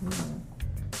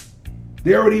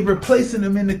 They're already replacing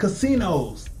them in the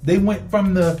casinos. They went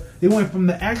from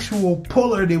the actual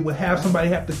puller that would have somebody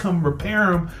have to come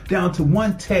repair them, down to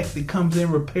one tech that comes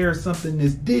in, repairs something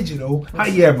that's digital. How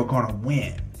you ever gonna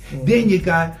win? Then you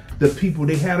got the people,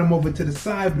 they had them over to the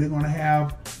side, but they're gonna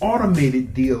have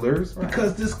automated dealers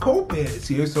because this COVID is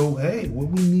here. So hey, what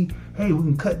we need, we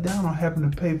can cut down on having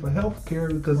to pay for health care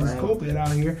because it's COVID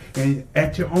out here, and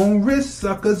at your own risk,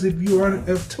 suckers. If you are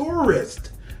a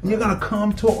tourist, you're gonna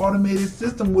come to an automated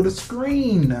system with a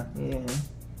screen. Yeah.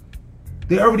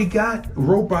 They already got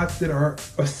robots that are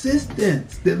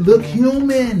assistants that look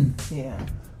human. Yeah.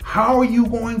 How are you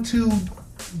going to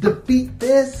defeat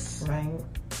this? Right.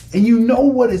 And you know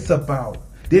what it's about.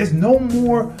 There's no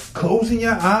more closing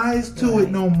your eyes to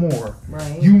it no more.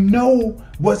 Right. You know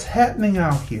what's happening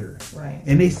out here. Right.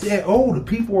 And they said, oh, the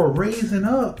people are raising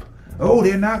up. Oh,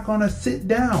 they're not going to sit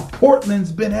down.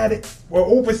 Portland's been at it for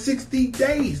over 60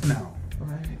 days now.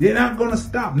 They're not going to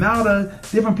stop. Now the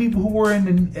different people who were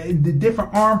in the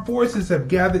different armed forces have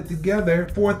gathered together.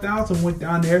 4,000 went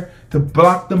down there to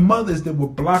block the mothers that were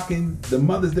blocking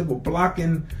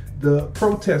the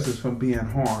protesters from being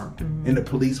harmed. Mm-hmm. And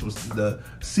the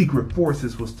secret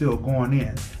forces were still going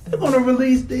in. They're going to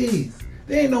release these.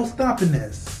 There ain't no stopping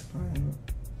this. Right.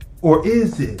 Or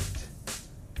is it?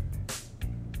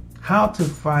 how to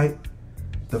fight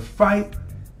the fight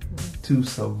to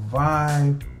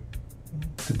survive,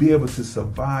 to be able to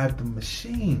survive the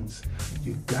machines.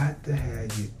 You got to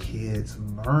have your kids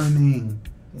learning.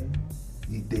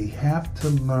 They have to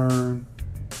learn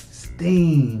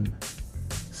STEAM,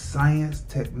 science,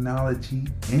 technology,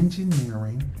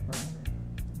 engineering,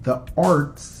 the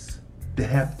arts that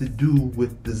have to do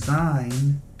with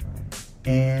design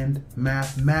and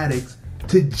mathematics,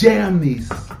 to jam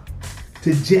these,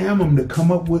 to jam them, to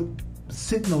come up with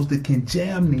signals that can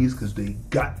jam these, because they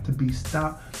got to be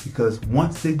stopped. Because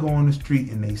once they go on the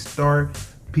street and they start,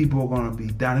 people are going to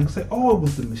be down and say, oh, it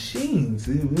was the machines.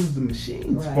 It was the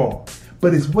machines' fault.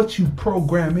 But it's what you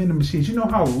program in the machines. You know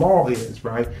how law is,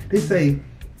 right? They say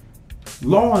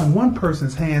law in one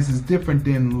person's hands is different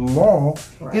than law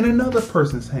in another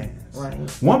person's hands. Right.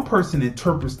 One person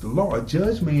interprets the law. A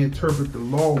judge may interpret the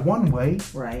law one way.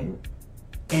 Right.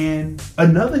 And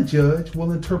another judge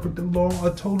will interpret the law a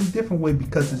totally different way,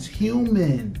 because it's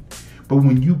human. But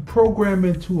when you program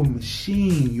into a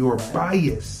machine your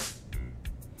bias,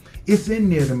 it's in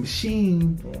there. The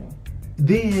machine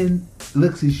then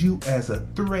looks at you as a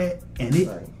threat, and it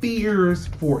fears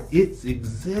for its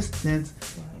existence,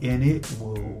 and it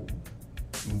will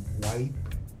wipe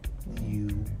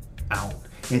you out.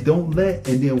 And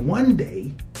then one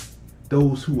day,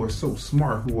 those who are so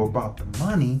smart, who are about the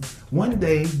money, one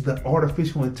day the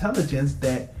artificial intelligence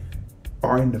that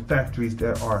are in the factories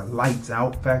that are lights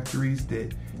out factories,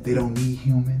 that they don't need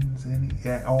humans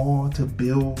at all to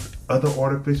build other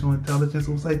artificial intelligence,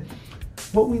 will say,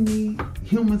 what we need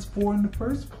humans for in the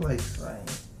first place.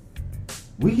 Right.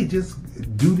 We could just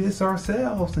do this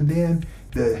ourselves, and then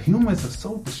the humans are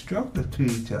so destructive to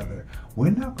each other.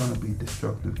 We're not going to be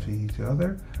destructive to each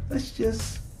other. Let's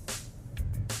just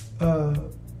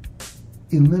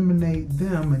eliminate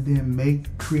them and then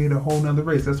create a whole nother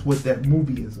race. That's what that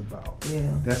movie is about.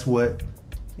 Yeah. That's what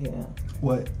the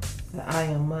I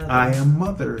Am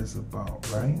Mother is about,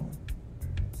 right?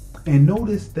 And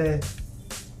notice that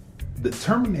the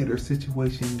Terminator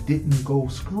situation didn't go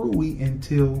screwy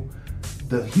until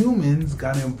the humans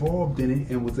got involved in it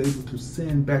and was able to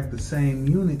send back the same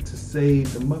unit to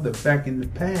save the mother back in the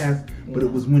past. Yeah. But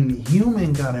it was when the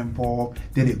human got involved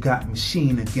that it got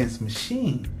machine against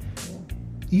machine. Yeah.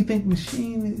 You think the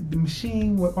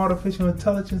machine with artificial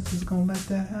intelligence is gonna let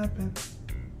that happen?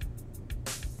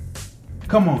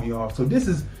 Come on, y'all. So this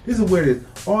is where it is.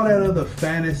 All that other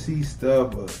fantasy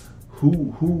stuff of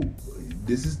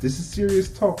this is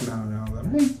serious talk now. Let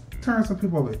me turn some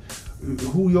people over.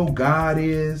 Who your God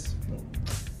is,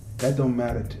 that don't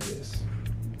matter to this.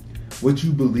 What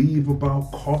you believe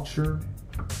about culture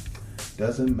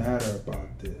doesn't matter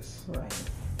about this. Right.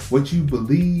 What you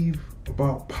believe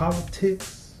about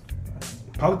politics,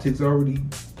 politics already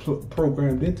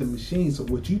programmed into machines. So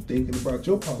what you thinking about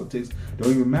your politics don't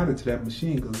even matter to that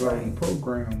machine, because it's already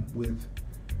programmed with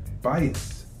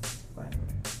bias. Right.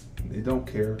 They don't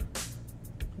care.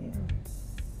 Yeah.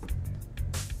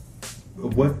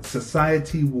 What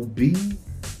society will be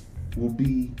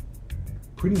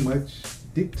pretty much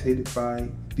dictated by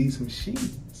these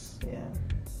machines. Yeah.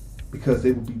 Because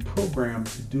they will be programmed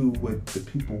to do what the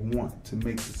people want, to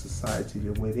make the society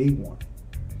the way they want.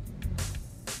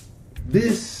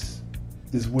 This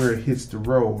is where it hits the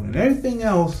road, and everything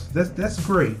else that's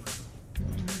great.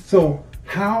 So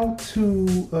how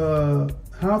to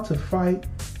fight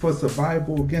for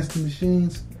survival against the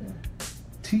machines?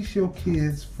 Teach your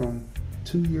kids from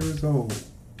 2 years old.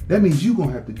 That means you're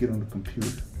gonna have to get on the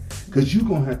computer, because you're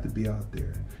gonna have to be out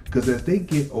there. Because as they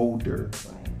get older,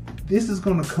 this is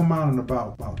gonna come out in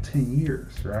about 10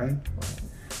 years, right?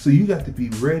 So you got to be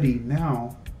ready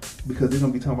now, because they're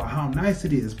gonna be talking about how nice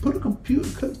it is. Put a computer,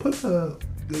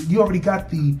 you already got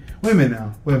the, wait a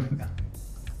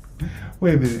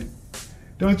minute.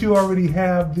 Don't you already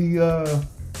have this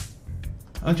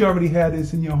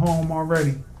in your home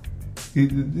already?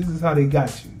 This is how they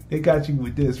got you. They got you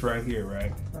with this right here,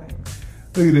 right?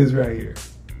 Look at this right here.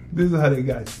 This is how they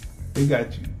got you. They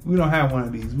got you. We don't have one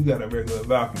of these. We got a regular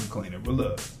vacuum cleaner. But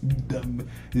look, the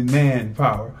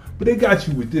manpower. But they got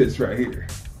you with this right here.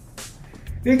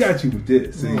 They got you with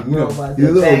this. And, your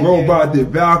little robot that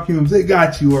vacuums, they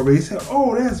got you already. They said,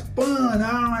 oh, that's fun.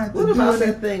 I don't have to do it. What about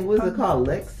that thing? What's it called?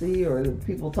 Lexi, or the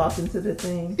people talking to the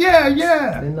thing? Yeah.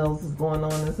 They knows what's going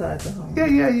on inside the home.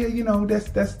 Yeah. You know, that's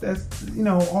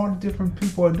all the different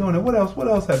people are doing it. What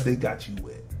else have they got you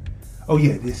with? Oh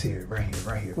yeah, this here, right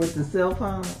here. With the cell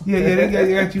phone? Yeah,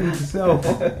 they got you with the cell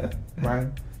phone. Right?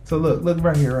 So look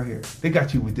right here. They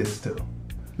got you with this too.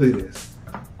 Look at this.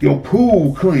 Your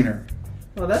pool cleaner.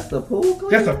 Oh, that's the pool cleaner?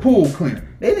 That's a pool cleaner.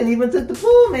 They didn't even take the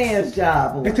pool man's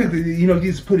job away. They took you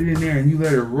just put it in there and you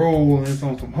let it roll and it's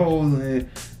on some holes and it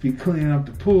be cleaning up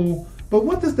the pool. But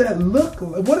what does that look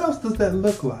like? What else does that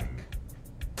look like?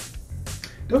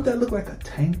 Don't that look like a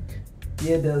tank?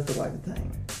 Yeah, it does look like a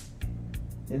tank.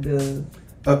 It does.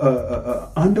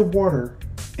 Underwater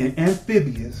and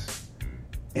amphibious,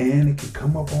 and it can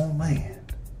come up on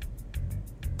land.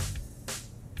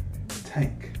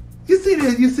 Tank. You see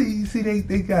that? You see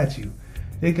they got you.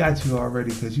 They got you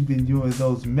already because you've been doing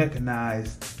those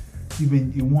mechanized.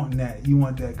 You want that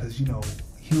because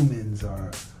humans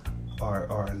are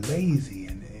lazy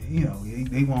and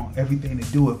they want everything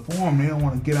to do it for them. They don't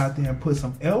want to get out there and put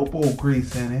some elbow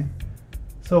grease in it.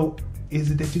 So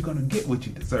is it that you're gonna get what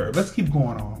you deserve? Let's keep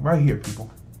going on right here, people.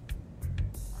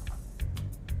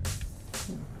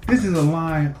 This is a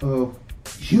line of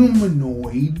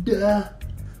humanoid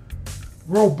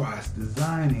robots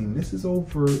designing. This is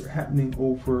happening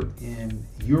over in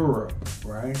Europe,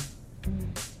 right?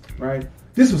 Right?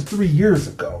 This was 3 years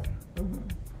ago,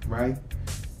 right?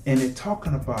 And they're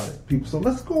talking about it, people. So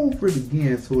let's go over it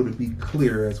again so it'll be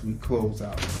clear as we close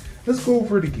out. Let's go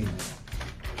over it again.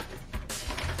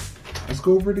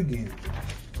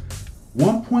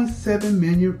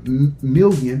 1.7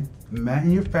 million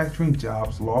manufacturing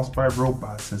jobs lost by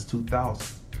robots since 2000.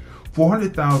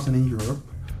 400,000 in Europe,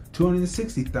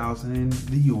 260,000 in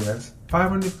the US,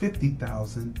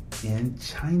 550,000 in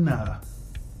China.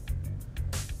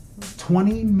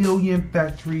 20 million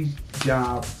factory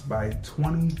jobs by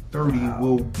 2030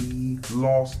 will be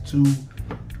lost to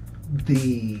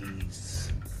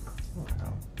these.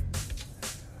 Wow.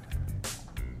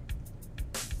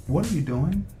 What are you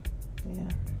doing?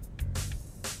 Yeah.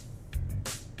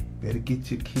 Better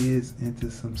get your kids into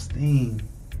some STEAM.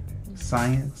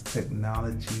 Science,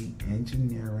 technology,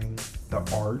 engineering, the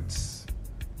arts.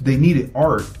 They needed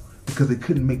art because they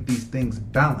couldn't make these things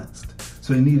balanced.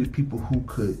 So they needed people who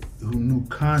knew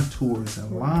contours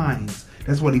and lines.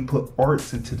 That's why they put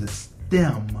arts into the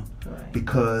STEM, right,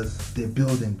 because they're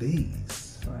building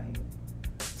these. Right.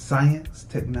 Science,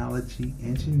 technology,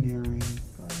 engineering,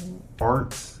 right,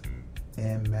 arts,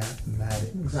 and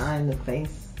mathematics. Design the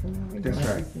face. That's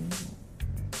right.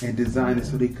 And design it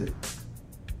so they could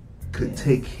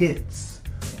take hits,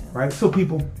 right? So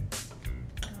people,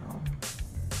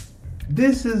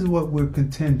 this is what we're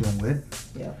contending with.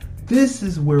 Yeah. This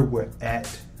is where we're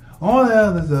at. All the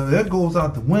other stuff that goes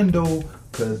out the window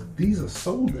because these are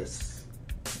soulless.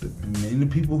 Many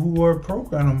people who are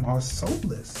programming them are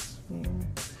soulless. Yeah.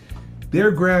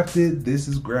 They're grafted. This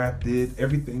is grafted.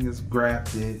 Everything is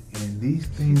grafted, and these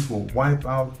things will wipe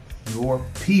out your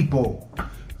people,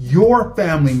 your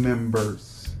family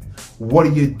members. What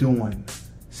are you doing?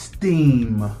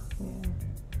 STEAM.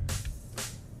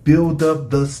 Build up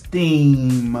the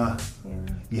steam.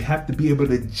 You have to be able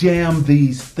to jam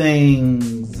these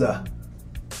things. And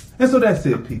so that's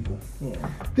it, people.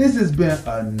 This has been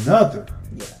another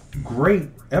great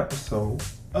episode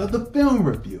of the Film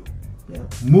Review.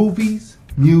 Movies,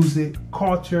 music,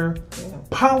 culture,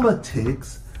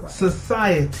 politics,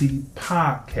 society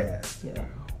podcast.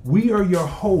 We are your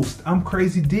host. I'm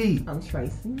Crazy D. I'm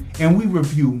Tracy. And we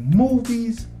review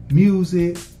movies,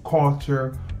 music,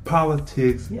 culture,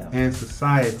 politics, and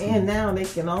society. And now they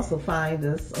can also find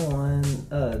us on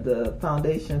the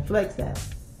Foundation Flex app.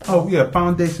 Oh yeah,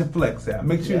 Foundation Flex app.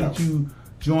 Make sure that you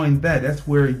join that. That's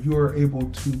where you're able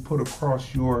to put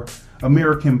across your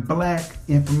American Black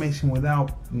information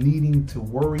without needing to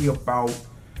worry about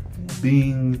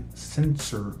being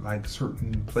censored like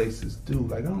certain places do.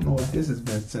 Like, I don't know if this has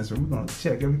been censored. We're going to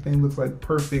check. Everything looks like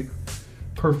perfect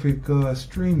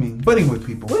streaming. But anyway,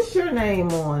 people. What's your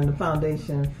name on the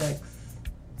Foundation Flex?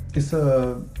 It's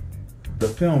the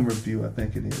Film Review, I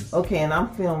think it is. Okay, and I'm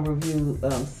Film Review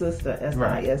Sister,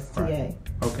 SISTA. Right.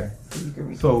 Okay.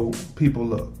 So people,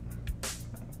 look.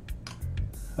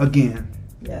 Again,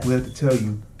 we have to tell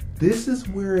you, this is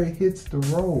where it hits the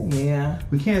road. Yeah.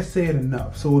 We can't say it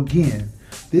enough. So again,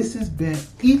 this has been,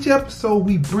 each episode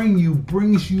we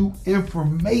brings you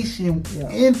information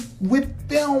in with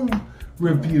film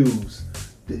reviews.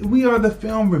 We are the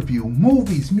Film Review,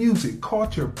 movies, music,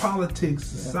 culture, politics,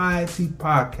 society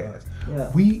podcast.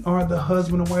 We are the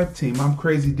husband and wife team. I'm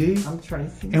Crazy D. I'm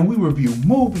Tracy. And we review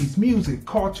movies, music,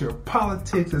 culture,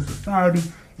 politics, and society.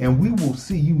 And we will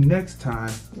see you next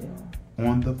time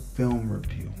on the Film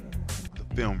Review.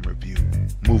 The Film Review,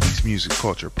 movies, music,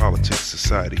 culture, politics,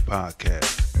 society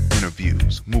podcast,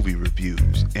 interviews, movie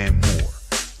reviews, and more.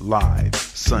 Live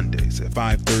Sundays at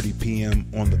 5:30 p.m.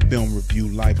 on the Film Review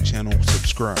Live channel.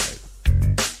 Subscribe.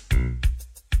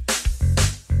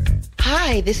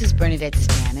 Hi, this is Bernadette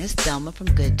Stannis, Thelma from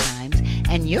Good Times,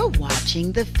 and you're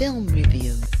watching The Film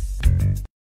Review.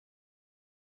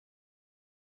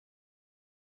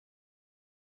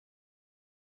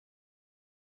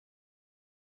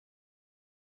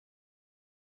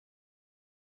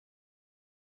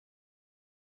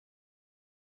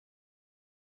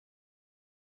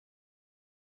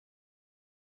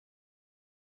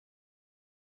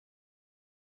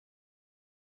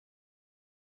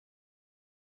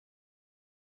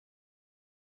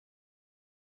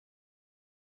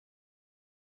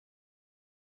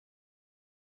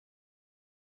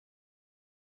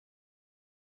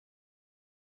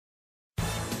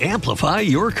 Amplify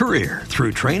your career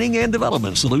through training and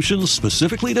development solutions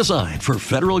specifically designed for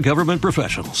federal government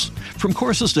professionals. From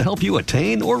courses to help you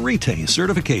attain or retain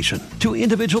certification, to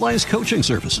individualized coaching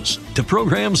services, to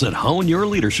programs that hone your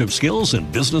leadership skills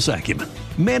and business acumen,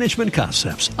 Management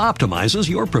Concepts optimizes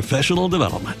your professional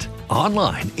development.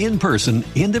 Online, in person,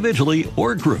 individually,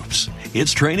 or groups,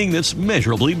 it's training that's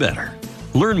measurably better.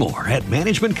 Learn more at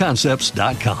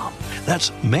managementconcepts.com.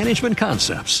 That's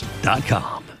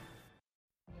managementconcepts.com.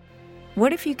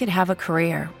 What if you could have a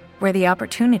career where the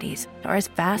opportunities are as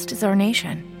vast as our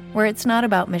nation, where it's not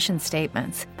about mission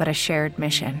statements, but a shared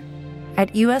mission?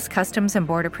 At U.S. Customs and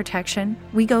Border Protection,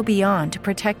 we go beyond to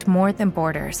protect more than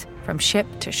borders. From ship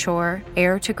to shore,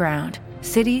 air to ground,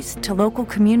 cities to local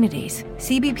communities,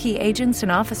 CBP agents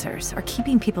and officers are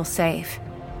keeping people safe.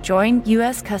 Join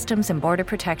U.S. Customs and Border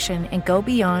Protection and go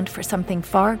beyond for something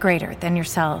far greater than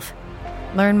yourself.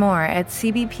 Learn more at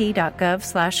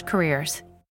cbp.gov/careers.